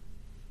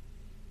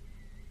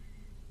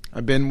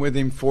 I've been with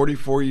him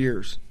 44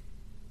 years.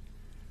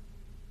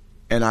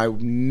 And I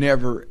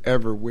never,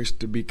 ever wished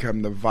to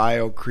become the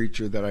vile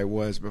creature that I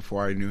was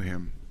before I knew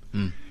him.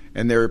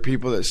 And there are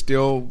people that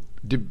still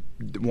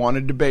want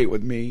to debate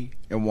with me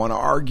and want to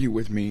argue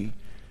with me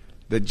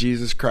that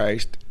Jesus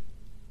Christ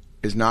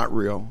is not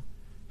real,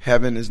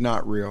 heaven is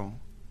not real,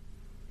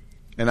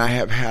 and I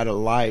have had a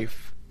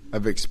life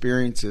of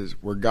experiences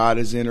where God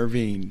has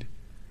intervened.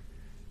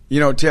 You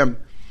know, Tim,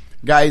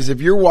 guys,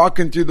 if you're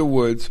walking through the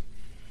woods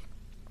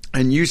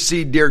and you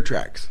see deer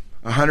tracks,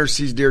 a hunter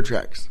sees deer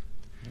tracks,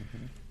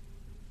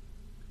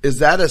 is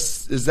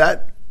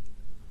that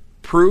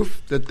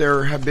proof that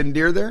there have been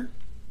deer there?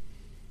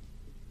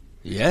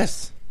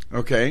 Yes.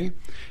 Okay.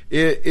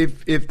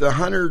 If the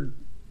hunter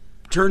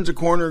turns a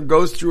corner and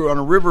goes through on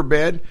a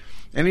riverbed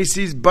and he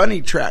sees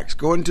bunny tracks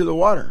going to the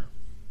water,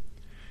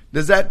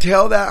 does that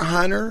tell that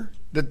hunter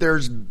that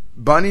there's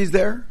bunnies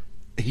there?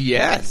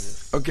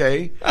 Yes.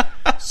 Okay.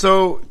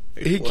 So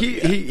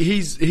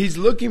he's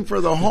looking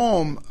for the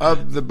home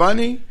of the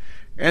bunny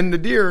and the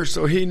deer,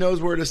 so he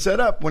knows where to set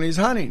up when he's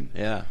hunting.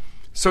 Yeah.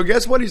 So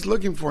guess what he's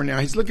looking for now?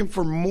 He's looking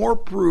for more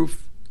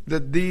proof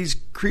that these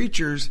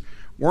creatures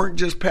weren't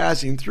just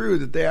passing through,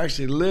 that they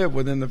actually live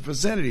within the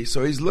vicinity.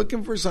 So he's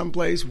looking for some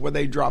place where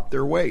they drop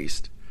their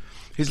waste.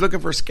 He's looking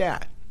for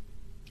scat.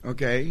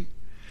 Okay?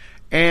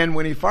 And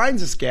when he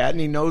finds a scat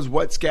and he knows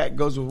what scat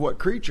goes with what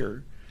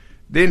creature,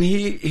 then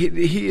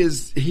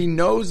he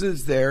knows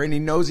it's there, and he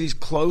knows he's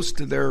close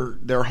to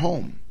their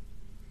home.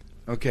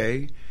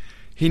 Okay?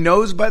 He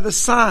knows by the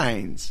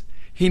signs.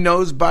 He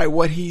knows by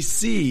what he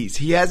sees.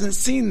 He hasn't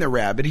seen the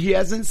rabbit. He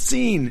hasn't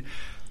seen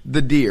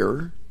the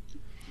deer.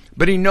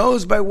 But he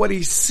knows by what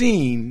he's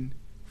seen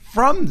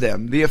from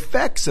them, the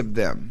effects of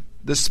them.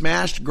 The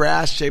smashed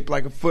grass shaped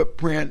like a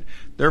footprint,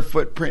 their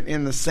footprint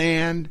in the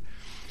sand.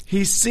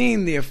 He's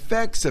seen the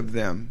effects of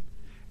them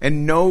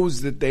and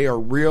knows that they are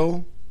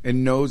real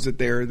and knows that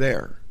they are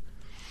there.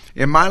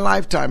 In my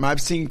lifetime,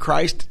 I've seen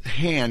Christ's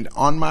hand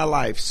on my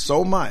life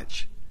so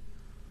much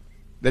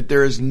that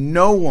there is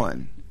no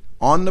one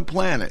on the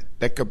planet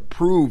that could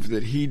prove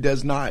that he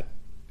does not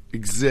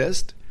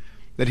exist,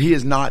 that he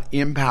is not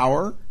in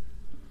power,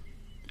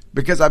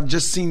 because I've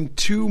just seen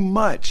too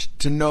much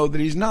to know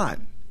that he's not.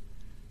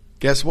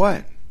 Guess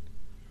what?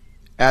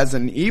 As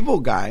an evil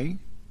guy,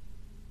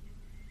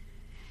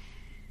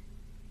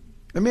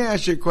 let me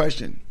ask you a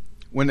question.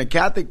 When the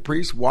Catholic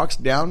priest walks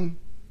down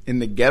in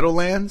the ghetto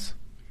lands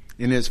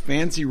in his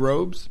fancy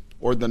robes,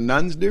 or the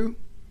nuns do,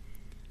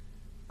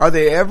 are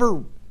they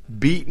ever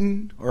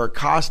beaten or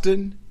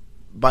accosted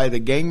by the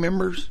gang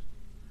members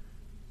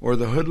or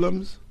the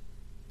hoodlums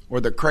or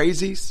the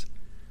crazies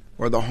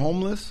or the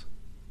homeless?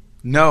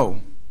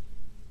 No.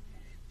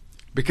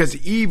 Because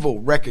evil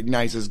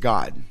recognizes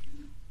God.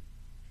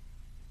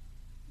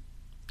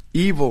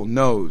 Evil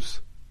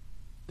knows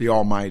the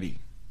Almighty.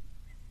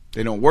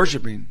 They don't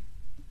worship him.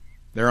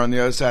 They're on the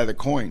other side of the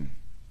coin.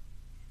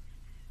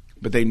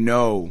 But they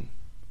know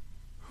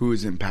who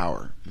is in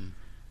power.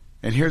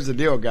 And here's the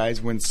deal,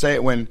 guys.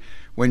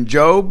 When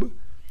Job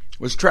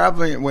was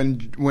traveling,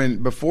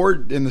 when before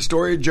in the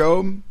story of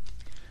Job,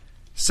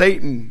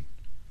 Satan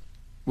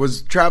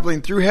was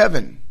traveling through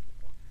heaven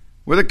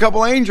with a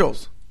couple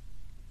angels.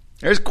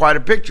 There's quite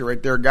a picture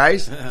right there,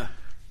 guys.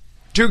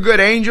 Two good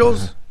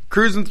angels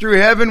cruising through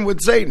heaven with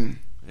Satan.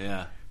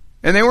 Yeah.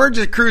 And they weren't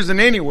just cruising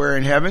anywhere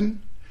in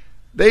heaven.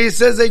 It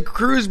says they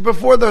cruised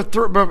before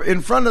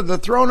in front of the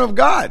throne of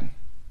God.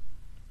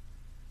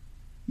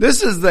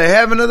 This is the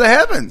heaven of the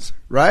heavens,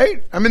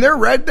 right? I mean, they're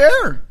right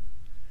there.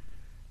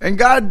 And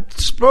God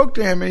spoke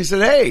to him and he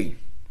said, "Hey,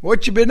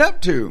 what you been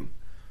up to?"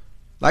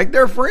 Like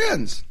they're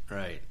friends.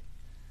 Right.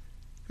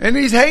 And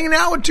he's hanging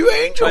out with two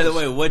angels. By the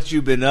way, what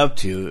you been up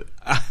to?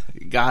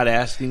 God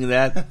asking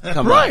that?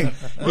 Come right.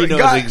 on. He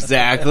knows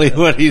exactly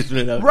what he's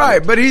been up to.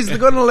 Right, but he's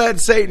going to let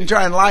Satan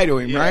try and lie to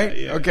him, right?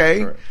 Yeah, okay.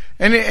 Correct.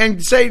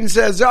 And Satan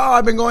says, "Oh,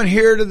 I've been going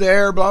here to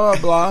there, blah,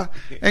 blah, blah."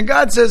 And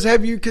God says,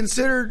 "Have you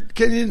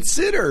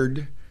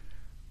considered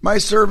my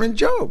servant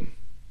Job?"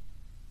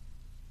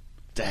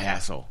 To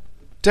hassle.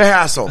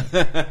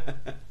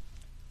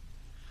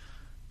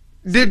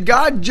 Did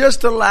God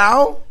just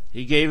allow?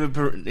 He gave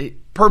him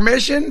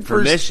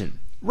permission.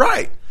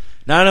 Right.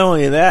 Not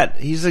only that,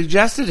 he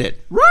suggested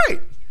it. Right.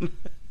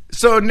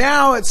 So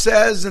now it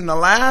says in the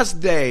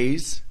last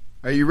days,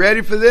 are you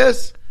ready for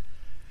this?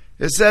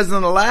 It says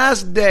in the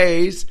last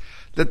days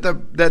that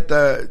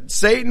the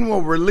Satan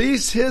will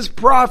release his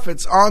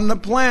prophets on the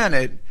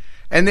planet,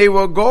 and they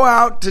will go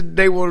out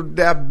they will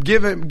have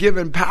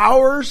given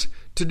powers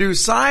to do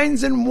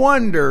signs and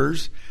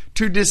wonders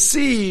to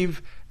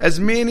deceive as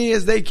many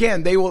as they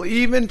can. They will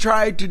even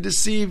try to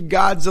deceive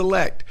God's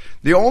elect.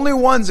 The only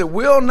ones that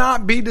will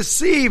not be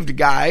deceived,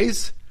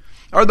 guys,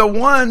 are the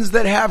ones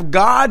that have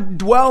God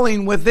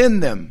dwelling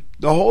within them,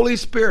 the Holy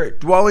Spirit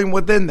dwelling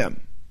within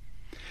them.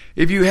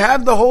 If you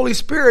have the Holy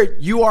Spirit,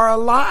 you are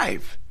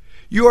alive.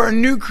 You are a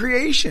new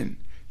creation.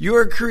 You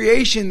are a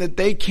creation that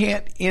they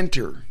can't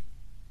enter.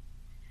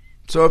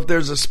 So if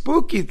there's a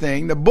spooky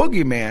thing, the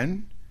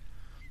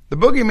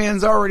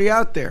boogeyman's already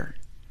out there.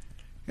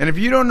 And if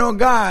you don't know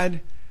God,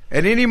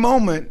 at any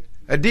moment,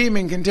 a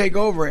demon can take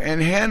over and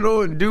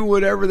handle and do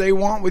whatever they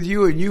want with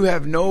you, and you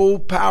have no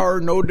power,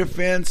 no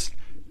defense,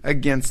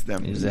 against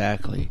them.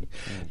 Exactly.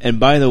 And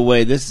by the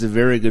way, this is a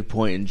very good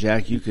point, and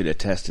Jack, you could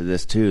attest to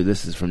this too.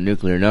 This is from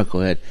Nuclear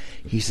Knucklehead.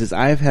 He says,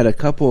 I've had a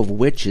couple of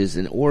witches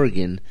in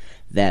Oregon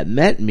that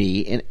met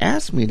me and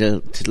asked me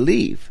to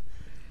leave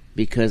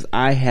because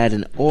I had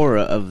an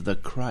aura of the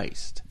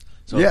Christ.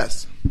 So,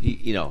 yes.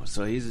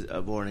 So he's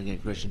a born-again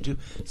Christian too.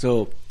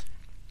 So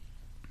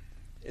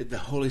if the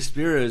Holy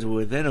Spirit is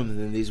within him,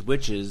 then these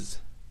witches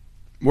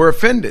were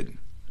offended.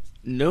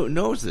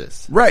 Knows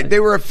this. Right,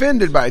 they were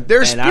offended by it.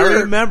 Their spirit.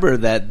 I remember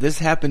that this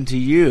happened to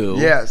you.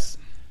 Yes.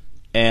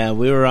 And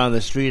we were on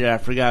the street. I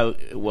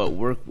forgot what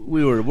work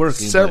we were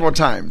working. Several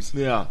times.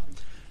 Yeah.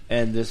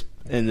 And this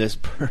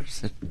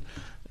person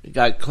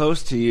got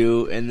close to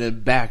you and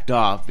then backed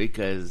off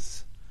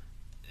because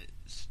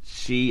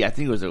she, I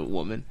think it was a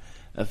woman,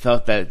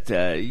 felt that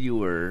you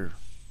were.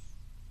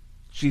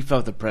 She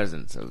felt the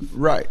presence of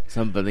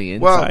somebody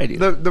inside you.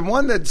 The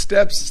one that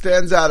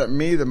stands out at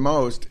me the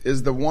most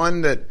is the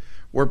one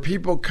where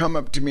people come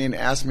up to me and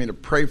ask me to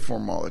pray for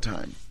them all the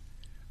time.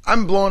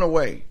 I'm blown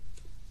away.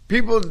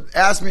 People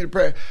ask me to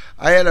pray.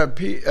 I had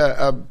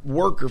a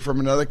worker from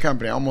another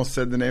company. I almost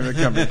said the name of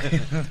the company.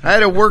 I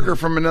had a worker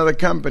from another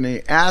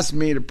company ask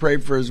me to pray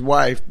for his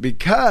wife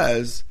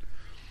because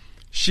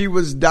she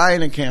was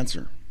dying of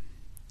cancer.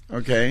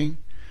 Okay?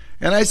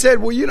 And I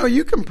said, well,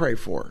 you can pray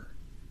for her.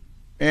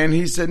 And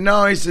he said,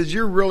 no, he says,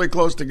 you're really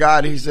close to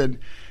God. He said,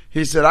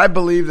 I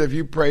believe that if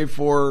you pray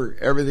for her,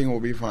 everything will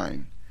be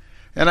fine.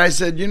 And I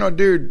said,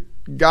 dude,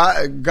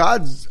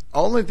 God's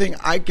only thing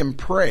I can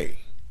pray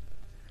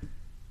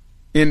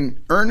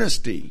in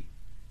earnesty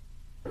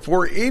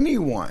for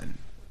anyone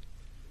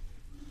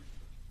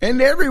and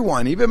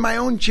everyone, even my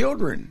own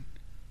children,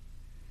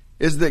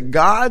 is that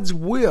God's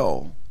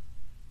will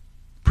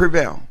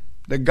prevail,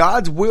 that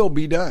God's will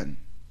be done.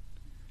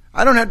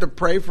 I don't have to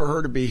pray for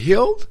her to be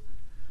healed.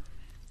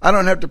 I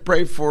don't have to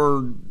pray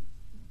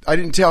I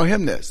didn't tell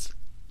him this.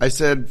 I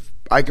said,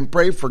 I can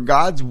pray for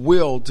God's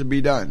will to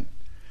be done.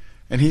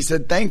 And he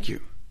said, thank you.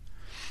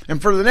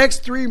 And for the next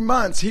 3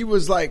 months, he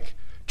was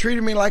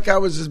treating me like I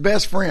was his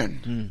best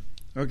friend.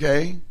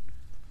 Okay?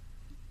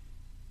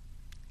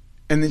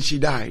 And then she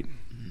died.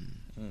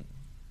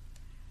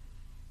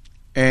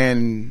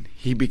 And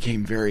he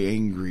became very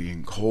angry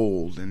and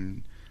cold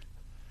and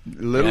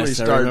literally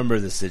I remember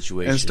the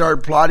situation. And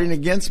started plotting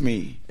against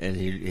me. And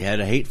he had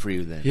a hate for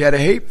you then. He had a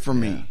hate for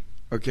me.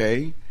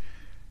 Okay?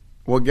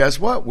 Well, guess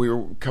what? We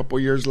were a couple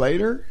years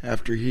later,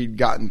 after he'd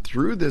gotten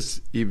through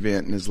this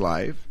event in his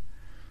life,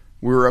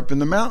 we were up in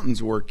the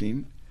mountains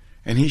working,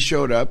 and he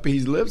showed up. He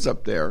lives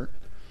up there.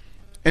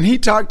 And he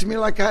talked to me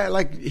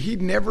like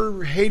he'd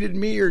never hated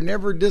me or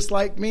never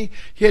disliked me.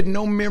 He had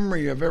no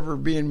memory of ever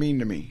being mean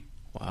to me.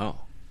 Wow.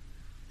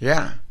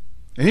 Yeah.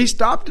 And he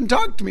stopped and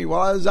talked to me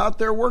while I was out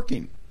there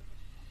working.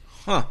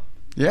 Huh.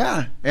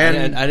 Yeah.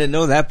 And I didn't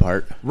know that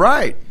part.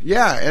 Right.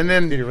 Yeah. And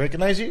then did he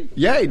recognize you?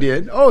 Yeah, he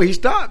did. Oh, he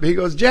stopped. He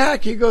goes,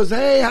 Jack. He goes,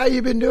 hey, how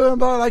you been doing?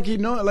 Blah.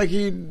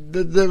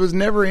 There was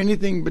never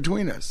anything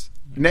between us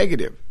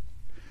negative.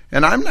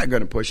 And I'm not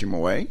going to push him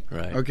away.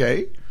 Right.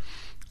 Okay.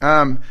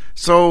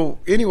 So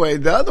anyway,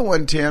 the other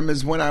one, Tim,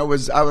 is when I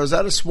was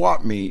at a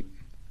swap meet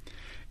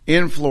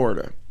in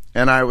Florida,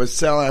 and I was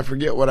selling. I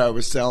forget what I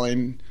was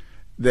selling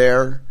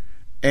there.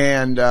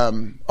 And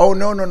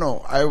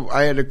no!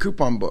 I had a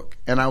coupon book,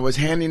 and I was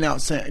handing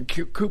out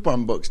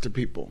coupon books to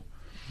people.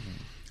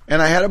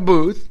 And I had a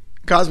booth.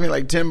 It cost me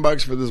like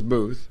 $10 for this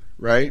booth,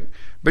 right?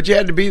 But you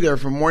had to be there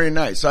from morning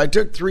to night. So I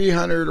took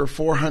 300 or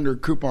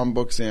 400 coupon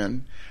books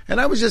in, and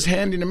I was just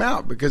handing them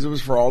out because it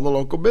was for all the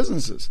local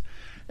businesses.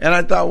 And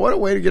I thought, what a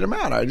way to get them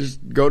out! I just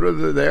go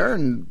to there,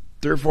 and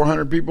 300 or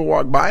 400 people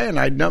walk by, and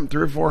I dump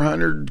 300 or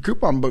 400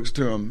 coupon books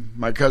to them.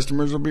 My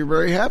customers will be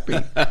very happy,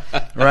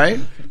 right?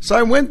 So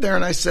I went there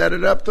and I set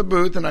it up the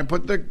booth, and I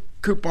put the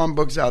coupon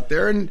books out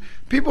there, and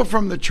people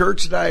from the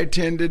church that I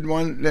attended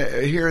one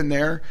here and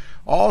there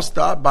all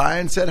stopped by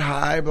and said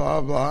hi, blah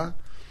blah,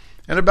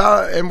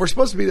 and we're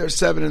supposed to be there at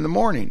 7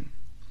 a.m.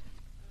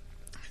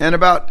 And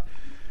about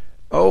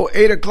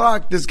 8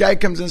 o'clock, this guy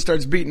comes in and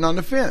starts beating on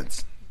the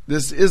fence.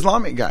 This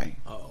Islamic guy.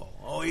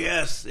 Oh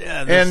yes,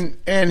 yeah.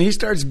 And he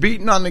starts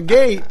beating on the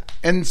gate,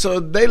 and so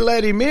they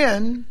let him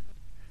in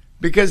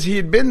because he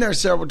had been there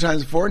several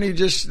times before, and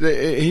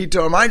he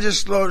told him, I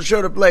just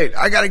showed up late.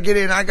 I got to get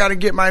in. I got to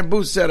get my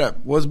booth set up.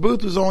 Well, his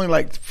booth was only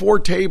like 4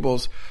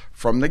 tables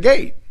from the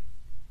gate,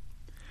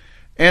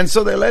 and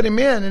so they let him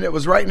in, and it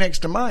was right next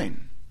to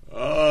mine.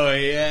 Oh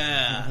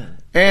yeah.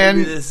 And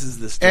maybe this is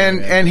the story.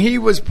 And he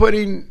was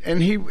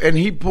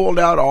he pulled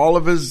out all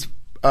of his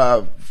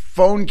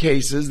phone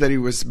cases that he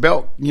was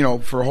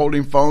for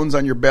holding phones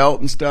on your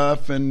belt and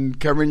stuff and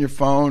covering your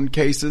phone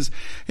cases.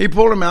 He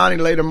pulled them out. He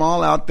laid them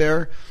all out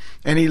there,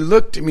 and he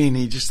looked at me and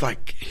he just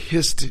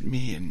hissed at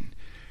me and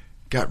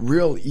got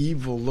real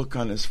evil look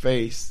on his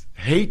face,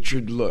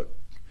 hatred look.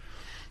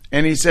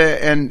 And he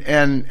said,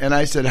 and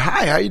I said,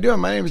 hi, how you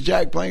doing? My name is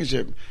Jack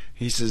Blankenship.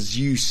 He says,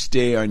 you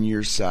stay on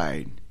your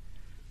side.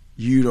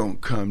 You don't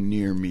come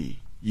near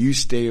me. You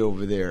stay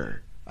over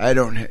there.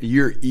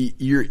 You're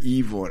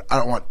evil. I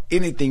don't want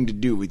anything to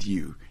do with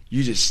you.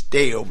 You just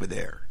stay over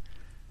there.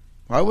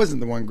 Well, I wasn't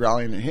the one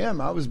growling at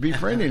him. I was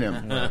befriending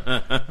him.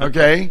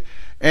 Okay?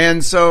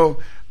 And so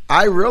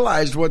I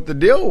realized what the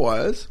deal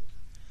was.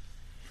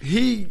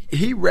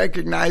 He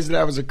recognized that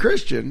I was a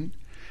Christian,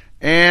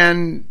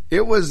 and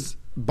it was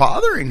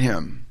bothering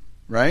him,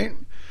 right?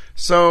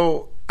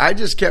 So I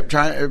just kept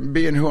trying,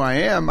 being who I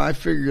am. I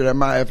figured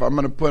if I'm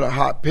going to put a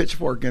hot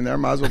pitchfork in there, I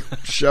might as well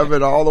shove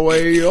it all the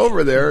way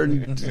over there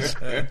and just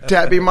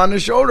tap him on the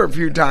shoulder a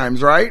few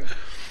times, right?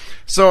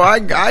 So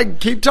I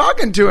keep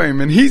talking to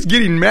him, and he's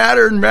getting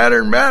madder and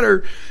madder and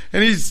madder,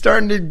 and he's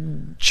starting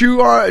to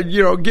chew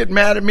on, get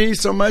mad at me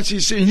so much.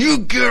 He's saying, "You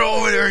get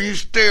over there and you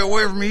stay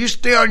away from me. You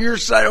stay on your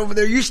side over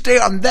there. You stay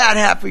on that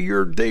half of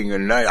your thing,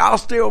 and I'll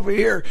stay over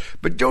here.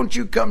 But don't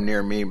you come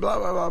near me." Blah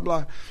blah blah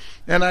blah.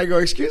 And I go,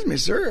 "Excuse me,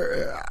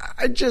 sir.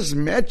 I just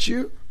met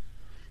you.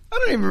 I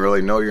don't even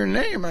really know your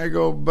name." I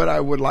go, "But I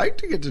would like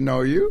to get to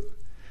know you."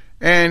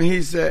 And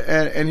he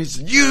said,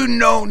 "You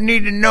don't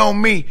need to know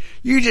me.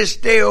 You just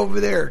stay over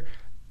there.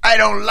 I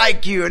don't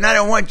like you, and I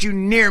don't want you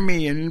near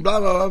me," and blah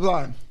blah blah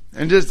blah.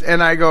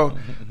 And I go,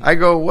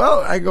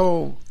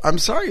 "I'm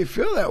sorry you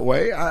feel that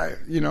way.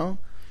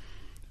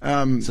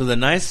 So the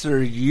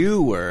nicer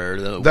you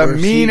were, the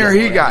meaner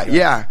he got.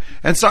 Yeah.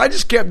 And so I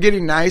just kept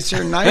getting nicer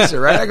and nicer,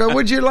 right? I go,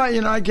 "Would you like?"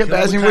 I kept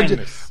asking,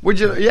 "Would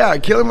you? Yeah,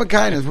 kill him with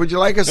kindness. Would you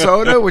like a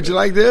soda? Would you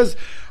like this?"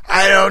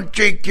 "I don't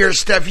drink your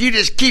stuff. You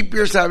just keep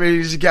your stuff." And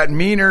he just got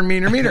meaner and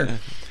meaner and meaner.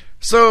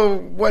 So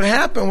what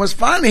happened was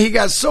finally he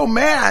got so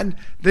mad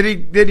that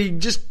he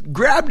just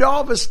grabbed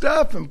all of his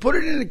stuff and put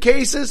it in the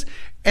cases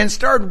and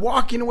started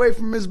walking away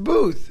from his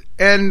booth.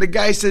 And the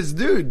guy says,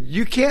 "Dude,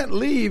 you can't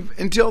leave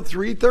until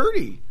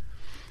 3:30.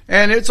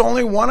 And it's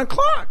only 1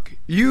 o'clock.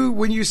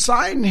 When you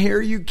sign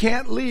here, you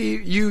can't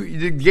leave.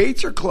 The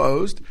gates are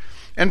closed.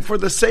 And for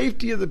the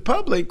safety of the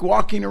public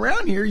walking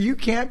around here, you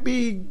can't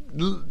be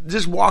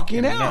just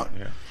walking out."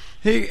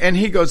 Yeah.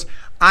 He goes,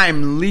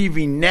 "I'm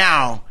leaving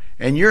now,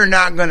 and you're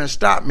not going to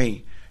stop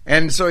me."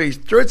 And so he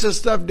throws his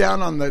stuff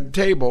down on the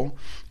table,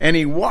 and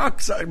he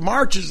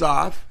marches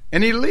off,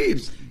 and he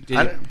leaves.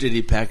 Did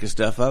he pack his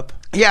stuff up?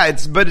 Yeah,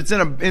 but it's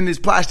in these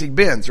plastic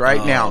bins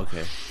right now.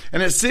 Okay.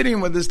 And it's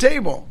sitting with his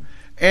table.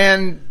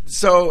 And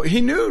so he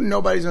knew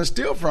nobody's going to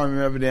steal from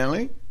him,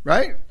 evidently,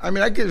 right? I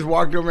mean, I could just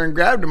walked over and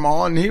grabbed them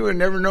all, and he would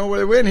never know where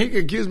they went. He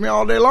could accuse me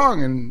all day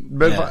long,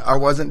 but I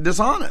wasn't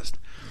dishonest.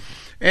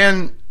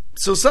 And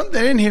so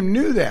something in him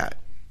knew that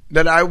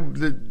I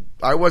wasn't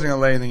going to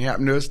let anything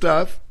happen to his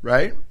stuff,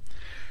 right?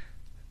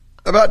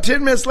 About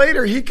 10 minutes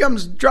later, he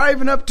comes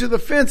driving up to the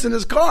fence in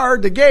his car,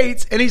 the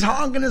gates, and he's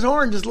honking his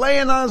horn, just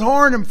laying on his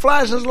horn and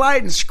flashing his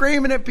light and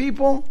screaming at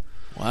people.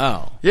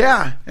 Wow.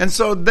 Yeah. And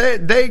so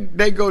they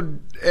go,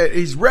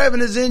 he's revving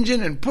his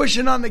engine and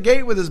pushing on the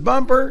gate with his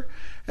bumper.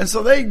 And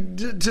so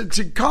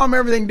to calm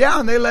everything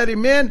down, they let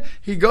him in.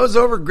 He goes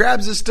over,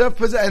 grabs his stuff,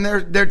 puts it, and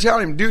they're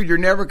telling him, "Dude, you're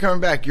never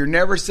coming back. You're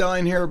never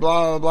selling here,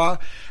 blah, blah, blah."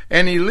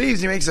 And he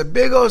leaves. He makes a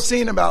big old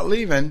scene about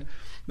leaving.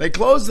 They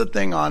close the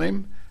thing on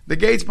him, the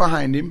gates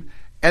behind him,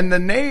 and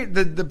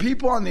the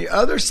people on the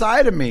other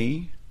side of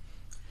me,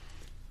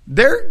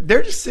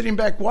 they're just sitting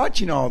back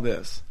watching all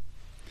this.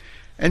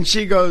 And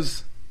she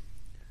goes,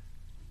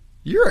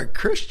 "You're a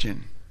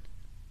Christian."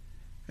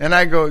 And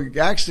I go,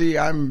 "Actually,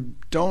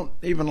 don't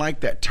even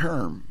like that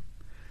term."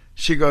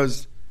 She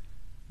goes,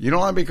 "You don't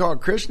want to be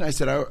called Christian?" I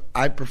said,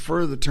 I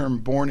prefer the term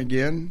born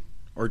again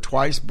or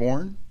twice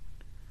born.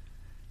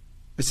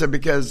 I said,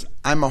 because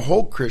I'm a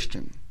whole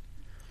Christian.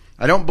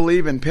 I don't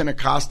believe in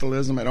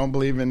Pentecostalism. I don't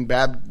believe in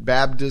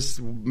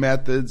Baptist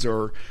methods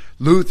or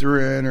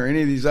Lutheran or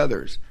any of these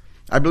others.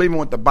 I believe in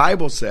what the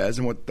Bible says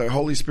and what the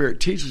Holy Spirit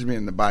teaches me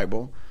in the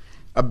Bible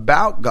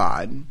about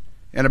God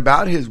and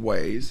about His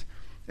ways.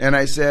 And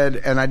I said,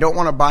 and I don't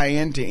want to buy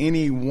into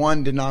any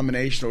one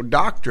denominational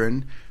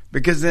doctrine,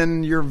 because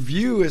then your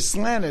view is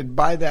slanted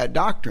by that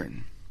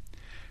doctrine.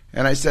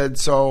 And I said,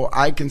 so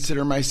I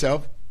consider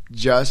myself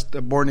just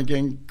a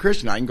born-again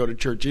Christian. I can go to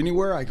church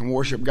anywhere. I can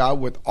worship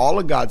God with all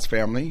of God's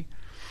family.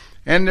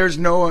 And there's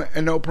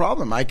no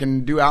problem. I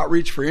can do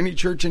outreach for any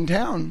church in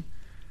town,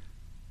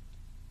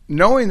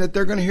 knowing that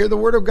they're going to hear the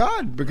Word of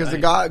God, because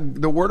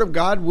the Word of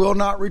God will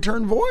not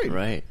return void.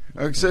 Right.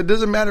 So it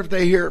doesn't matter if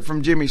they hear it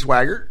from Jimmy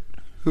Swaggart,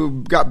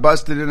 who got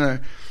busted in a,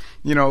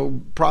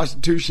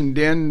 prostitution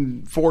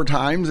den 4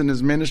 times in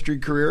his ministry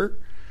career.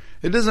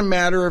 It doesn't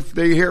matter if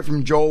they hear it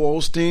from Joel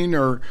Osteen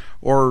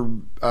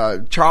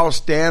or Charles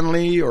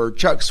Stanley or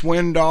Chuck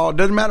Swindoll. It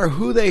doesn't matter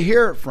who they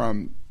hear it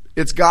from.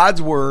 It's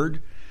God's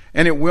Word,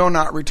 and it will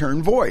not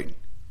return void.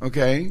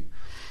 Okay?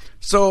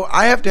 So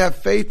I have to have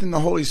faith in the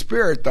Holy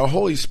Spirit. The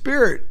Holy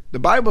Spirit, the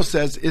Bible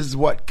says, is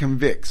what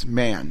convicts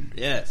man.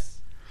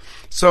 Yes.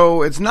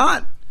 So it's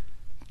not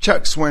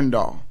Chuck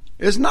Swindoll.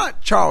 It's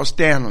not Charles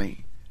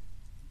Stanley.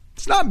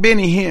 It's not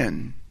Benny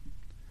Hinn.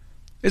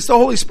 It's the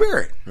Holy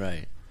Spirit.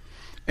 Right.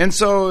 And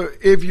so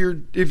if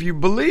you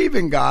believe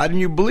in God and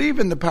you believe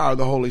in the power of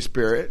the Holy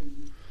Spirit,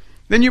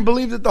 then you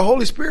believe that the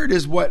Holy Spirit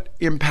is what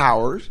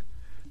empowers.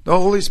 The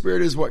Holy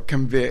Spirit is what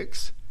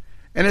convicts.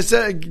 And it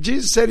said,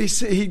 Jesus said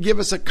he'd give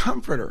us a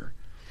comforter.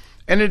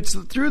 And it's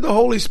through the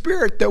Holy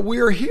Spirit that we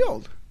are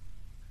healed.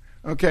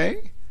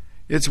 Okay?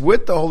 It's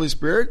with the Holy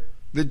Spirit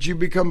that you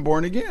become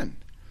born again.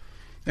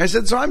 And I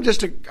said, so I'm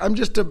just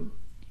a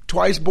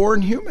twice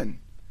born human.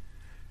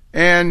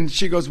 And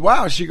she goes,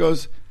 wow. She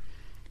goes,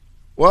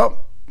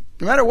 well,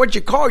 no matter what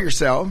you call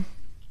yourself,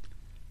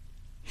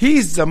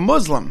 he's a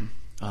Muslim.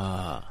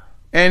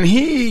 And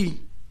he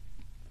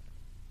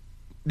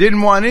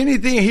didn't want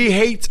anything. He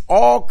hates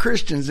all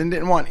Christians and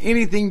didn't want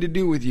anything to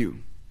do with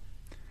you.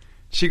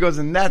 She goes,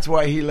 and that's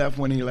why he left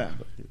when he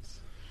left.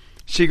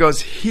 She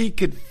goes, he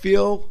could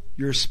feel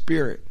your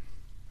spirit.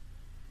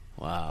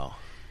 Wow.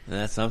 Isn't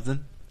that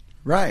something?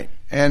 Right.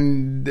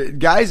 And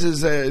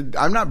guys,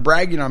 I'm not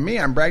bragging on me.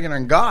 I'm bragging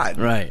on God.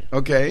 Right.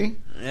 Okay.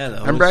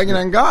 Yeah. I'm bragging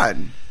on God.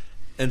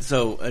 And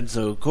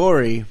so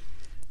Corey,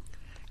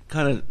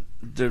 kind of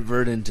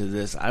divert into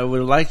this. I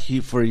would like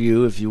for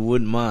you, if you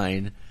wouldn't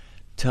mind,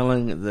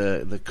 telling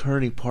the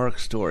Kearney Park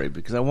story,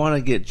 because I want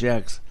to get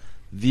Jack's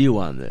view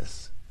on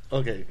this.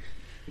 Okay.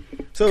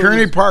 So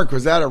Kearney Park,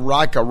 was that a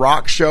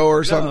rock show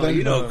or something? No,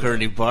 you know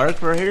Kearney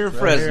Park. We're here in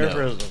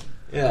Fresno.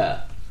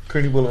 Yeah.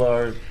 Kearney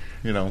Boulevard,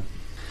 you know.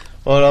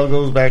 Well, it all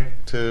goes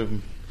back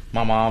to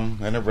my mom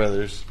and her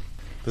brothers.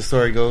 The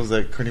story goes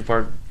that Kearney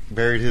Park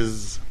buried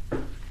his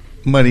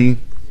money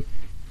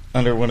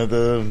under one of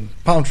the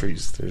palm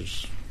trees.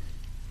 There's,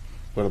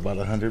 about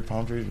 100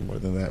 palm trees? More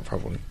than that,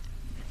 probably.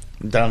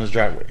 Down his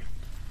driveway.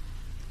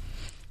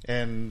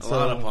 And a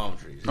lot of palm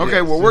trees.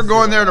 Okay, well, we're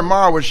going there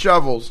tomorrow with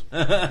shovels.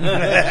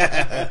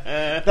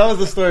 That was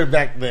the story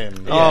back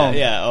then.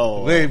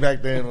 Way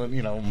back then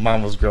when,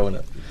 Mom was growing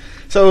up.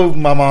 So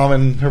my mom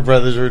and her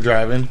brothers were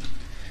driving,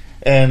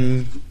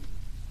 and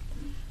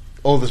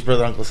oldest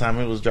brother, Uncle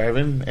Simon, was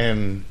driving,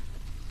 and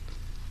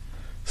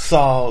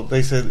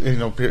they said,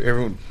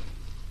 everyone,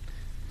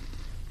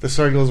 the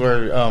story goes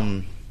where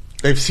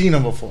they've seen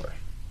him before.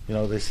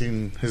 They've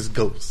seen his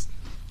ghost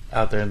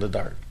out there in the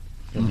dark.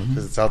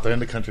 Because it's out there in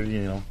the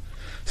country,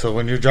 So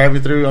when you're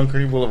driving through on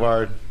Kearney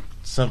Boulevard,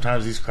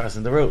 sometimes he's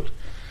crossing the road.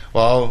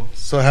 Well,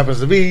 so it happens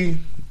to be,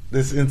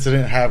 this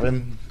incident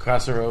happened,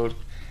 across the road,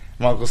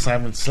 and Uncle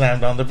Simon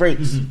slammed on the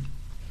brakes.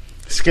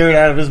 Scared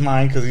out of his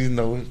mind because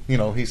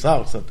he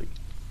saw something.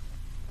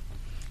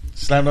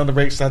 Slammed on the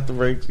brakes, stopped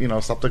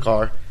the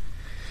car,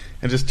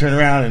 and just turned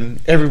around,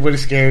 and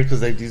everybody's scared because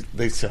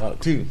they saw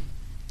it too.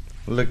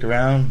 Looked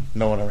around,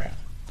 no one around.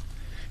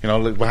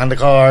 Look behind the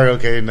car,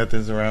 okay,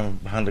 nothing's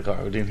around behind the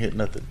car. We didn't hit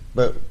nothing.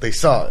 But they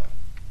saw it.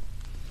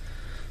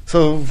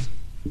 So,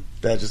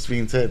 that just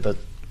being said, that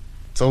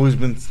it's always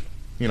been,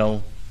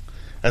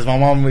 as my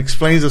mom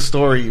explains the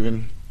story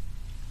even,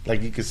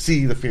 like you could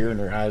see the fear in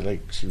her eyes,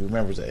 like she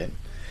remembers it. And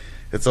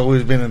it's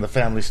always been in the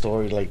family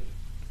story, like,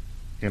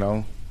 it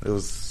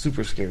was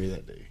super scary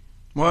that day.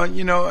 Well,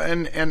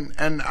 and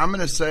I'm going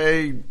to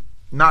say,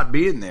 not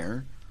being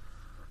there,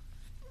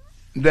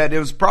 that it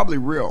was probably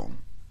real.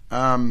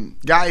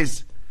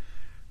 Guys,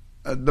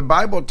 the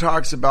Bible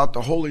talks about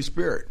the Holy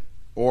Spirit,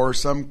 or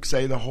some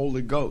say the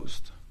Holy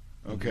Ghost.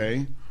 Okay?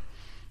 Mm-hmm.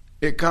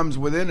 It comes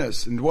within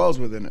us and dwells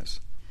within us.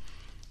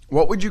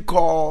 What would you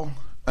call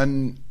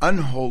an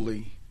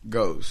unholy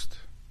ghost?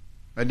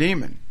 A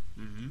demon.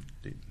 Mm-hmm.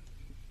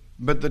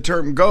 But the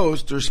term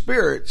ghost or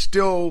spirit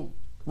still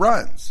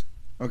runs.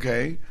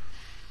 Okay?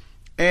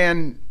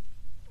 And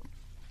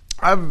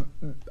I've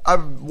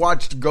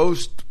watched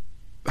ghost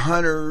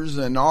hunters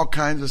and all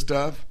kinds of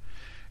stuff.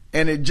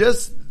 And it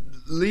just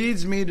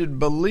leads me to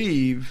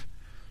believe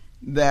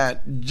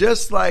that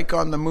just like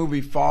on the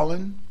movie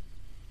Fallen,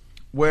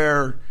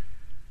 where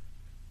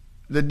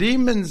the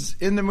demons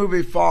in the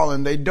movie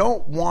Fallen, they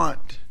don't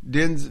want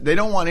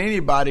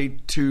anybody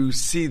to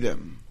see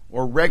them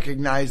or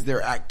recognize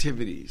their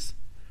activities.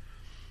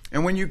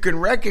 And when you can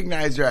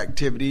recognize their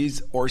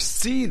activities or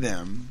see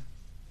them,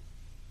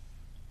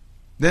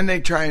 then they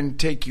try and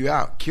take you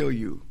out, kill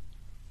you,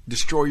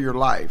 destroy your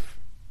life.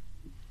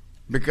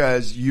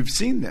 Because you've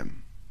seen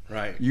them.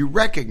 Right. You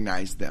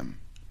recognize them.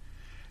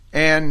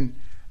 And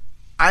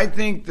I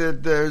think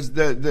that there's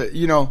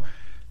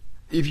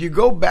if you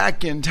go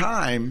back in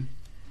time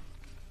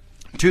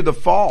to the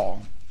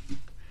fall,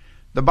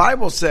 the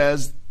Bible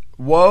says,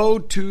 woe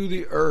to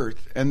the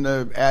earth and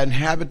the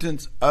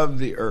inhabitants of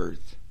the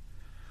earth,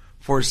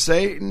 for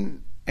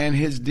Satan and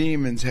his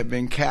demons have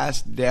been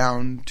cast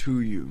down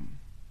to you.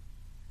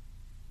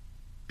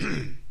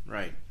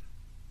 Right.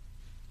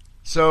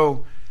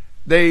 So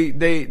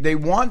They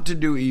want to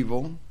do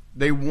evil.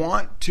 They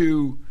want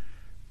to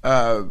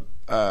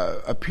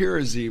appear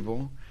as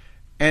evil.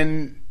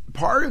 And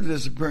part of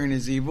this appearing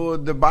as evil,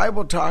 the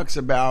Bible talks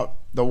about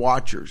the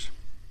watchers.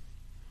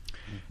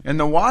 And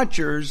the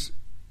watchers,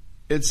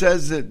 it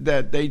says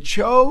that they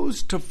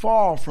chose to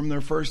fall from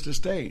their first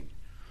estate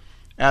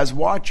as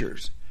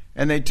watchers.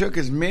 And they took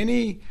as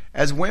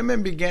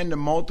women began to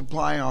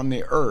multiply on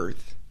the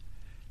earth,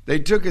 they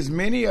took as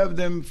many of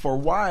them for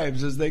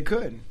wives as they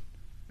could,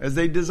 as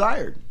they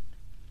desired.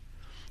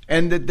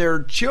 And that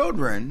their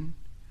children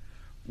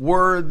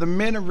were the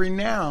men of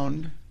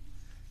renown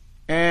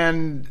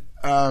and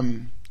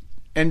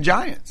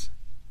giants.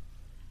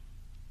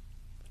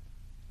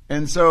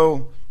 And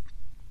so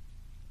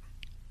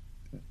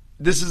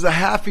this is a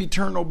half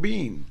eternal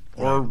being,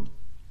 or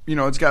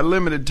it's got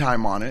limited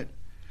time on it.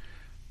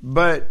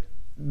 But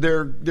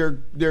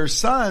their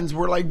sons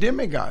were like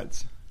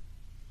demigods.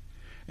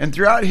 And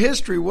throughout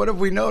history, what have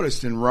we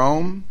noticed in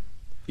Rome,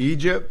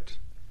 Egypt?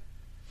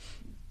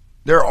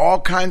 There are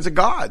all kinds of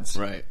gods.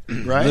 Right.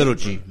 Little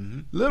G. Mm-hmm.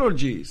 Little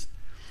G's.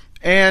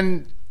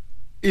 And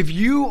if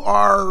you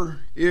are,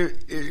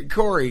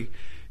 Corey,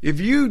 if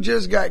you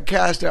just got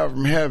cast out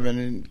from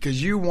heaven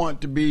because you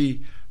want to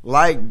be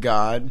like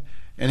God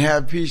and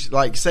have peace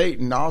like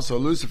Satan, also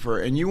Lucifer,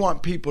 and you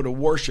want people to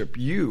worship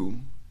you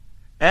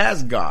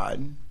as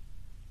God,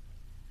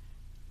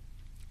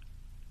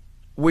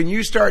 when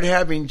you start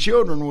having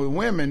children with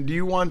women, do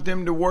you want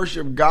them to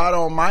worship God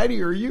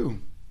Almighty or you?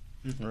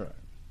 Right.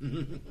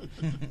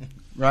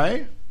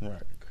 Right?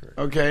 Right. Correct.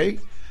 Okay.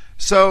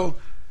 So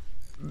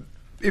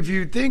if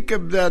you think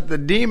of that, the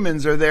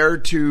demons are there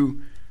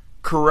to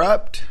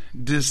corrupt,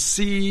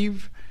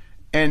 deceive,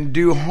 and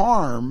do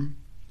harm,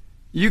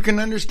 you can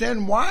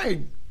understand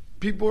why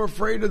people are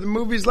afraid of the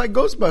movies like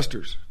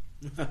Ghostbusters.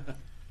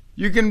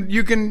 You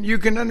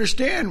can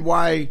understand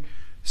why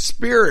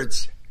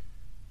spirits,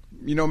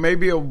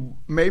 maybe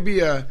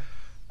the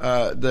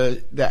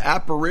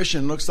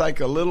apparition looks like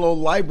a little old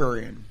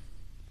librarian.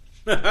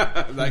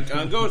 Like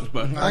on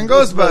Ghostbusters. On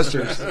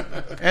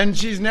Ghostbusters. And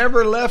she's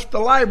never left the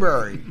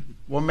library.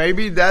 Well,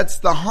 maybe that's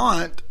the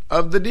haunt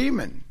of the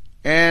demon.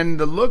 And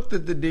the look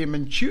that the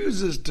demon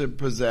chooses to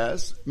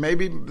possess,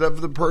 maybe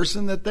of the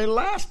person that they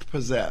last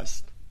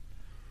possessed.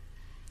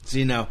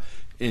 See, now,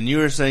 and you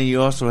were saying you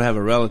also have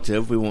a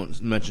relative, we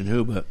won't mention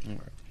who, but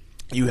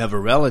you have a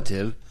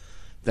relative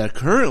that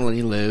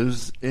currently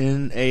lives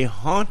in a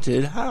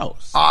haunted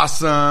house.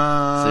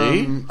 Awesome.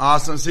 See?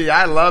 Awesome. See,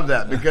 I love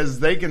that because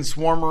they can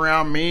swarm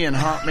around me and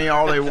haunt me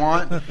all they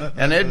want.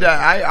 And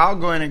I'll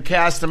go in and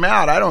cast them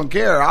out. I don't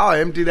care. I'll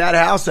empty that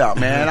house out,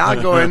 man.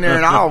 I'll go in there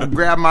and I'll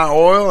grab my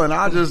oil and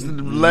I'll just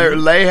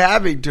lay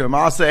havoc to them.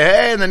 I'll say,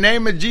 hey, in the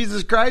name of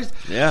Jesus Christ,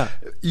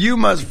 you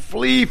must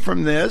flee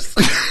from this.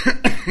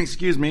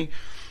 Excuse me.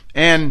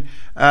 And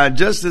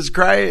just as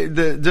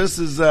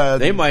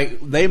they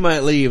might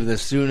leave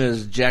as soon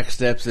as Jack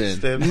steps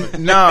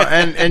in. No,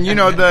 and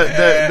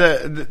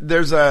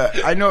there's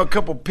I know a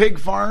couple pig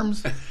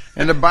farms,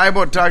 and the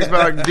Bible talks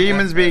about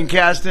demons being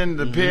cast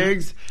into the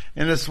pigs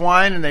and the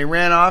swine, and they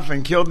ran off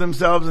and killed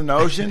themselves in the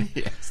ocean.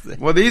 Yes.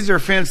 Well, these are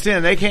fenced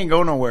in; they can't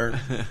go nowhere,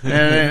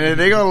 and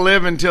they're going to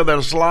live until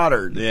they're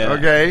slaughtered. Yeah.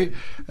 Okay,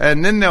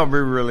 and then they'll be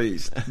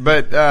released.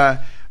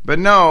 But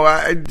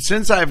no,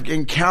 since I've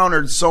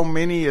encountered so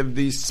many of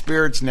these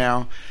spirits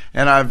now,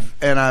 and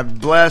I've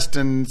blessed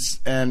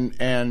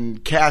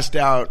and cast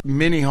out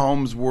many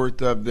homes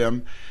worth of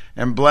them,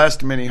 and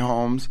blessed many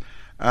homes,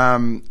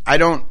 I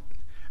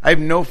have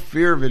no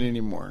fear of it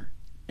anymore.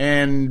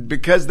 And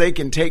because they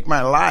can take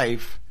my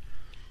life,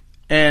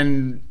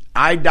 and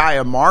I die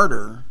a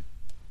martyr,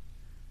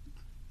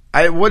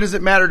 what does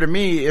it matter to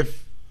me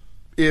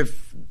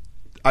if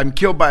I'm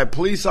killed by a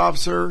police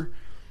officer,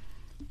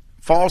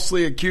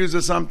 falsely accused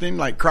of something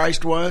like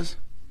Christ was?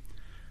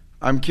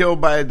 I'm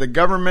killed by the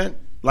government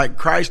like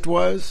Christ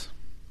was?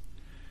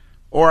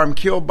 Or I'm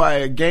killed by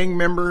a gang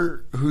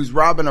member who's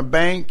robbing a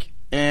bank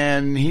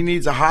and he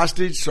needs a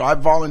hostage, so I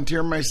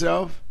volunteer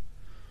myself?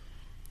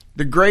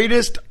 The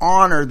greatest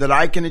honor that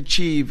I can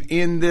achieve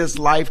in this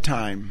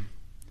lifetime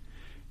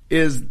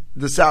is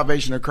the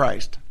salvation of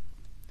Christ.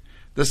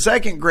 The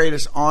second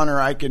greatest honor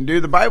I can do,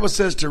 the Bible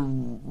says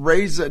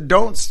to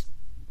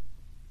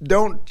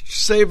don't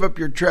save up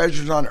your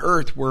treasures on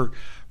earth where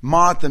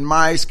moth and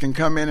mice can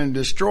come in and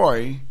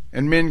destroy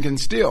and men can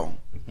steal.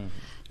 Mm-hmm.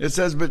 It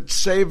says, but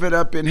save it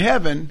up in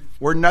heaven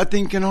where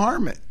nothing can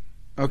harm it.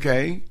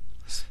 Okay?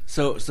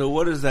 So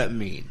what does that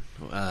mean?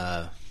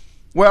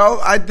 Well,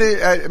 I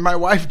think my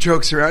wife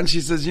jokes around. She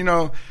says,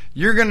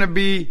 you're going to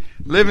be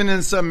living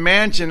in some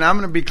mansion. I'm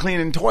going to be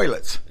cleaning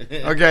toilets.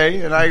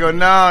 Okay? And I go,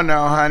 no,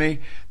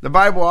 honey. The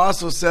Bible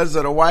also says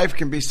that a wife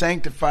can be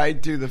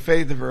sanctified through the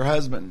faith of her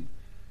husband.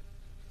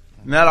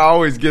 And that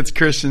always gets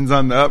Christians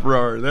on the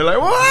uproar. They're like,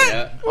 what?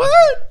 Yeah.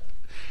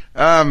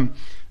 What?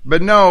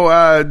 But no,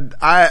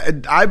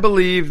 I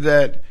believe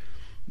that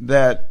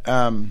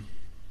the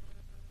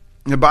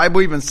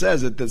Bible even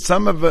says it, that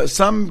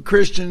some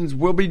Christians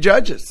will be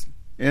judges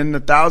in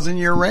the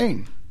 1,000-year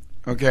reign.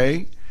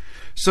 Okay?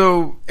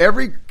 So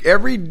every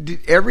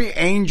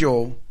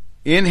angel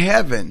in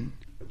heaven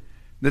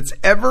that's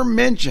ever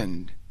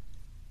mentioned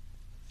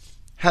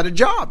had a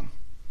job,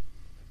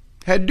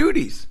 had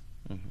duties.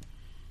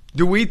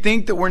 Do we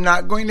think that we're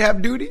not going to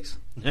have duties?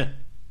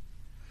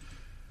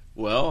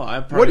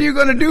 Well, what are you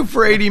going to do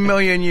for 80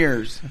 million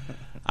years?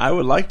 I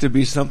would like to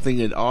be something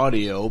in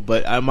audio,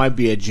 but I might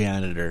be a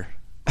janitor.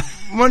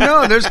 Well,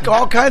 no, there's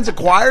all kinds of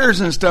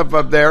choirs and stuff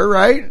up there,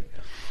 right?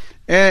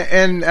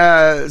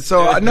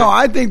 So, no,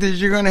 I think that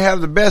you're going to have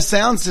the best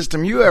sound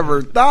system you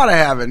ever thought of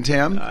having,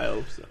 Tim. I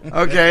hope so.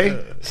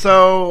 Okay,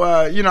 so,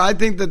 I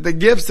think that the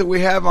gifts that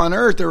we have on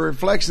earth are a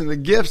reflection of the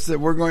gifts that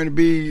we're going to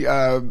be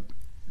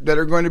that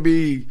are going to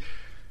be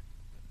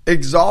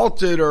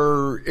exalted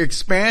or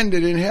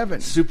expanded in heaven.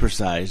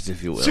 Supersized,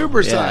 if you will.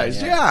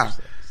 Supersized, yeah.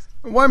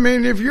 Well, I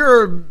mean, if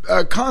you're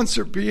a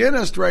concert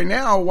pianist right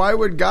now, why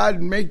would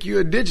God make you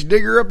a ditch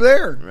digger up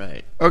there?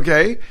 Right.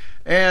 Okay.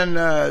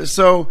 And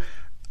so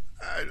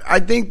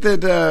I think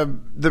that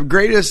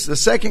the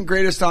second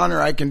greatest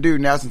honor I can do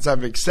now, since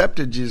I've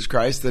accepted Jesus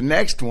Christ, the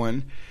next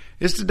one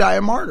is to die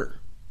a martyr.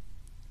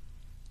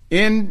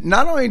 In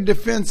not only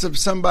defense of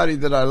somebody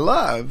that I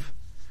love,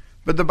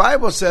 but the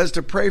Bible says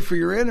to pray for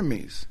your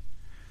enemies.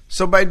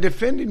 So by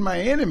defending my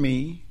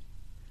enemy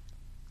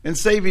and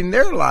saving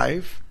their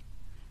life,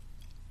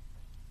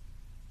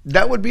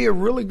 that would be a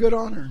really good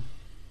honor.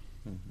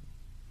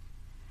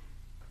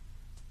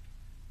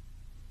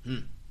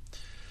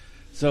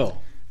 So,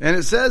 and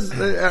it says,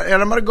 and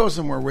I'm going to go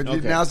somewhere with you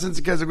now,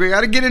 because we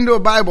got to get into a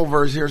Bible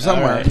verse here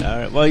somewhere. All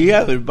right. Well, you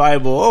have the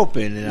Bible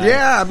open, and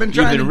I've been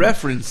trying. You've been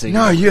referencing.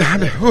 No, you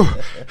haven't.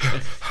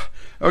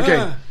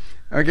 Okay.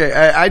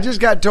 I just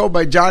got told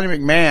by Johnny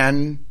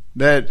McMahon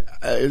that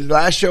his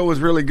last show was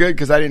really good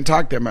because I didn't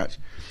talk that much.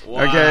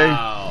 Wow.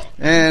 Okay,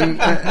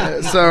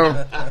 and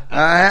so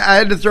I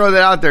had to throw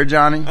that out there,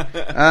 Johnny.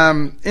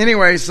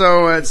 Anyway,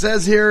 so it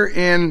says here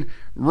in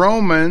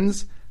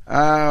Romans,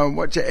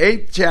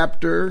 8th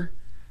chapter,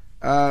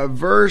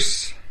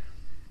 verse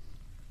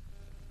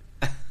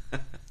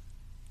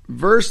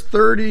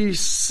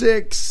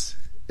 36.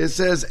 It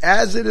says,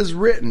 "As it is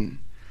written,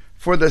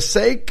 for the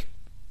sake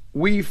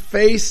we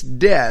face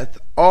death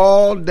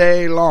all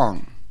day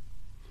long.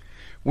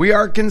 We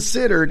are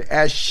considered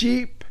as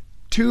sheep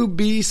to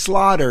be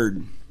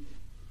slaughtered."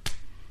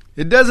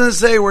 It doesn't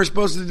say we're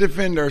supposed to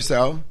defend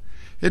ourselves.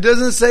 It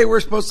doesn't say we're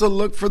supposed to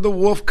look for the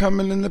wolf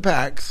coming in the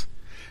packs.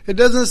 It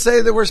doesn't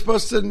say that we're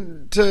supposed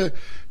to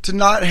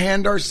not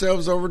hand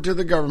ourselves over to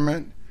the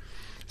government.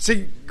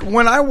 See,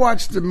 when I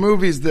watch the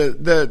movies,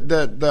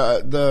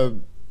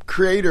 the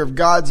creator of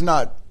God's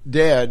Not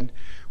Dead,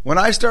 when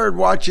I started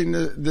watching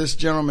this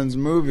gentleman's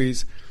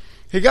movies,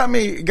 he got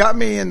me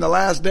in the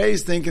last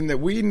days thinking that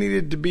we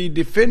needed to be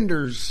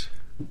defenders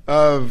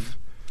of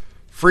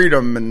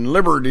freedom and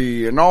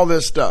liberty and all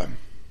this stuff.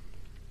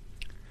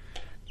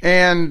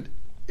 And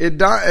it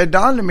dawned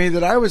on me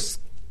that I was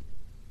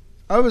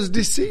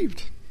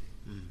deceived.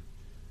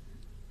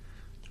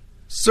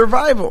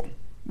 Survival.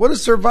 What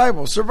is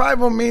survival?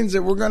 Survival means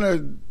that we're going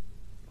to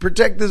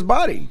protect this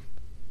body.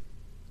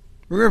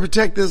 We're going to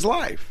protect this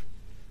life.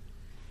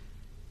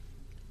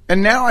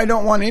 And now I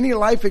don't want any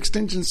life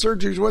extension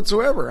surgeries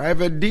whatsoever. I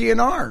have a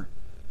DNR,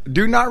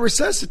 do not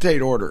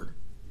resuscitate order.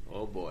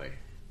 Oh boy.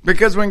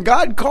 Because when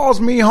God calls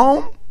me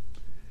home,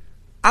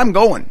 I'm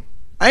going.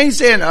 I ain't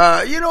saying,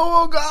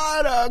 oh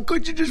God,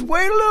 could you just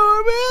wait a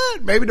little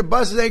bit? Maybe the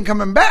buses ain't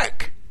coming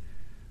back.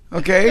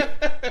 Okay?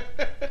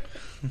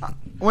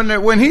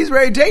 When he's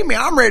ready to take me,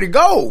 I'm ready to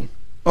go.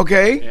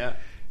 Okay? Yeah.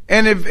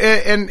 And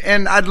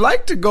and I'd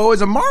like to go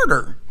as a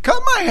martyr.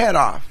 Cut my head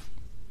off.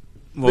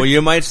 Well,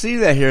 you might see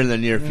that here in the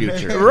near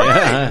future.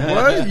 Right.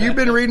 Well, you've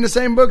been reading the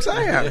same books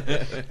I have.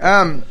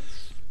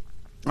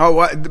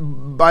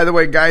 By the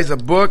way, guys, a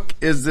book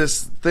is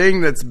this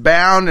thing that's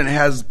bound and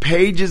has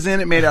pages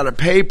in it made out of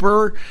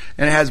paper,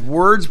 and it has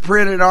words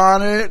printed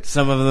on it.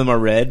 Some of them are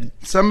red.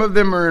 Some of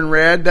them are in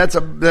red.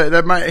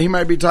 He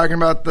might be talking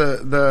about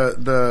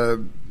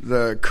the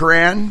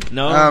Quran.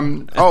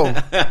 No.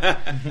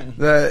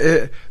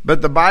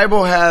 But the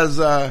Bible has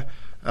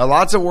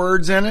lots of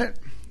words in it.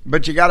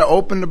 But you got to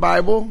open the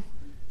Bible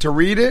to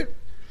read it.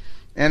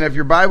 And if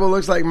your Bible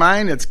looks like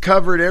mine, it's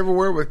covered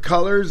everywhere with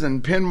colors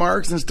and pin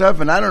marks and stuff.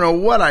 And I don't know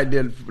what I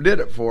did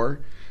it for.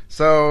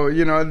 So,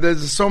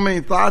 there's so many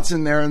thoughts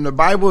in there. And the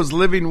Bible is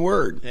living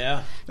word.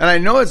 Yeah. And I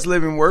know it's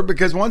living word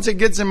because once it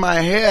gets in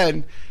my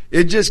head,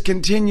 it just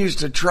continues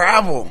to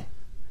travel.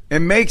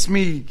 It makes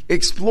me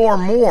explore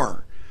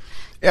more.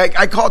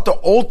 I call it the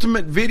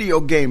ultimate video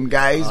game,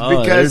 guys.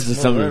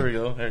 Because there we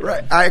go.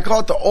 Right. I call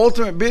it the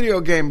ultimate video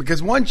game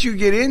because once you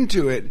get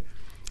into it,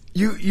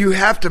 you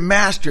have to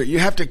master it. You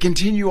have to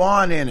continue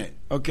on in it.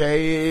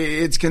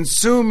 Okay, it's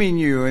consuming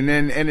you, and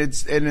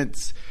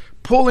it's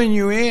pulling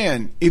you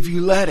in if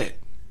you let it.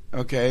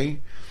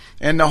 Okay,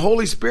 and the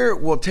Holy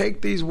Spirit will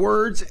take these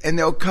words and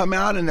they'll come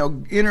out and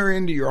they'll enter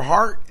into your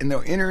heart and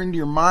they'll enter into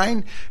your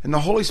mind, and the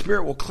Holy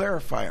Spirit will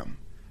clarify them.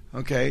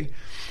 Okay,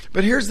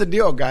 but here's the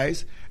deal,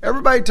 guys.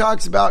 Everybody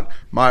talks about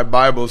my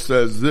Bible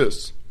says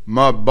this,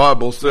 my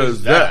Bible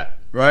says that,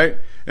 right?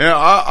 And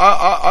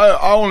I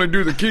only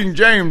do the King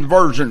James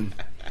version.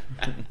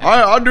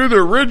 I do the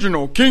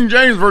original King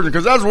James version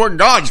because that's what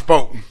God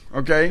spoke.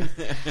 Okay,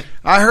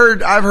 I've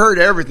heard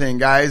everything,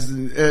 guys.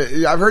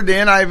 I've heard the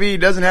NIV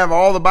doesn't have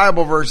all the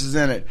Bible verses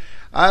in it.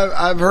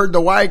 I've heard the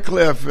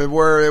Wycliffe,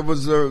 where it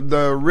was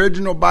the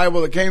original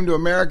Bible that came to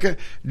America,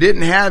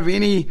 didn't have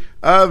any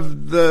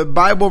of the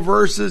Bible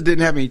verses,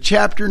 didn't have any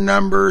chapter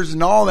numbers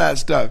and all that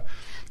stuff.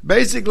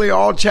 Basically,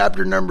 all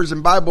chapter numbers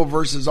and Bible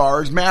verses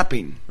is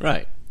mapping.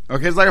 Right.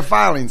 Okay, it's like a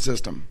filing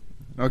system.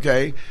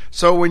 Okay,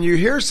 so when you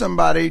hear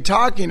somebody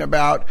talking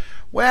about,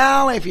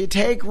 well, if you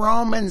take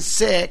Romans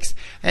 6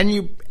 and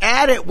you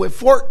add it with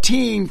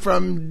 14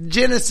 from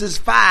Genesis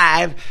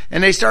 5,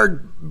 and they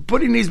start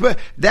putting these,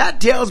 that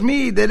tells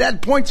me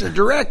that points a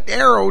direct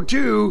arrow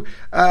to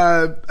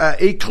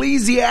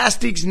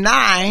Ecclesiastes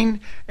 9,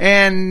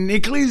 and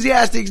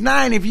Ecclesiastes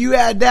 9, if you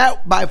add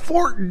that by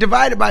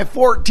divided by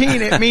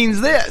 14, it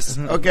means this,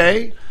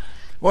 okay?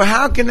 Well,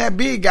 how can that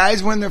be,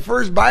 guys, when the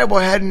first Bible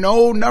had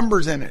no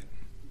numbers in it?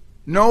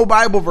 No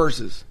Bible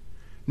verses.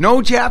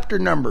 No chapter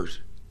numbers.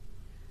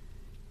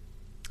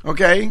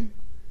 Okay?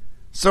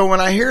 So when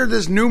I hear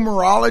this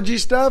numerology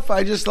stuff,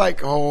 I just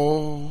like,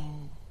 oh.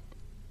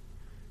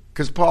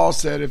 Because Paul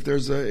said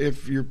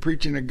if you're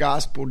preaching a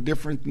gospel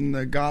different than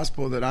the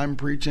gospel that I'm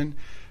preaching,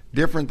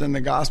 different than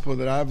the gospel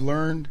that I've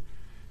learned,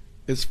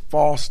 it's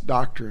false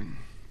doctrine.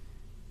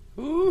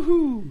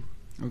 Woohoo.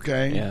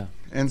 Okay? Yeah.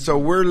 And so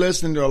we're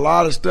listening to a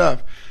lot of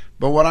stuff.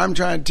 But what I'm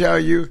trying to tell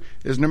you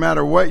is no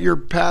matter what your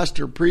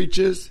pastor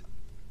preaches,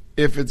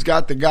 if it's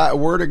got the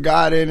word of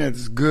God in it,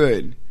 it's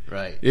good.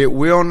 Right. It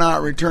will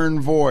not return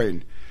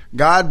void.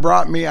 God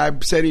brought me, I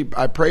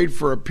prayed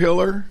for a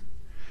pillar,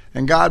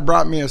 and God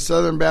brought me a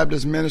Southern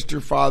Baptist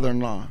minister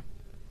father-in-law.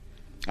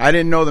 I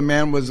didn't know the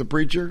man was a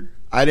preacher.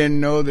 I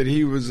didn't know that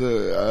he was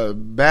a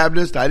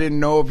Baptist. I didn't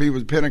know if he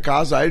was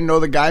Pentecostal. I didn't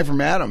know the guy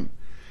from Adam.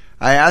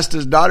 I asked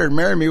his daughter to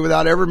marry me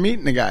without ever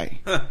meeting the guy.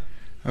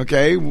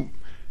 Okay?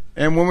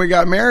 And when we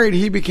got married,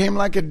 he became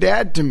like a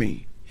dad to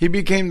me. He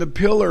became the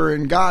pillar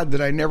in God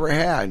that I never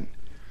had.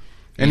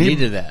 And you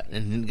needed that.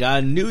 And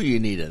God knew you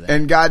needed that.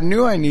 And God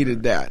knew I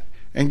needed that.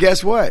 And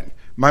guess what?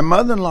 My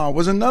mother-in-law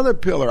was another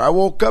pillar. I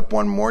woke up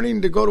one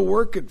morning to go to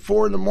work at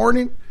 4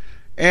 a.m,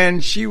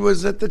 and she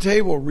was at the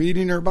table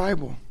reading her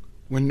Bible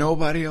when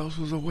nobody else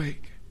was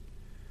awake.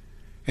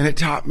 And it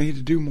taught me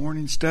to do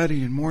morning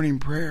study and morning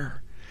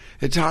prayer.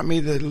 It taught me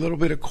that a little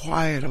bit of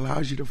quiet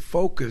allows you to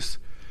focus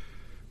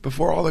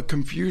before all the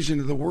confusion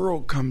of the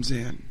world comes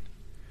in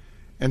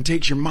and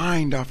takes your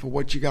mind off of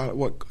what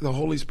the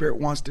Holy Spirit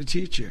wants to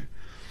teach you.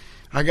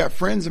 I got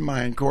friends of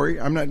mine, Corey.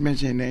 I'm not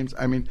mentioning names.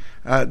 I mean,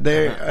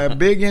 they're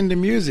big into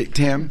music,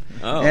 Tim,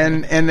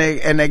 and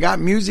they got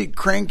music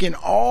cranking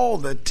all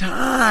the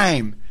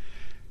time.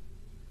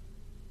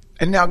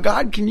 And now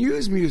God can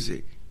use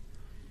music,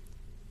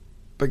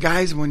 but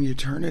guys, when you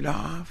turn it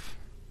off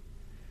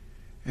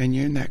and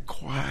you're in that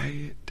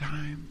quiet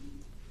time,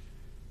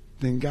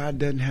 then God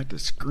doesn't have to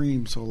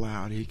scream so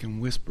loud. He can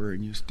whisper,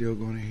 and you're still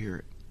going to hear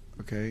it.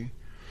 Okay.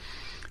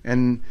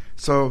 And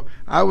so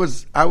I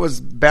was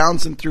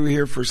bouncing through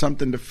here for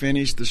something to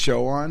finish the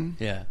show on.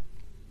 Yeah.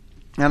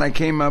 And I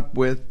came up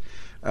with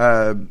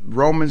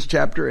Romans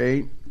chapter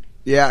 8.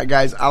 Yeah,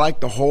 guys, I like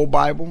the whole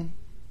Bible.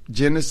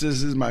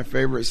 Genesis is my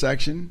favorite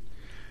section.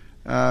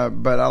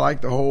 But I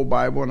like the whole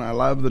Bible, and I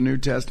love the New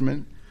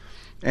Testament.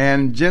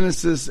 And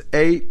Genesis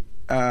 8,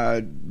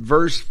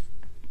 verse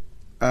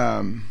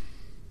 13,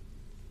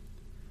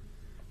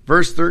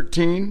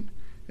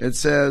 it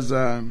says,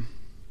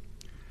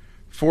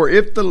 for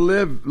if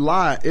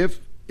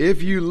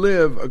you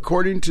live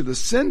according to the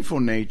sinful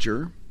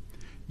nature,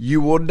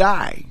 you will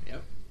die.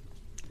 Yep.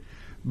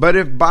 But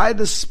if by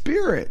the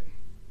Spirit,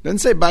 doesn't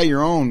say by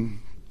your own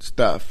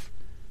stuff,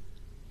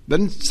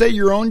 doesn't say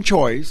your own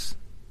choice.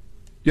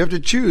 You have to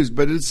choose,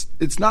 but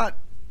it's not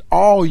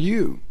all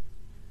you.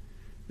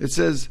 It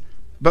says,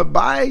 but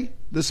by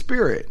the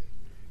Spirit,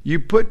 you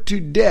put to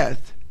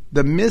death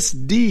the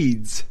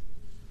misdeeds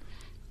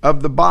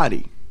of the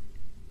body.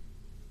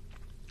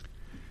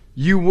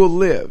 You will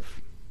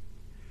live,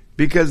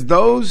 because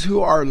those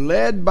who are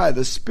led by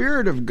the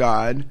Spirit of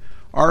God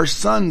are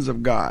sons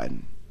of God.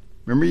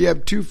 Remember, you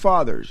have two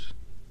fathers.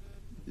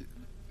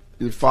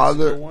 The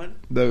father,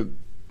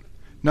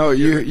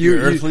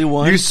 earthly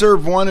one. You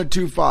serve one of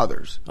two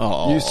fathers.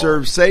 You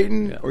serve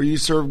Satan or you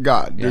serve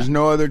God. There's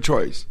no other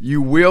choice.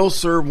 You will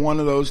serve one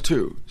of those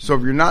two. So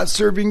if you're not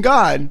serving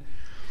God,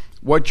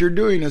 what you're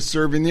doing is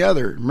serving the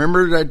other.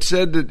 Remember that I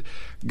said that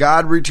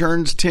God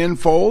returns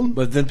tenfold?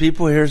 But then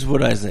here's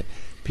what I say.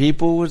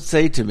 People would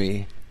say to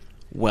me,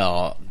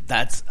 well,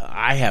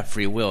 I have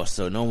free will,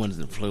 so no one's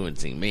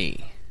influencing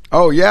me.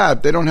 Oh, yeah.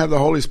 If they don't have the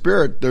Holy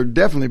Spirit, they're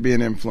definitely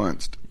being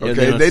influenced.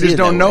 Okay, they just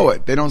don't know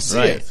it. They don't see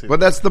it. But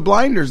that's the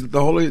blinders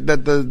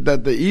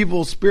that the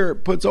evil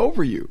spirit puts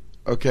over you.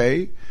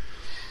 Okay,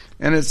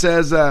 and it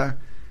says,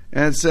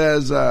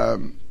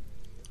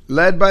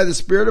 led by the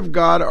Spirit of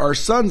God are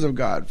sons of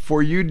God.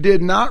 For you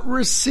did not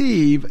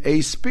receive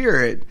a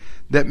spirit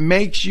that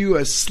makes you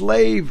a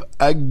slave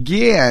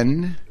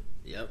again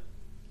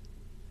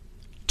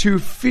to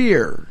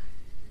fear.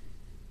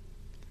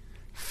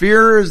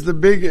 Fear is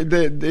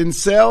in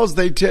sales.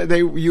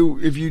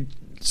 If you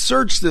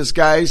search this,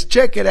 guys,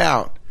 check it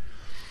out.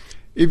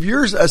 If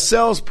you're a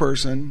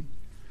salesperson,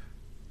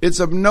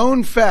 it's a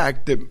known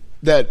fact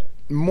that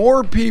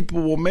more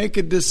people will make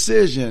a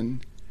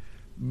decision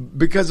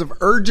because of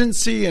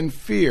urgency and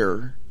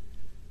fear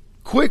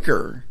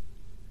quicker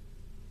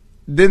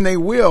than they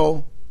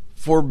will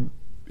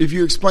if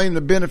you explain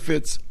the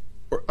benefits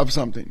of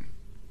something.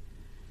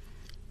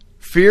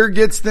 Fear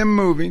gets them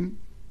moving.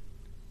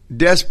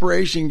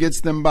 desperation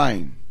gets them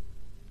buying.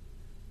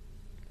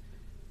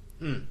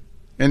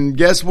 And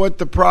guess what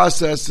the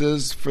process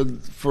is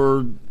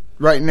for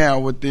right now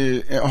with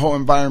the whole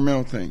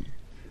environmental thing?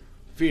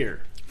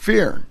 Fear.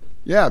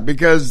 Yeah,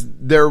 because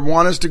they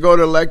want us to go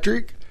to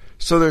electric,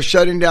 so they're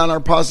shutting down our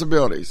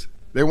possibilities.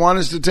 They want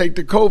us to take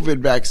the COVID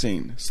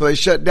vaccine, so they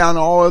shut down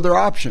all other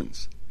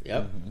options.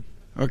 Yep.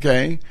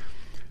 Okay.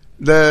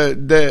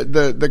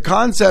 The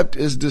concept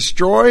is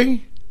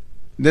destroy,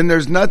 then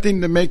there's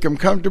nothing to make them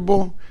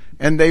comfortable,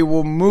 and they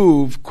will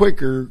move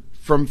quicker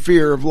from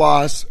fear of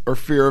loss or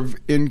fear of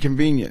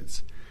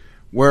inconvenience.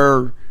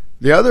 Where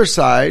the other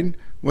side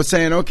was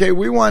saying, okay,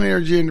 we want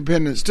energy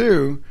independence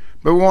too,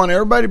 but we want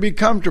everybody to be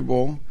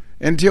comfortable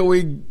until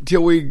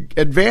we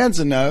advance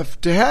enough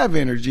to have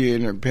energy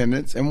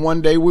independence, and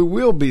one day we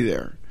will be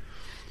there.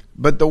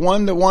 But the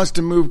one that wants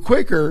to move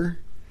quicker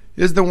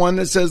is the one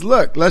that says,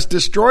 look, let's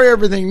destroy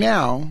everything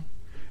now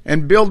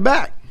and build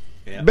back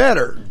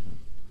better.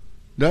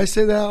 Did I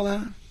say that out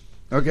loud?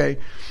 Okay.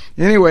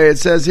 Anyway, it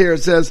says here,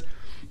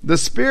 the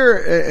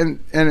Spirit,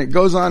 and it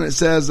goes on, it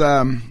says,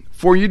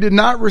 for you did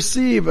not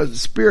receive a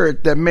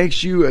spirit that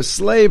makes you a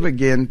slave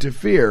again to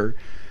fear.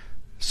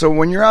 So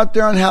when you're out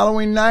there on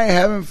Halloween night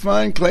having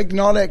fun, collecting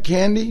all that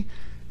candy,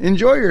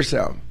 enjoy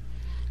yourself.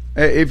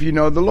 If you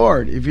know the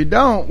Lord. If you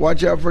don't,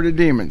 watch out for the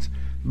demons.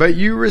 But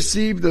you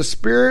receive the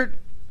spirit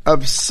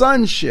of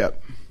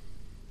sonship.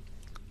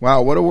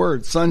 Wow, what a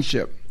word,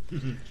 sonship.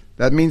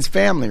 That means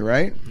family,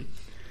 right?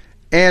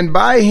 And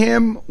by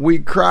him we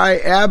cry,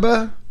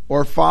 Abba,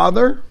 or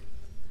Father.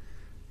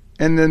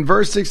 And then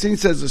verse 16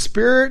 says, the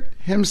Spirit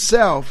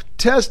himself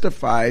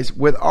testifies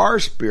with our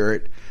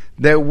spirit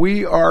that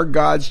we are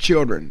God's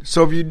children.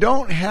 So if you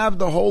don't have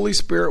the Holy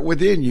Spirit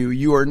within you,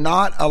 you are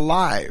not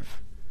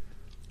alive.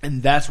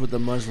 And that's what the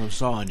Muslims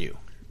saw in you.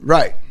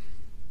 Right.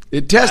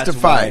 It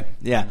testified.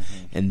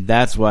 And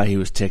that's why he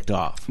was ticked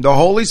off. The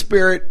Holy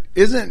Spirit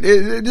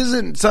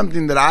isn't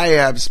something that I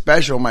have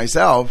special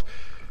myself.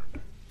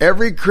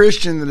 Every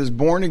Christian that is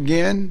born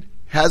again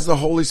has the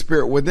Holy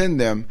Spirit within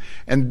them.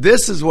 And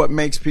this is what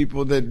makes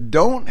people that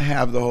don't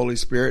have the Holy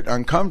Spirit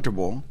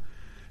uncomfortable,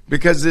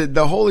 because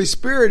the Holy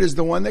Spirit is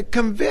the one that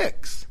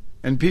convicts.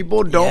 And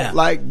people don't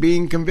like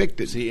being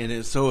convicted.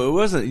 See, so it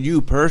wasn't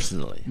you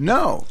personally.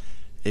 No.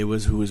 It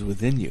was who was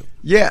within you.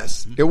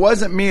 Yes. It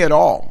wasn't me at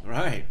all.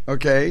 Right.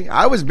 Okay.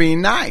 I was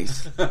being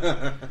nice.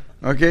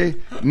 Okay.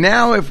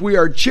 Now, if we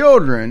are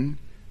children,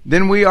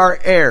 then we are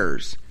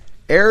heirs.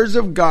 Heirs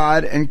of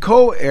God and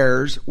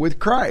co-heirs with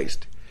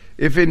Christ.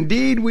 If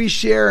indeed we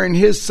share in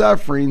his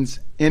sufferings,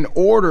 in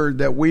order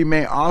that we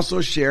may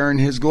also share in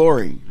his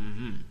glory.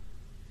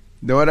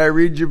 Know what I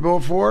read you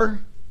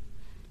before?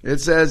 It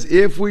says,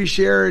 if we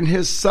share in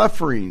his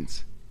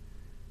sufferings.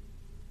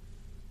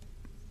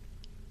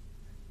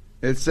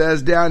 It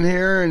says down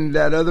here in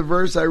that other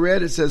verse I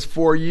read, it says,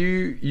 for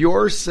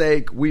your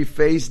sake we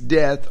face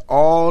death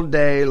all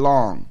day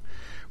long.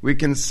 We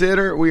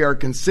are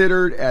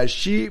considered as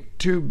sheep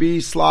to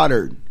be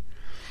slaughtered.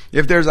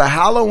 If there's a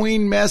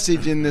Halloween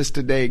message in this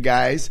today,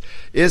 guys,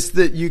 it's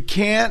that you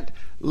can't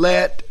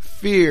let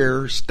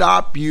fear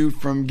stop you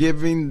from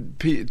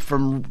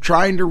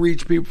trying to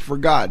reach people for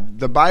God.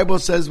 The Bible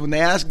says when they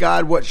ask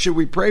God, what should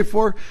we pray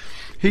for?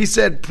 He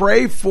said,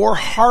 pray for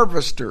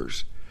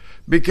harvesters,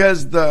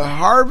 because the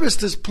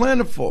harvest is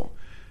plentiful.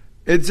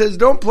 It says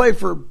don't pray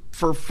for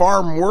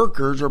farm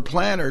workers or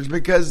planters,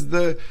 because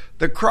the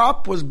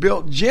crop was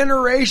built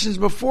generations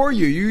before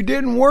you. You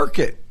didn't work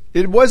it.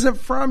 It wasn't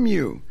from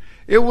you.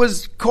 It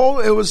was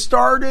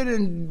started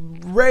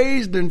and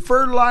raised and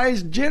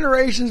fertilized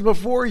generations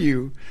before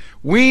you.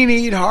 We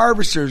need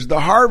harvesters.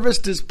 The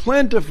harvest is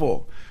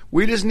plentiful.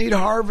 We just need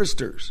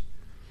harvesters.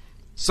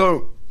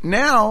 So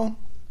now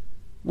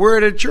we're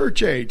at a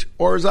church age,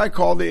 or as I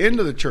call the end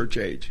of the church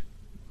age.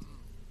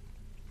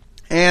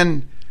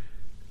 And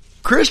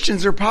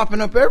Christians are popping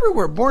up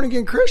everywhere, born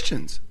again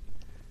Christians.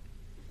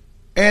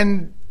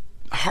 And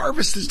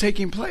harvest is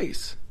taking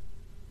place.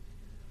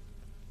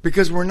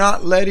 Because we're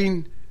not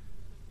letting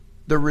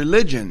the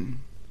religion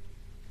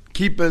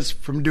keep us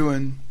from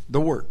doing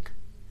the work.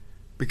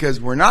 Because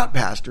we're not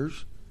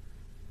pastors.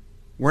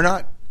 We're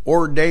not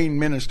ordained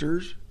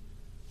ministers.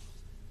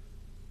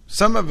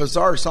 Some of us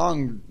are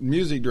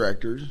music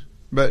directors,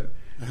 but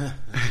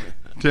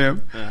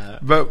Tim,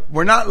 but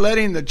we're not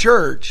letting the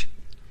church.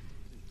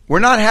 We're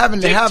not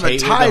having to have a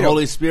title. What the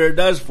Holy Spirit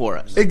does for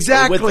us.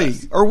 Exactly.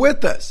 Or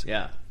with us.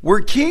 Yeah.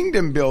 We're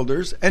kingdom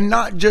builders and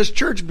not just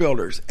church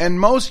builders. And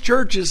most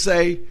churches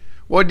say,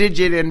 well, did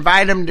you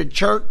invite them to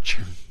church?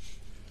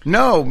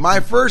 No.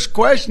 My first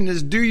question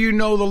is, do you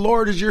know the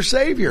Lord as your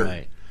Savior?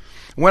 Right.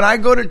 When I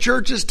go to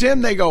churches,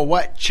 Tim, they go,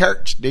 what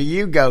church do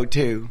you go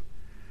to?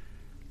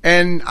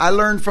 And I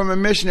learned from a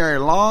missionary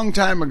a long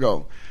time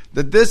ago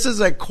that this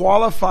is a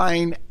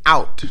qualifying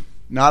out,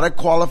 not a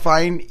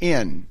qualifying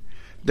in.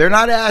 They're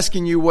not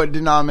asking you what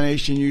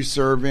denomination you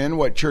serve in,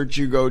 what church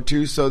you go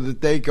to, so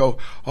that they go,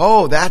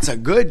 oh, that's a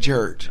good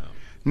church.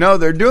 No,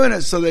 they're doing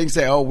it so they can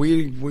say, oh,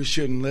 we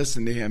shouldn't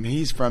listen to him.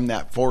 He's from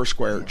that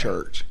Foursquare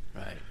church.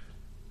 Right.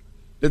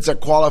 It's a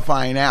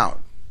qualifying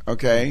out.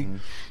 Okay?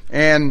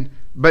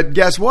 But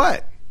guess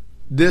what?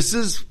 This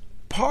is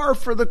par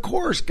for the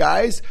course,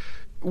 guys.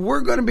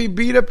 We're going to be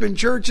beat up in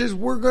churches.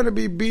 We're going to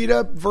be beat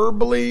up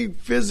verbally,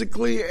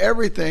 physically,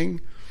 everything,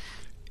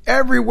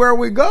 everywhere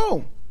we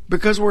go,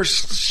 because we're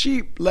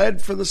sheep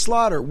led for the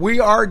slaughter. We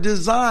are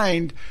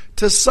designed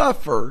to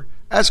suffer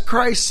as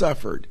Christ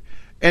suffered.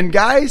 And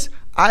guys,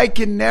 I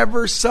can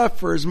never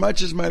suffer as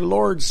much as my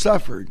Lord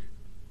suffered.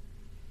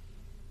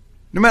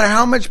 No matter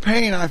how much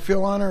pain I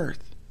feel on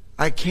earth,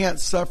 I can't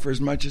suffer as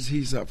much as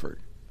he suffered.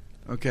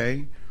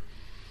 Okay?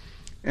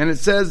 And it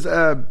says,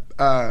 a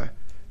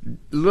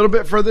little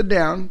bit further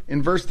down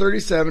in verse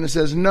 37, it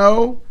says,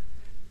 "No,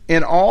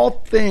 in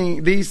all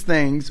these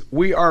things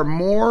we are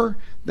more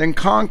than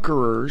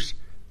conquerors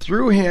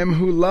through him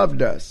who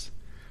loved us.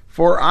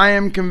 For I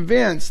am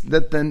convinced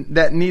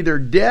that neither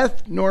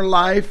death nor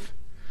life,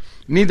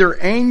 neither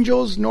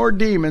angels nor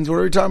demons," what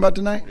are we talking about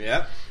tonight?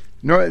 Yeah.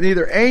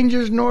 Neither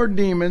angels nor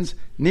demons,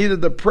 neither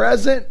the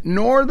present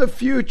nor the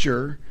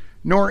future,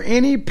 nor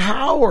any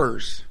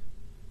powers.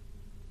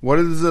 What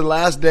is the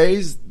last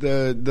days?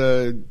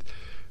 The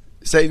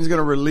Satan's going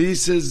to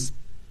release his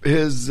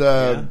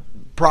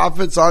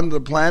prophets onto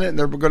the planet, and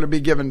they're going to be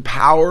given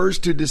powers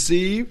to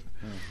deceive,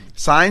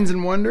 signs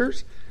and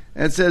wonders.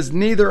 And it says,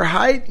 neither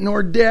height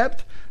nor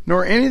depth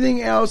nor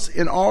anything else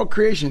in all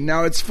creation.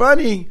 Now, it's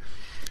funny,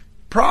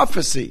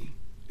 prophecy.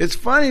 It's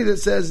funny that it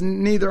says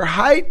neither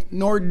height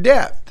nor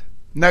depth.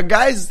 Now,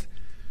 guys,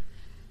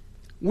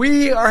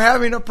 we are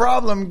having a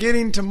problem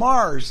getting to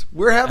Mars.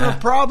 We're having a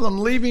problem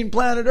leaving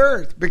planet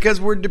Earth because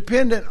we're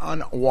dependent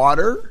on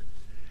water,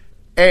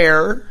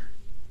 air,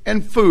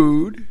 and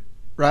food,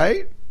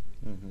 right?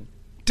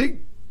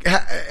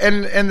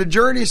 And the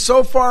journey's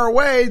so far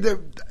away that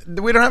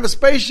we don't have a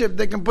spaceship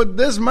that can put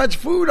this much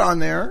food on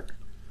there,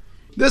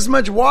 this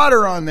much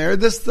water on there,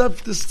 this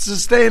stuff to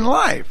sustain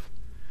life.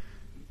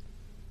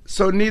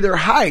 So neither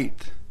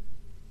height.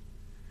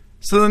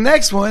 So the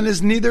next one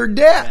is neither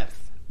depth.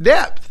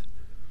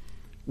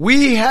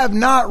 We have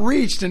not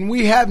reached, and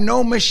we have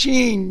no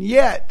machine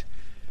yet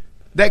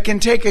that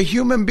can take a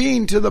human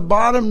being to the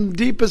bottom,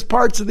 deepest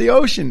parts of the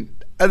ocean.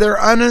 They're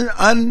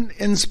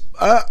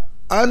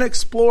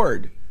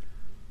unexplored.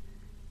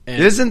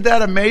 And isn't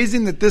that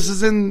amazing that this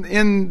is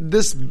in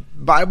this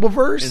Bible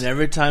verse? And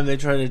every time they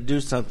try to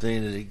do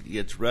something, it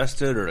gets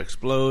rusted or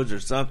explodes or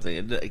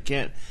something. It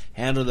can't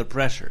handle the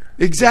pressure.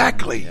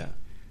 Exactly. Yeah.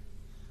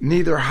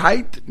 Neither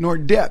height nor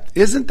depth.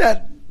 Isn't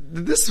that,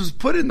 this was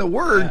put in the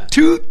Word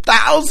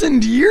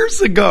 2,000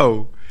 years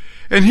ago.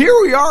 And here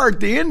we are at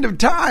the end of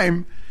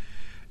time,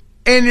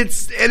 and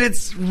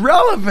it's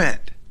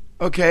relevant.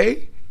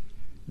 Okay?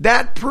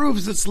 That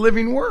proves it's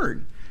living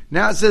Word.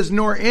 Now it says,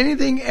 nor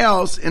anything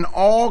else in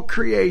all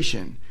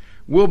creation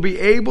will be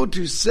able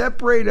to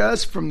separate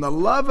us from the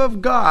love of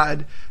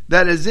God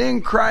that is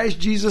in Christ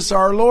Jesus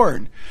our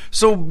Lord.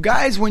 So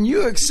guys, when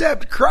you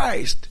accept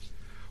Christ,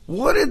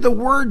 what did the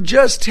Word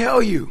just tell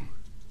you?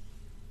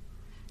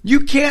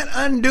 You can't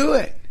undo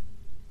it.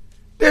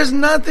 There's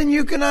nothing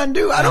you can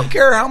undo. I don't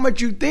care how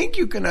much you think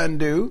you can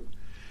undo.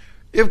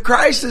 If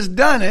Christ has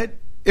done it,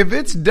 if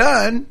it's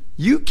done,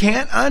 you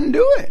can't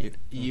undo it.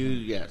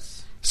 Yes.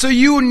 So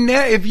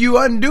if you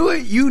undo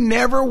it, you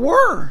never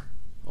were.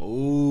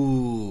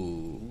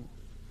 Ooh.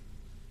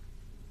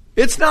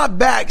 It's not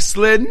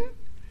backslidden.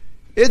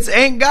 It's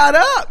ain't got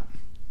up.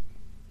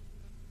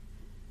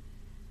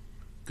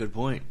 Good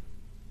point.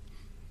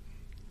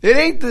 It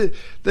ain't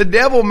the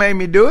devil made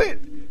me do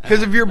it.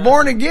 Because if you're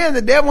born again,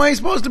 the devil ain't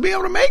supposed to be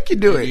able to make you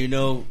do it.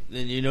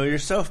 Then you know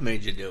yourself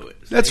made you do it.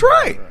 That's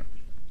right.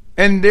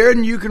 And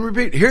then you can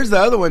repeat. Here's the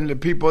other one to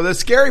people. The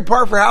scary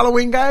part for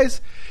Halloween,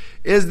 guys,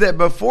 is that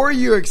before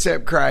you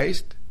accept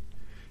Christ,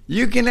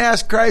 you can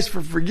ask Christ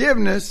for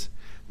forgiveness,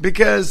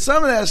 because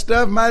some of that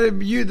stuff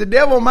the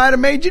devil might have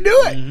made you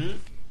do it. Mm-hmm.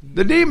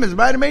 The demons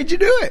might have made you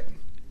do it.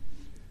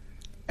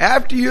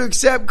 After you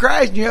accept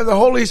Christ and you have the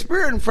Holy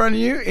Spirit in front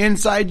of you,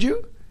 inside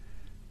you,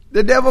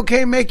 the devil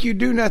can't make you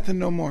do nothing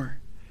no more.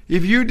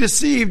 If you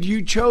deceived,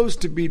 you chose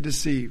to be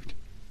deceived.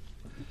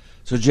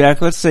 So,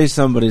 Jack, let's say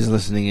somebody's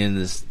listening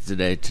in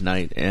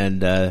tonight,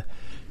 and to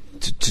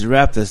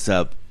wrap this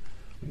up,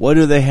 what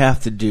do they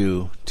have to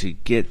do to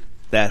get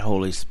that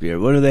Holy Spirit?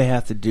 What do they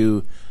have to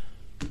do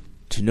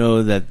to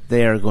know that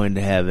they are going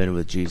to heaven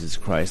with Jesus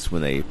Christ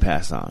when they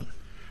pass on?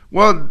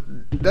 Well,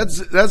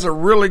 that's a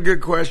really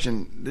good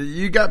question.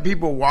 You got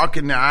people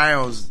walking the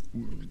aisles.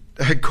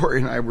 Corey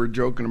and I were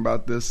joking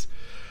about this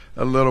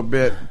a little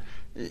bit.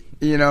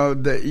 You know,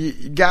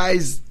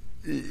 guys,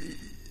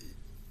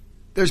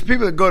 there's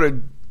people that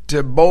go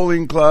to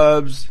bowling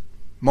clubs,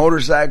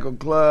 motorcycle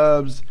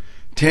clubs,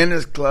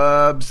 tennis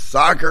clubs,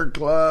 soccer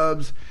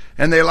clubs,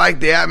 and they like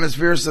the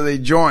atmosphere, so they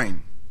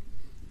join.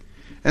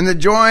 And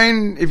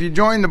if you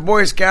join the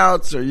Boy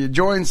Scouts or you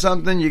join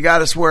something, you got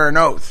to swear an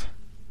oath.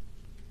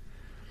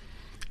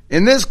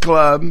 In this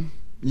club,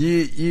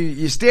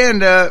 you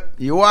stand up,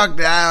 you walk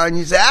the aisle, and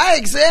you say, I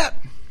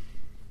accept.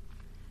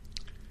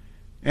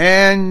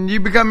 and you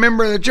become a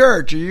member of the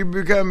church, or you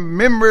become a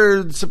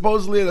member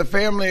supposedly of the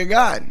family of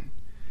God.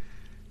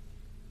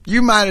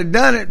 You might have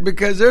done it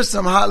because there's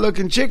some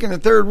hot-looking chick in the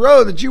third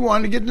row that you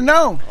wanted to get to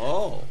know.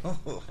 Oh,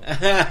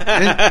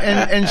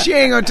 and she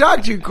ain't gonna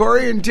talk to you,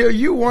 Corey, until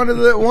you one of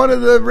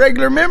the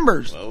regular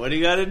members. Well, what do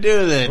you got to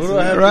do then?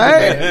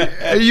 Right?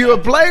 Are you a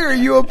player?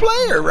 You a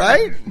player,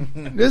 right?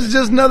 This is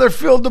just another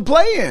field to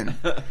play in.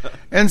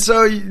 And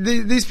so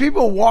these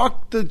people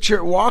walk the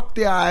church, walk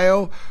the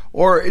aisle,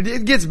 or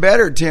it gets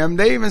better, Tim.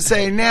 They even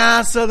say,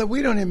 "Nah, so that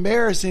we don't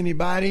embarrass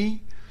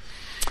anybody.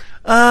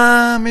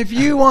 If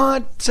you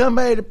want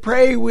somebody to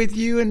pray with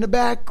you in the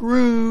back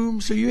room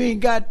so you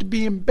ain't got to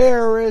be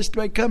embarrassed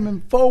by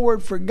coming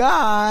forward for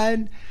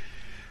God,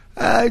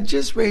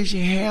 just raise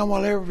your hand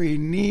while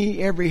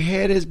every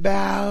head is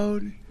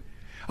bowed."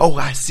 Oh,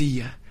 I see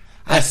you.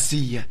 I see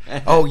you.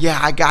 Oh, yeah,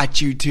 I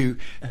got you too.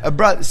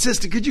 Brother,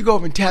 sister, could you go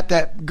over and tap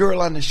that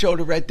girl on the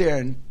shoulder right there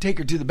and take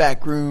her to the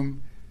back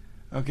room?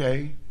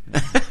 Okay.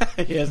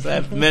 Yes, I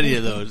have many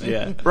of those.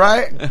 Yeah.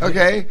 Right.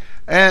 Okay.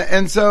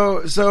 And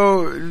so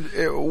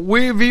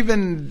we've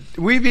even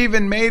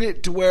made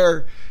it to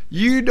where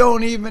you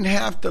don't even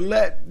have to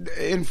let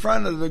in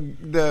front of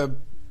the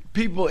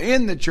people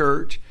in the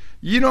church.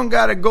 You don't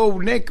got to go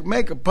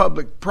make a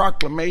public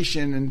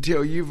proclamation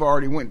until you've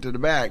already went to the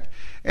back.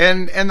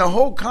 And the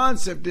whole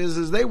concept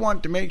is they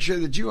want to make sure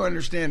that you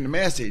understand the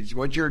message,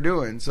 what you're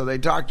doing. So they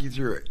talk you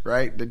through it,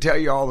 right? They tell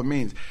you all the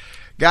means.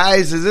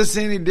 Guys, is this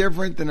any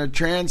different than a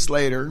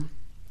translator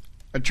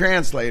at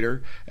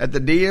the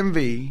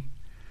DMV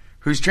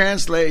who's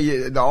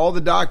translating all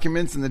the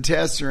documents and the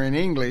tests are in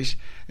English,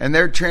 and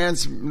they're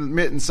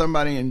transmitting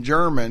somebody in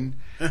German,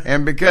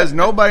 and because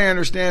nobody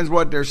understands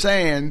what they're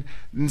saying,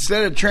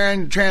 instead of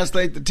trying to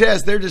translate the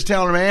test, they're just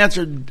telling them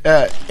answer,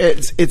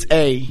 it's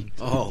A.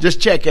 Oh. Just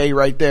check A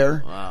right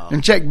there. Wow.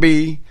 And check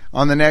B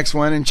on the next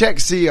one, and check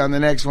C on the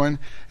next one,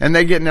 and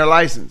they get in their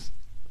license.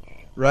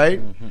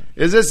 Right? Mm-hmm.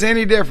 Is this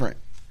any different?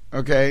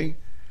 Okay,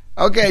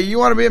 you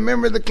want to be a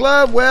member of the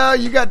club? Well,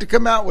 you got to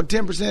come out with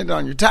 10%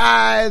 on your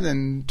tithe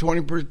and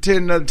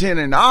 10%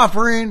 in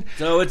offering.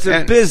 So it's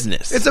a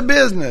business. It's a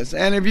business,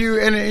 and if you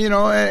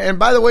and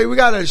by the way, we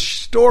got a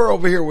store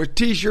over here with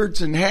T-shirts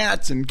and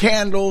hats and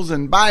candles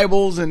and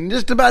Bibles and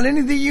just about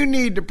anything you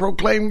need to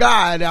proclaim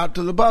God out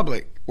to the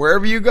public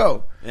wherever you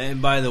go.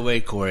 And by the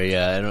way, Corey,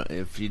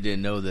 if you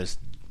didn't know this,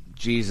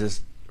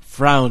 Jesus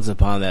frowns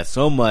upon that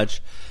so much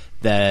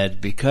that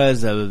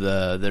because of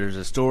there's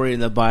a story in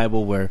the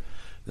Bible where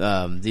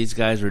these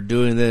guys were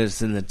doing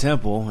this in the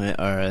temple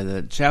or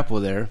the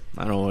chapel there.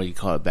 I don't know what you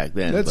call it back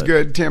then. That's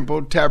good.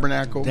 Temple,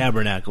 tabernacle.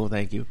 Tabernacle,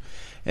 thank you.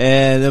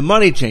 And the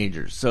money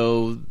changers.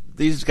 So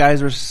these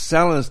guys were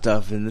selling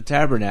stuff in the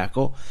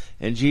tabernacle,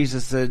 and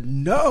Jesus said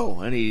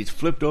no, and he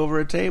flipped over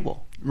a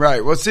table.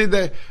 Right. Well, see,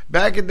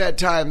 back at that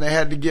time, they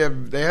had to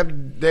give.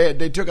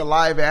 They took a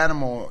live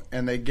animal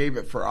and they gave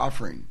it for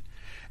offering.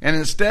 And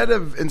instead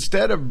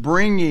of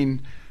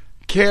bringing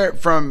care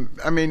from,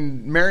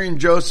 Mary and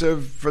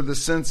Joseph for the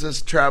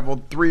census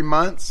traveled 3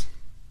 months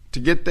to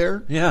get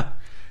there. Yeah.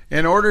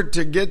 In order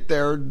to get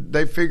there,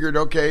 they figured,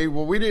 okay,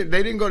 well, they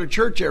didn't go to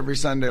church every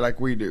Sunday like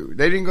we do.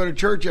 They didn't go to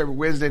church every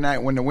Wednesday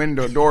night when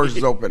the doors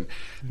is open.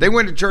 They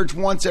went to church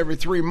once every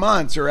 3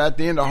 months or at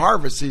the end of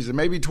harvest season,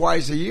 maybe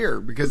twice a year,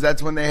 because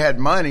that's when they had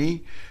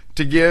money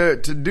to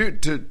give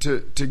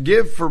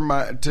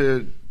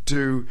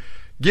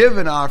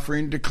an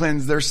offering to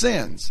cleanse their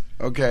sins.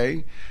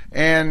 Okay,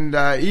 and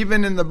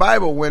even in the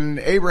Bible, when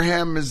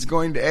Abraham is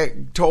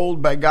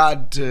told by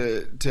God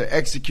to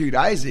execute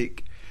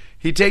Isaac,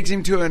 he takes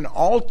him to an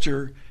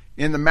altar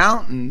in the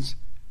mountains.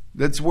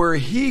 That's where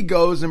he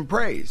goes and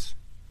prays.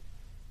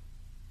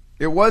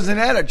 It wasn't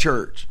at a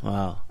church.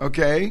 Wow.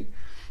 Okay,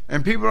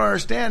 and people don't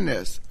understand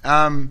this.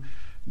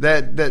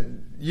 That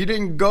you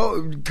didn't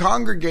go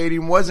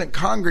congregating wasn't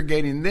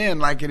congregating then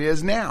like it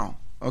is now.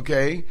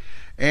 Okay.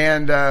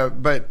 And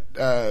but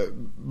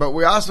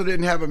we also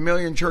didn't have 1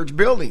 million church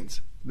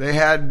buildings. They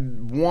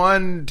had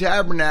one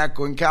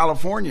tabernacle in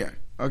California,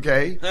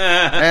 okay,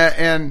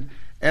 and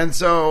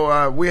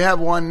so we have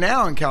one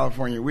now in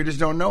California. We just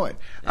don't know it.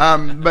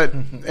 But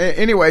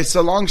anyway, so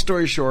long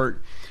story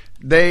short,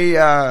 they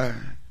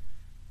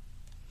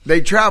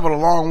traveled a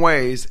long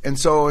ways, and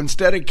so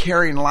instead of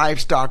carrying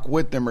livestock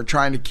with them or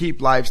trying to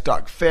keep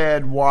livestock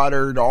fed,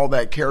 watered, all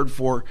that cared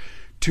for,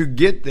 to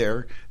get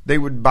there, they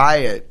would buy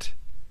it.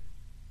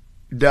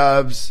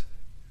 Doves,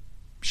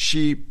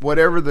 sheep,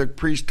 whatever the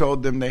priest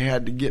told them they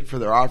had to get for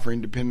their offering,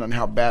 depending on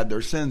how bad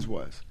their sins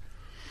was.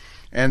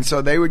 And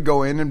so they would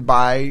go in and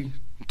buy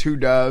 2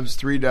 doves,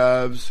 3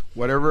 doves,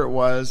 whatever it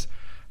was,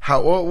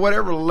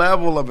 whatever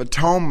level of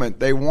atonement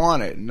they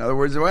wanted. In other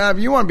words, well, if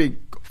you want to be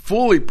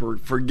fully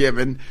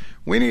forgiven,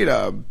 we need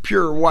a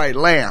pure white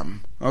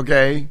lamb,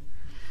 okay?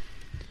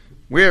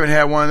 We haven't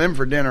had one of them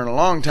for dinner in a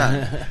long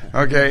time.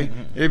 Okay,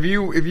 if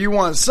you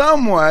want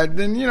somewhat,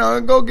 then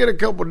go get a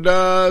couple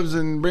doves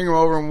and bring them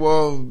over, and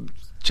we'll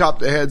chop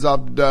the heads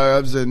off the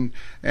doves, and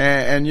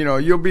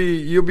you'll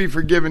be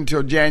forgiven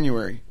till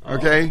January.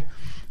 Okay,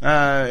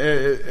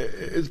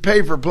 It's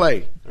pay for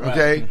play.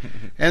 Okay. Right.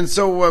 And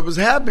so what was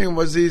happening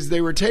was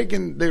they were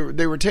taking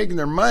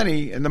their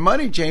money, and the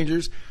money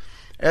changers,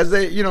 as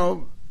they,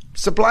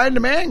 supply and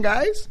demand,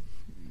 guys,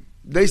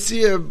 they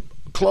see a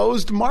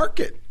closed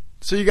market.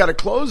 So you got a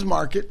closed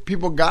market.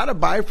 People got to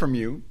buy from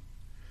you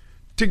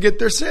to get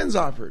their sins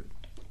offered.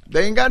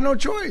 They ain't got no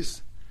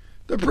choice.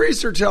 The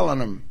priests are telling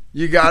them,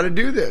 you got to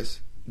do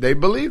this. They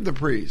believe the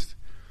priest.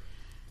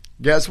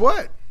 Guess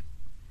what?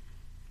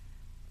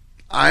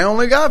 I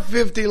only got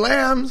 50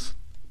 lambs.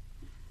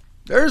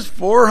 There's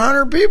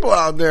 400 people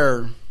out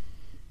there.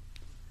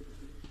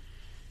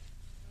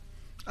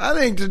 I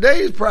think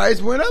today's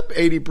price went up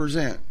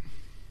 80%.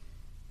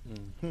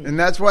 And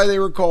that's why they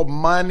were called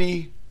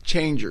money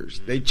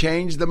changers. They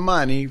changed the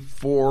money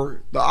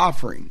for the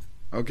offering.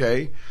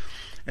 Okay?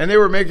 And they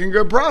were making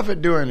good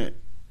profit doing it.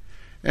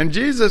 And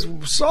Jesus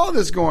saw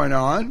this going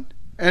on,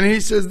 and he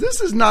says, this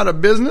is not a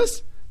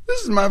business.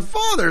 This is my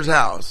Father's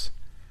house.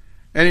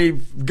 And he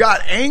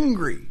got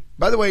angry.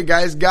 By the way,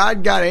 guys,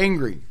 God got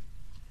angry.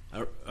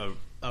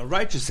 A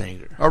righteous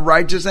anger. A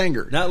righteous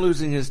anger. Not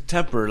losing his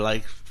temper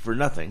like for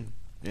nothing.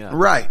 Yeah.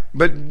 Right.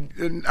 But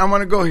I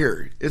want to go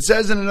here. It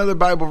says in another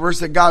Bible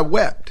verse that God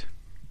wept.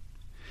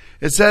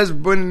 It says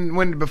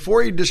when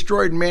before he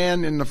destroyed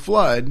man in the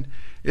flood,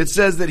 it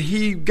says that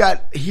he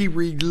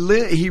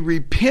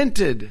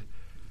repented,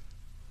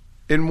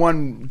 in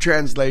one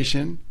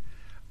translation,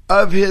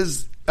 of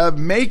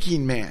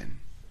making man.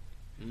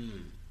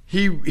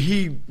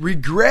 He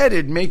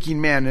regretted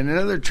making man in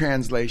another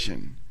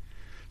translation.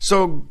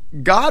 So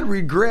God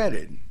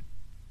regretted.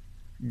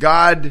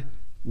 God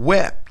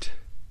wept.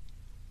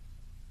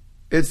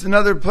 It's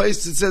another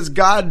place that says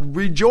God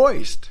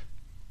rejoiced.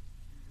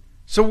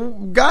 So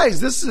guys,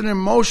 this is an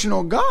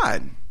emotional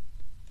God.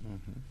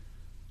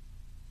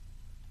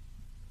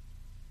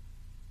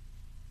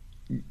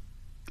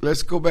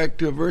 Let's go back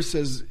to a verse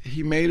that says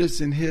he made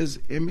us in his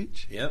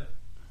image. Yep.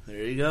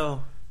 There you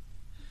go.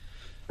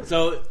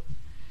 So,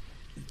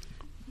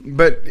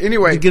 but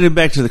anyway, getting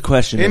back to the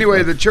question.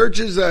 Anyway, the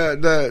churches,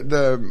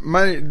 the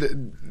money,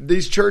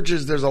 these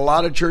churches. There's a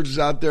lot of churches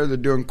out there that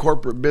are doing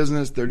corporate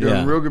business. They're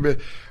doing real good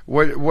business.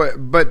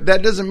 But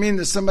that doesn't mean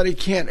that somebody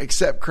can't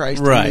accept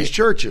Christ in these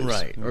churches.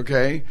 Right.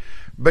 Okay.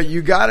 But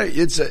you gotta.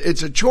 It's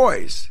a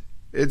choice.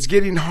 It's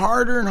getting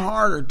harder and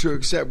harder to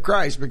accept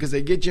Christ because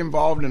they get you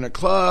involved in a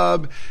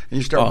club and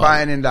you start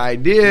buying into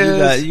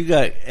ideas. You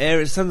got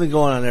something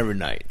going on every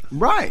night,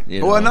 right?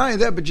 Well, not only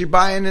that, but you're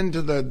buying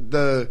into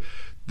the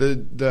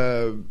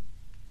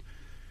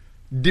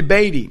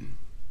debating.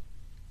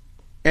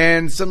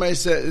 And somebody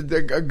said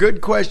a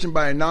good question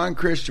by a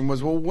non-Christian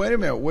was, "Well, wait a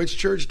minute, which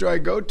church do I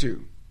go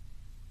to?"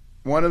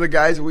 One of the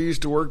guys that we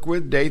used to work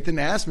with, Dathan,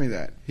 asked me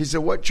that. He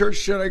said, "What church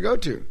should I go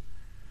to?"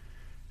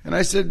 And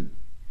I said,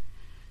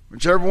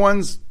 whichever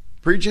one's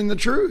preaching the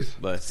truth.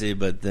 But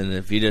then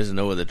if he doesn't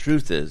know what the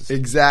truth is.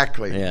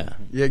 Exactly. Yeah.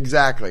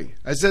 Exactly.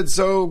 I said,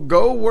 so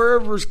go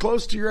wherever's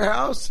close to your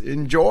house,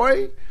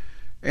 enjoy,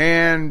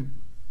 and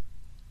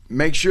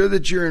make sure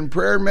that you're in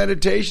prayer and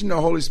meditation, the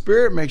Holy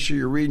Spirit. Make sure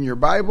you're reading your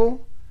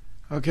Bible.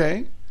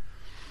 Okay?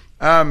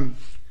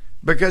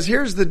 Because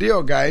here's the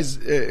deal, guys.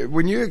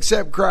 When you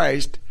accept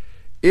Christ,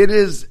 it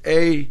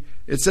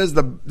says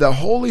the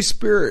Holy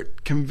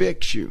Spirit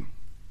convicts you.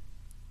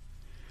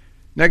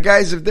 Now,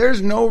 guys, if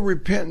there's no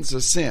repentance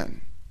of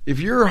sin, if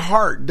your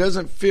heart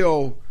doesn't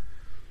feel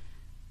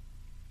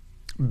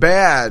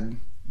bad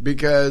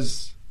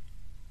because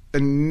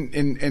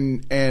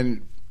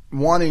and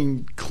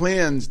wanting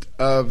cleansed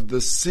of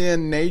the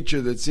sin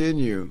nature that's in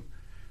you,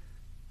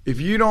 if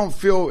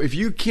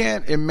you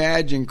can't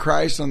imagine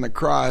Christ on the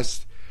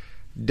cross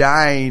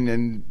dying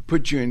and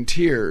put you in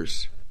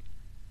tears,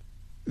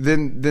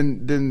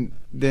 then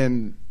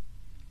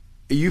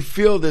you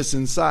feel this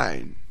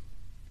inside.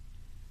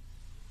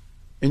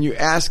 And you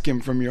ask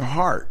him from your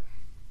heart,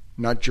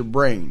 not your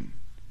brain.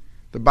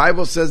 The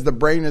Bible says the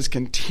brain is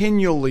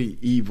continually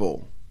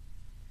evil.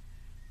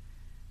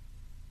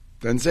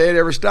 Doesn't say it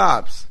ever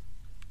stops.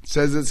 It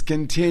says it's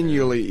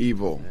continually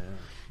evil.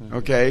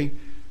 Okay?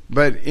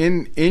 But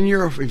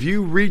if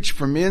you reach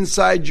from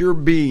inside your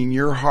being,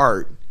 your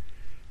heart,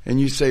 and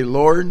you say,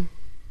 Lord,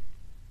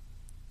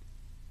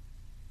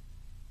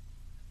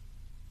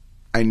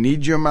 I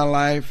need you in my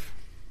life.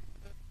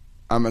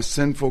 I'm a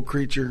sinful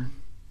creature.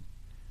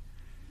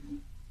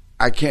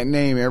 I can't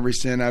name every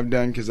sin I've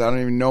done because I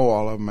don't even know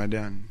all of them I've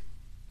done.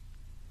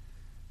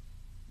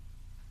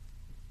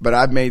 But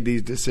I've made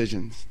these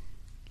decisions.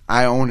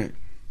 I own it.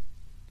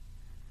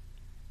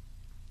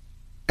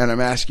 And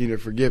I'm asking you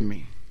to forgive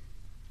me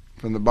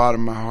from the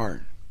bottom of my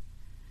heart.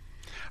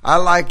 I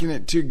liken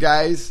it to,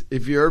 guys,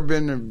 if you've ever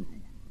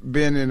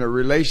been in a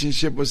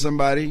relationship with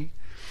somebody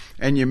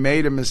and you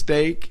made a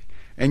mistake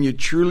and you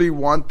truly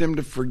want them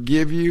to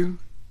forgive you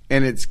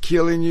and it's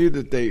killing you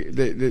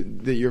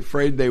that you're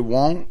afraid they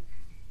won't.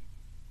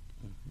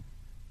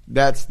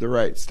 That's the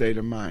right state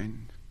of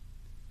mind.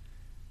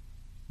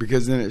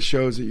 Because then it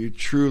shows that you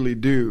truly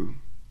do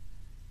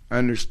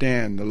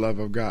understand the love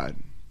of God.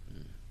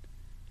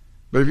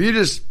 But if you're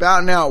just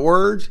spouting out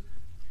words,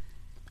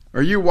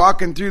 Are you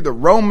walking through the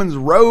Romans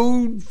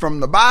road from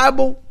the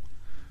Bible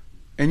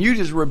and you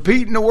just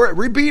repeating the word?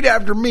 Repeat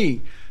after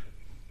me.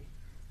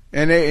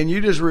 And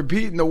you just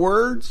repeating the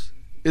words?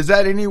 Is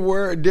that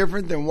anywhere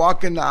different than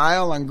walking the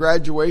aisle on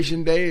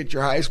graduation day at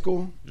your high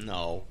school?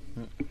 No.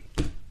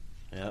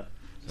 Yeah.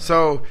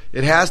 So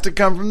it has to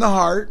come from the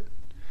heart.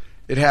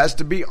 It has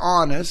to be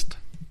honest.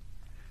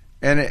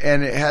 And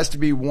it has to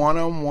be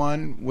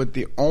one-on-one with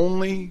the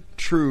only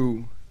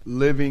true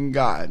living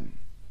God.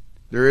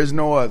 There is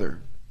no other.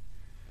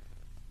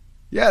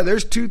 Yeah,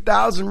 there's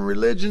 2,000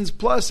 religions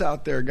plus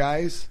out there,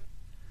 guys.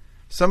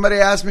 Somebody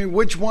asked me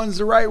which one's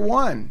the right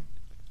one.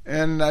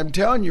 And I'm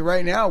telling you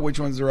right now which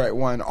one's the right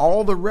one.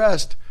 All the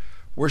rest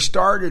were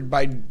started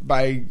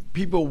by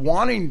people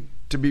wanting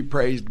to be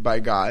praised by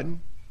God,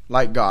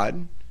 like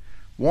God,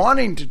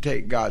 wanting to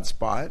take God's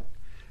spot.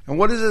 And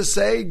what does it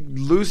say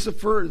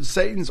Lucifer,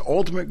 Satan's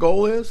ultimate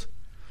goal is?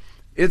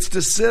 It's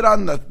to sit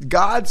on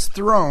God's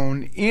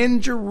throne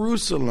in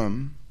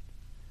Jerusalem,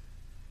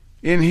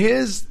 in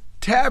his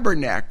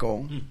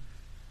tabernacle,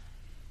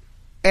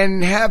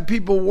 and have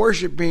people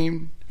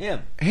worshiping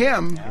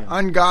him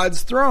on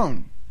God's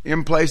throne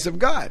in place of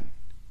God.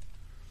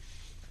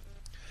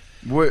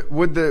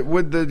 Would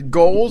the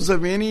goals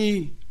of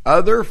any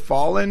other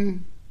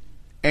fallen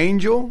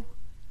angel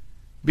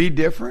be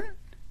different?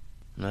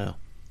 No.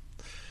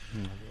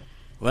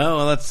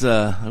 Well, let's.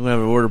 I'm gonna have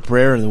a word of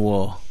prayer, and then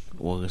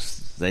we'll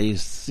say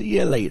see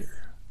you later.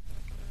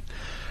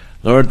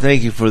 Lord,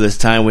 thank you for this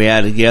time we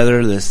had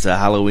together, this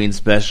Halloween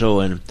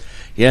special. And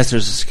yes,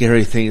 there's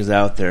scary things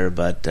out there,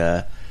 but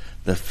the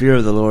fear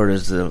of the Lord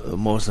is the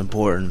most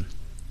important.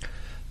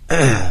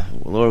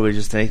 Lord, we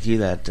just thank you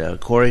that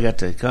Corey got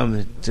to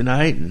come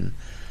tonight and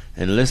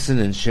listen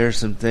and share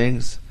some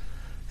things.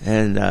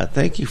 And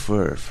thank you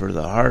for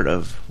the heart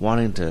of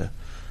wanting to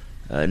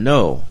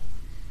know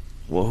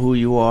who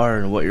you are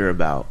and what you're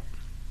about.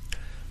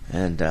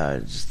 And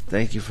just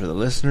thank you for the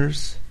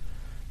listeners.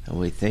 And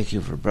we thank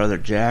you for Brother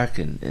Jack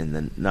and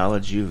the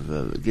knowledge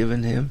you've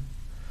given him.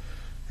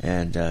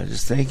 And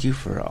just thank you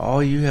for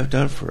all you have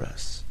done for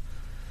us.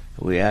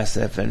 We ask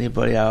that if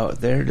anybody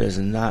out there does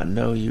not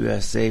know you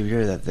as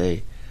Savior, that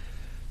they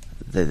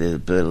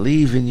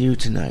believe in you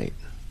tonight.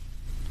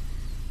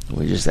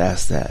 We just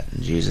ask that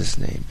in Jesus'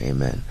 name.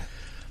 Amen.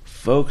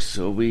 Folks,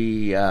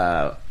 we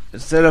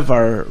instead of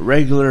our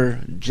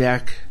regular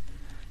Jack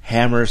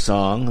Hammer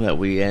song that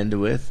we end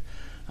with,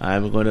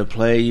 I'm going to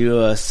play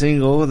you a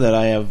single that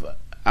I have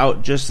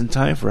out just in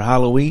time for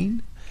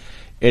Halloween.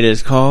 It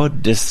is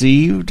called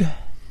Deceived.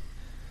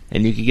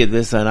 And you can get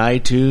this on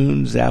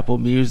iTunes, Apple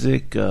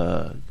Music,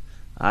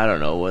 I don't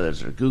know whether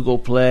it's Google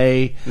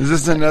Play. Is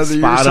this another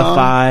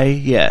Spotify? Your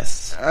song?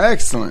 Yes.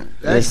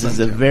 Excellent. This is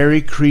a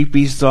very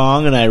creepy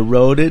song, and I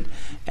wrote it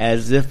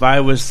as if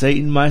I was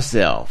Satan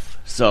myself.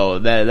 So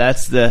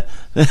that's the.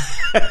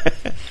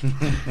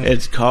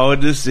 It's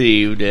called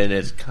Deceived, and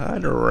it's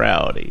kind of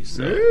rowdy.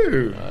 So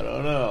I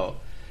don't know.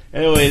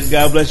 Anyways,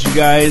 God bless you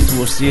guys.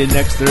 We'll see you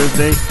next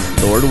Thursday,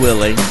 Lord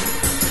willing.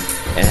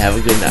 And have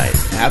a good night.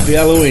 Happy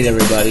Halloween,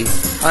 everybody.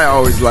 I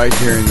always like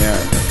hearing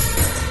that.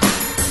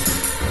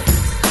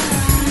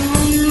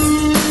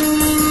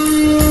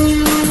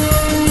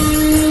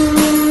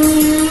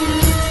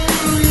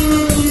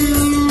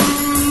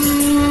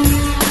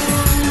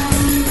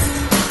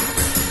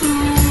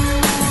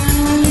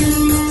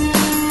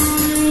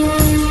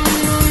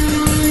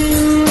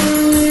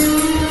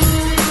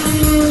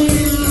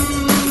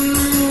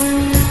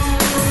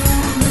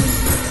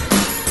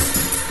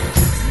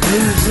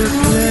 There's a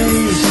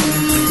place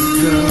to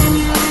go,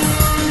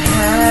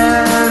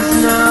 has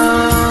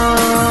no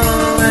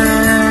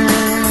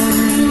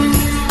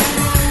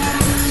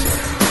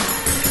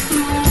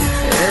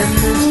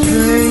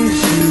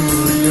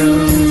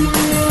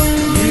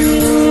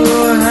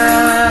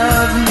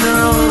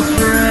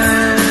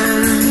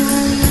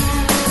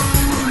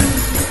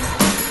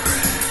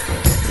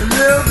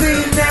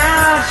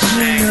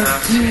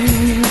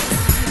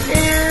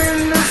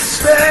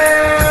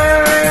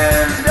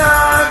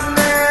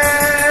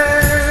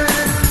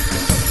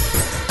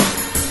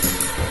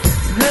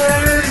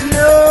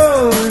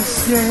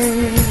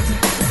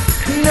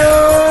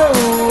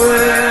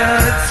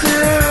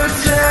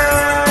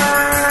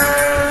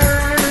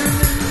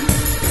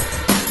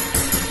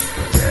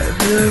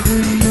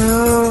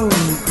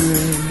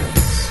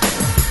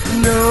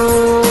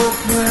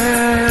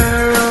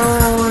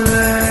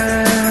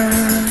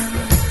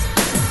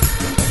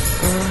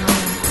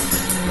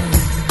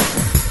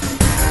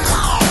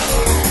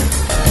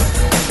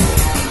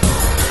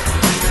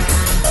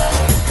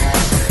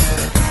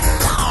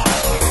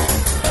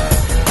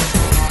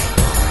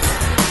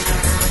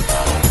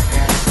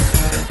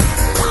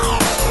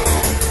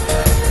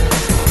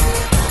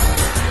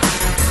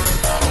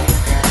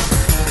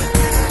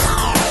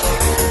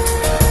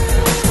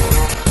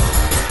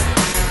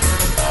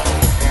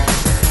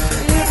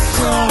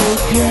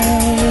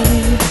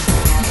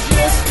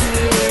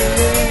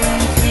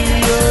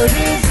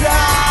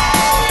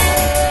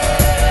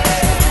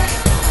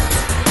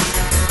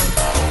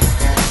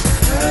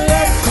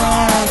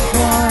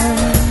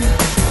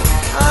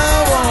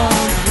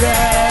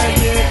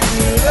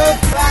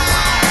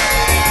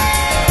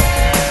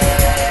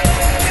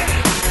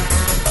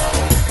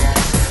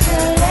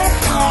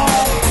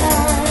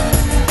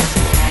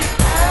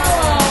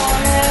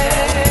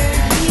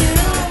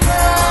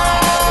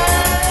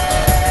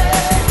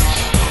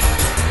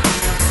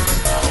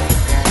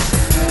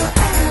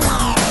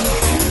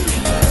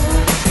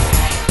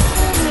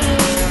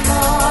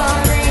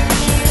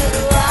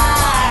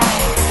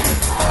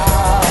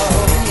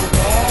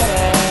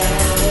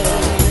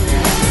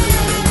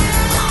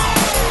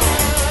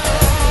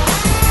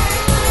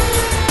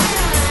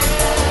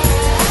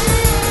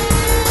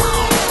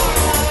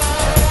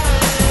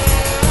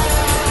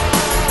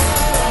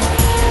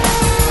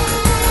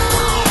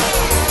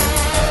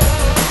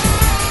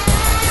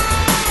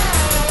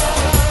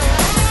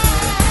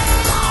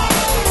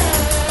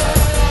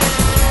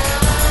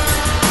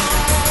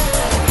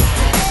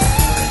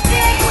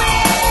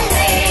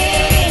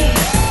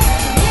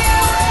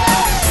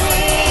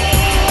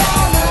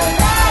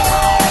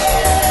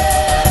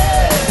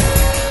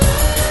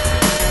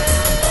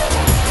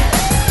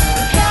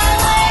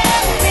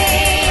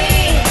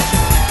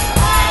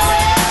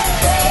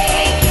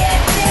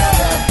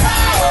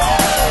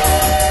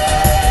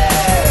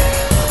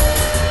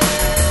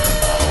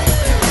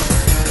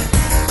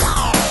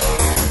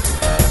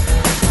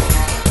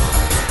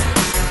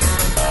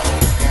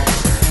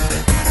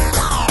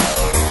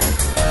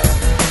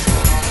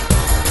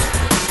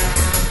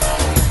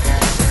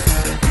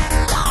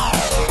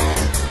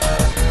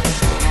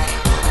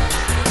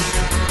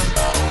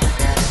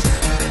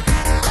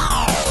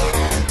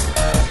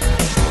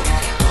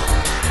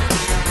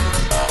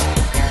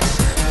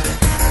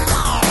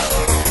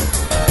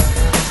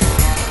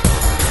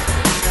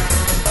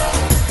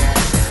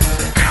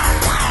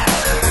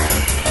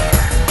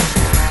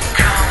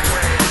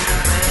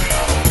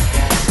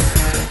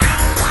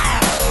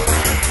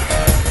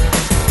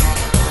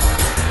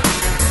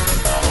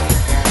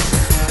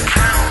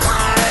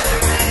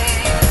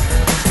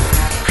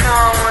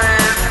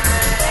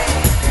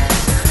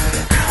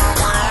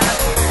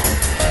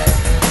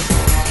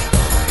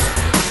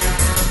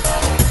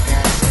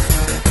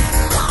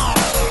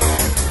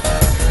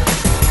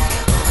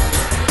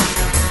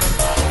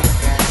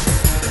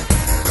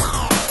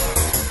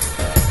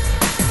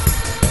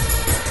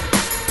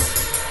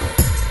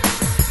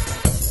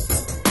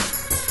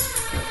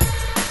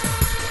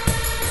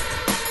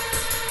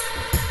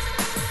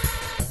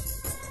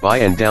Buy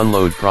and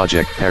download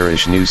Project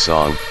Parish new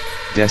song,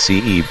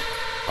 Deceived,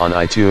 on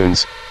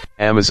iTunes,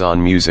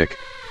 Amazon Music,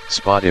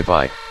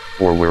 Spotify,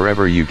 or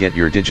wherever you get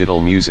your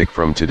digital music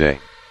from today.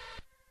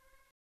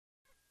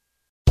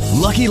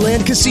 Lucky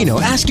Land Casino,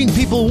 asking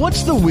people,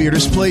 what's the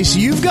weirdest place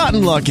you've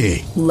gotten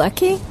lucky?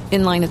 Lucky?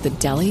 In line at the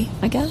deli,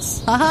 I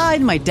guess? Aha,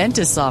 in my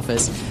dentist's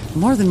office.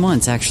 More than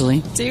once,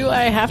 actually. Do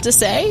I have to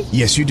say?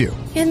 Yes, you do.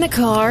 In the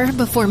car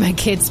before my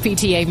kids'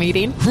 PTA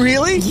meeting.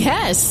 Really?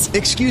 Yes.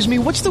 Excuse me,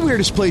 what's the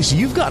weirdest place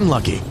you've gotten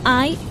lucky?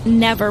 I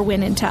never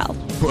win and tell.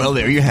 Well,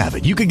 there you have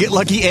it. You can get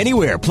lucky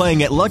anywhere,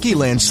 playing at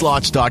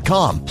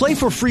LuckyLandSlots.com. Play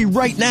for free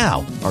right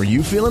now. Are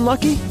you feeling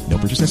lucky? No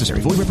purchase necessary.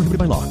 Void where prohibited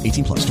by law.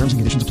 18+. Terms and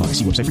conditions apply.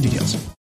 See website for details.